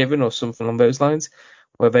Unforgiven or something along those lines,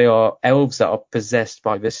 where they are elves that are possessed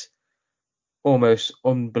by this almost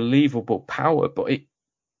unbelievable power, but it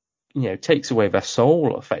takes away their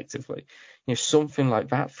soul effectively. Something like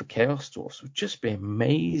that for Chaos Dwarfs would just be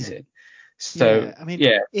amazing. So yeah, I mean,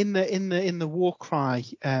 in the Warcry,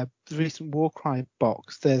 the recent Warcry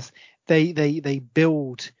box, they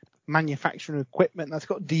build manufacturing equipment that's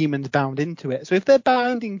got demons bound into it. So if they're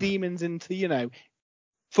binding demons into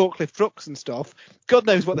forklift trucks and stuff, God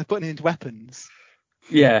knows what they're putting into weapons.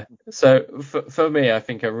 Yeah. So for me, I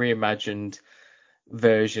think a reimagined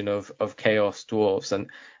version of Chaos Dwarfs, and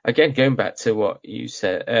again going back to what you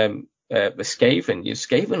said, the Skaven.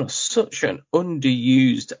 Skaven are such an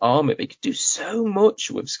underused army. They could do so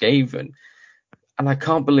much with Skaven, and I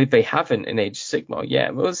can't believe they haven't in Age of Sigmar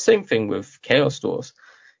yet. Well, the same thing with Chaos Dwarfs.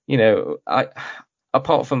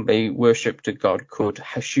 Apart from they worshipped a god called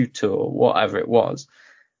Hashuta or whatever it was,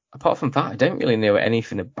 apart from that, I don't really know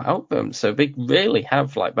anything about them. So they really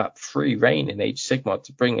have like that free reign in Age of Sigmar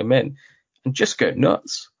to bring them in and just go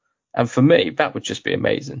nuts. And for me, that would just be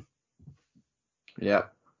amazing. Yeah.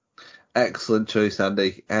 Excellent choice,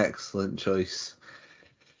 Andy. Excellent choice.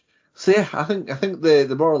 So yeah, I think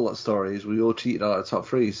the moral of that story is we all cheated out of top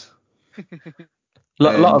threes.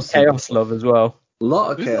 lot of chaos love as well. A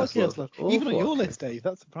lot of chaos love. Even on your list, Dave,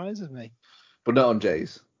 that surprises me. But not on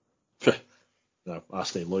Jay's. No, I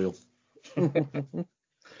stay loyal.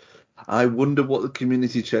 I wonder what the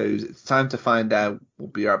community chose. It's time to find out. We'll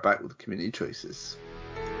be right back with the community choices.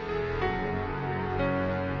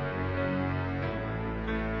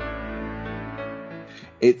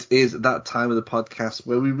 It is that time of the podcast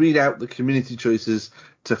where we read out the community choices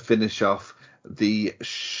to finish off the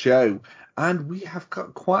show. And we have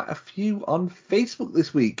got quite a few on Facebook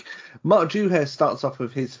this week. Mark Juhair starts off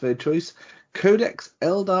with his third choice. Codex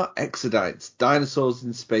Eldar Exodites, dinosaurs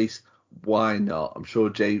in space. Why not? I'm sure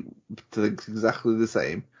Jay thinks exactly the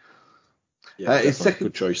same. Yeah,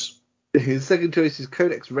 good choice. His second choice is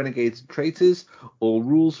Codex Renegades and Traitors, or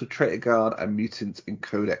rules for Traitor Guard and mutants in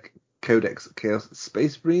Codex Chaos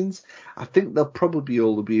Space Marines. I think they'll probably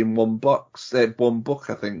all be in one book,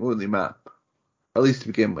 I think, won't they, Matt? At least to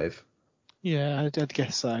begin with. Yeah, I'd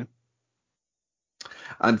guess so.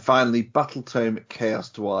 And finally, Battletome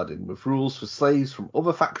Chaos Dwarden, with rules for slaves from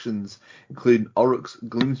other factions, including Oryx,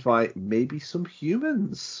 Gloomspite, maybe some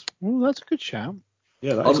humans. Oh, that's a good shout.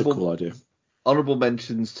 Yeah, that's a cool idea. Honourable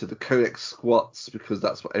mentions to the Codex Squats, because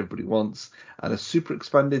that's what everybody wants, and a super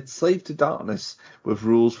expanded Slave to Darkness with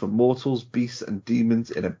rules for mortals, beasts, and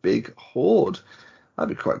demons in a big horde.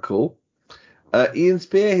 That'd be quite cool. Ian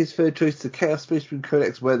Spear, his third choice is the Chaos Space Marine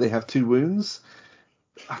Codex, where they have 2 wounds.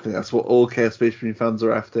 I think that's what all Chaos Space Marine fans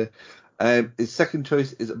are after. His second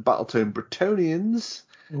choice is Battletome Bretonnians.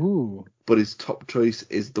 Ooh. But his top choice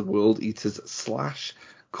is the World Eaters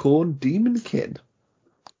 / Khorne Demonkin.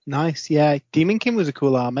 Nice, yeah. Demonkin was a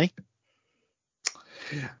cool army.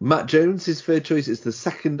 Matt Jones, his third choice is the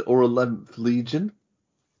 2nd or 11th Legion.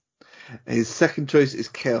 His second choice is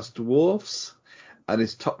Chaos Dwarfs. And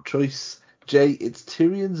his top choice, Jay, it's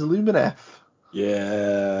Tyrion's Lumineth.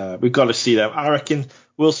 Yeah, we've got to see them. I reckon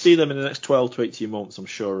we'll see them in the next 12 to 18 months, I'm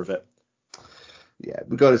sure of it. Yeah,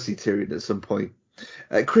 we've got to see Tyrion at some point.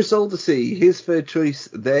 Chris Aldersea, his third choice,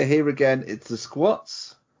 they're here again, it's the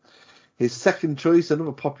Squats. His second choice,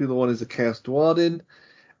 another popular one, is a Chaos Dwarden.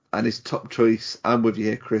 And his top choice, I'm with you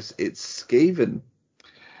here, Chris, it's Skaven.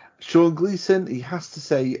 Sean Gleason, he has to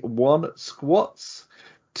say 1, Squats.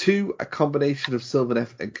 2, a combination of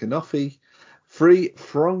Sylvaneth and Kenofi. 3,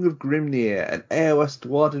 Throng of Grimnir, an AOS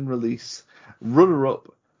Dwarden release.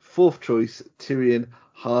 Runner-up, 4th choice, Tyrion,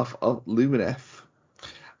 half of Lumineth.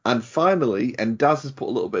 And finally, and Daz has put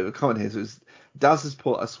a little bit of a comment here, so Daz has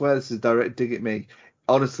put, I swear this is a direct dig at me.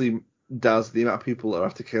 Honestly, Daz, the amount of people that are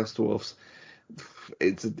after Chaos Dwarfs,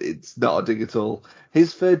 it's not a dig at all.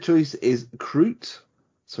 His third choice is Kroot,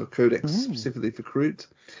 so a codex specifically for Kroot.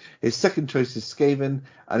 His second choice is Skaven,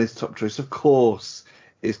 and his top choice, of course,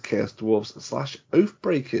 is Chaos Dwarfs /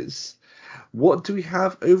 Oathbreakers. What do we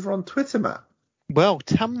have over on Twitter, Matt? Well,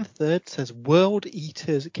 Tam the Third says World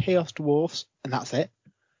Eaters, Chaos Dwarfs, and that's it.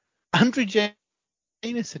 Andrew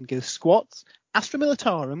Jameson goes Squats, Astra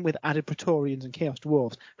Militarum with added Praetorians and Chaos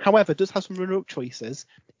Dwarfs. However, does have some runner-up choices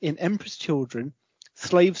in Emperor's Children,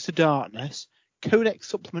 Slaves to Darkness, Codex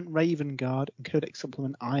Supplement Raven Guard, and Codex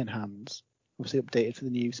Supplement Iron Hands. Obviously updated for the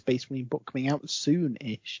new Space Marine book coming out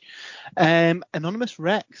soon-ish. Anonymous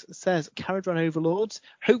Rex says Caradron Overlords,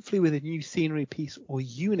 hopefully with a new scenery piece or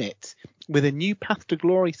unit, with a new Path to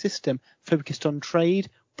Glory system focused on trade,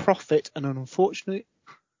 profit, and unfortunate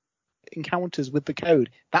encounters with the code.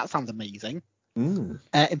 That sounds amazing.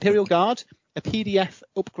 Imperial Guard, a PDF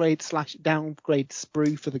upgrade / downgrade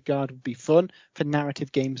sprue for the Guard would be fun for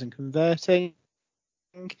narrative games and converting.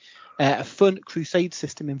 A fun crusade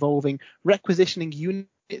system involving requisitioning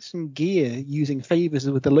units and gear using favours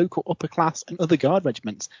with the local upper class and other guard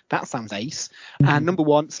regiments. That sounds ace. And number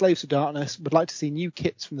 1, Slaves to Darkness, would like to see new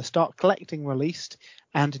kits from the Start Collecting released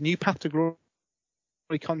and new Path to Glory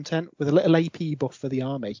content with a little AP buff for the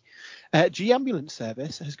army. G Ambulance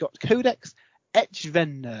Service has got Codex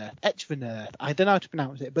Etchvener. I don't know how to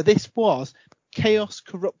pronounce it, but this was Chaos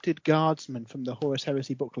Corrupted Guardsmen from the Horus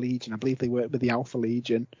Heresy book Legion. I believe they worked with the Alpha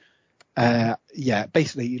Legion.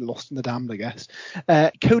 Basically Lost in the Damned, I guess.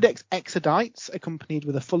 Codex Exodites, accompanied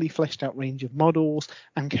with a fully fleshed out range of models,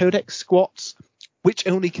 and Codex Squats, which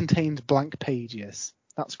only contains blank pages.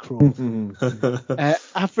 That's cruel.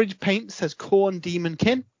 Average Paint says Khorne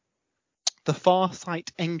Demonkin, the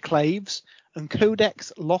Farsight Enclaves, and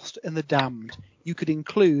Codex Lost in the Damned. You could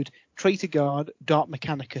include Traitor Guard, Dark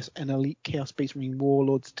Mechanicus, and Elite Chaos Space Marine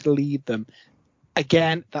Warlords to lead them.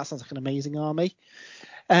 Again, that sounds like an amazing army.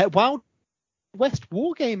 Wild West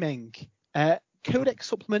Wargaming, Codex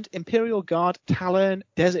Supplement, Imperial Guard, Talon,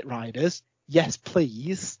 Desert Riders. Yes,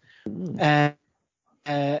 please. Codex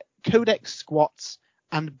Squats,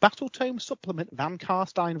 and Battletome Supplement Van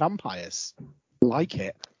Carstein Vampires. Like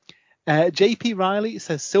it. JP Riley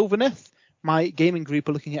says Sylvaneth. My gaming group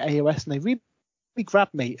are looking at AOS and they really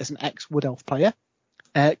grabbed me as an ex-Wood Elf player.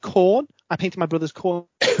 Khorne. I painted my brother's Khorne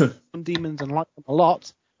demons and liked them a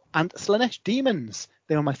lot. And Slaanesh Demons.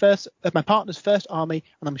 They were my partner's first army,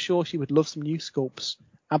 and I'm sure she would love some new sculpts.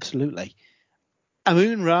 Absolutely.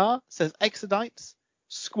 Amun Ra says Exodites,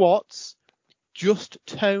 Squats, just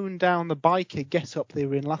tone down the biker get-up they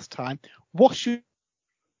were in last time. Wash your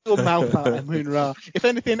mouth out, Amun Ra. If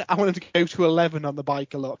anything, I wanted to go to 11 on the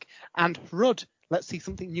biker look. And Rud, let's see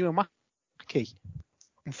something new and wacky.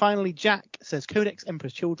 And finally, Jack says Codex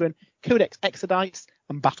Emperor's Children, Codex Exodites,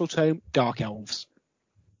 and Battletome Dark Elves.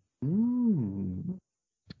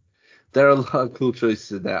 There are a lot of cool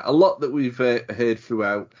choices in there. A lot that we've heard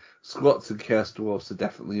throughout. Squats and Chaos Dwarfs are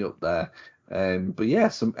definitely up there. But yeah,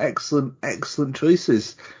 some excellent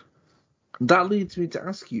choices. That leads me to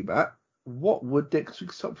ask you, Matt, what would next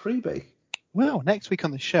week's top 3 be? Well, next week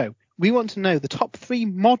on the show, we want to know the top 3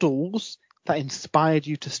 models that inspired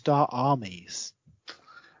you to start armies.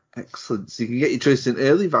 Excellent. So you can get your choice in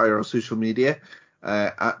early via our social media.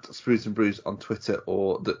 at Sprues and Brews on Twitter,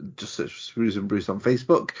 or just search Sprues and Brews on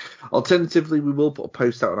Facebook. Alternatively, we will put a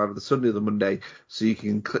post out on either the Sunday or the Monday, so you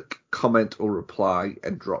can click comment or reply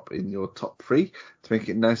and drop in your top 3 to make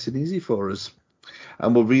it nice and easy for us.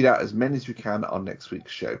 And we'll read out as many as we can on next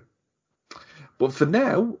week's show. But for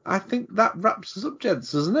now, I think that wraps us up,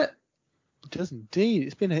 gents, doesn't it? It does indeed.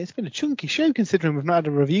 It's been a chunky show considering we've not had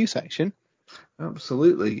a review section.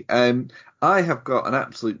 Absolutely. I have got an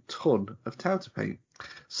absolute ton of towel to paint.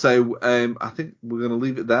 So I think we're going to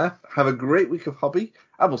leave it there. Have a great week of hobby,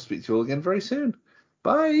 and we'll speak to you all again very soon.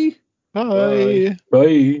 Bye. Bye.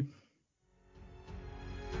 Bye.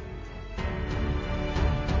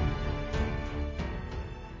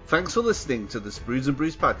 Thanks for listening to the Sprues and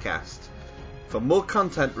Brews podcast. For more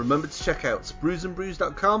content, remember to check out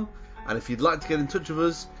spruesandbrews.com, and if you'd like to get in touch with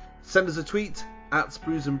us, send us a tweet at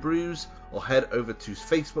Sprues and Brews, or head over to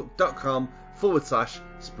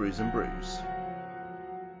facebook.com/Sprues and Brews.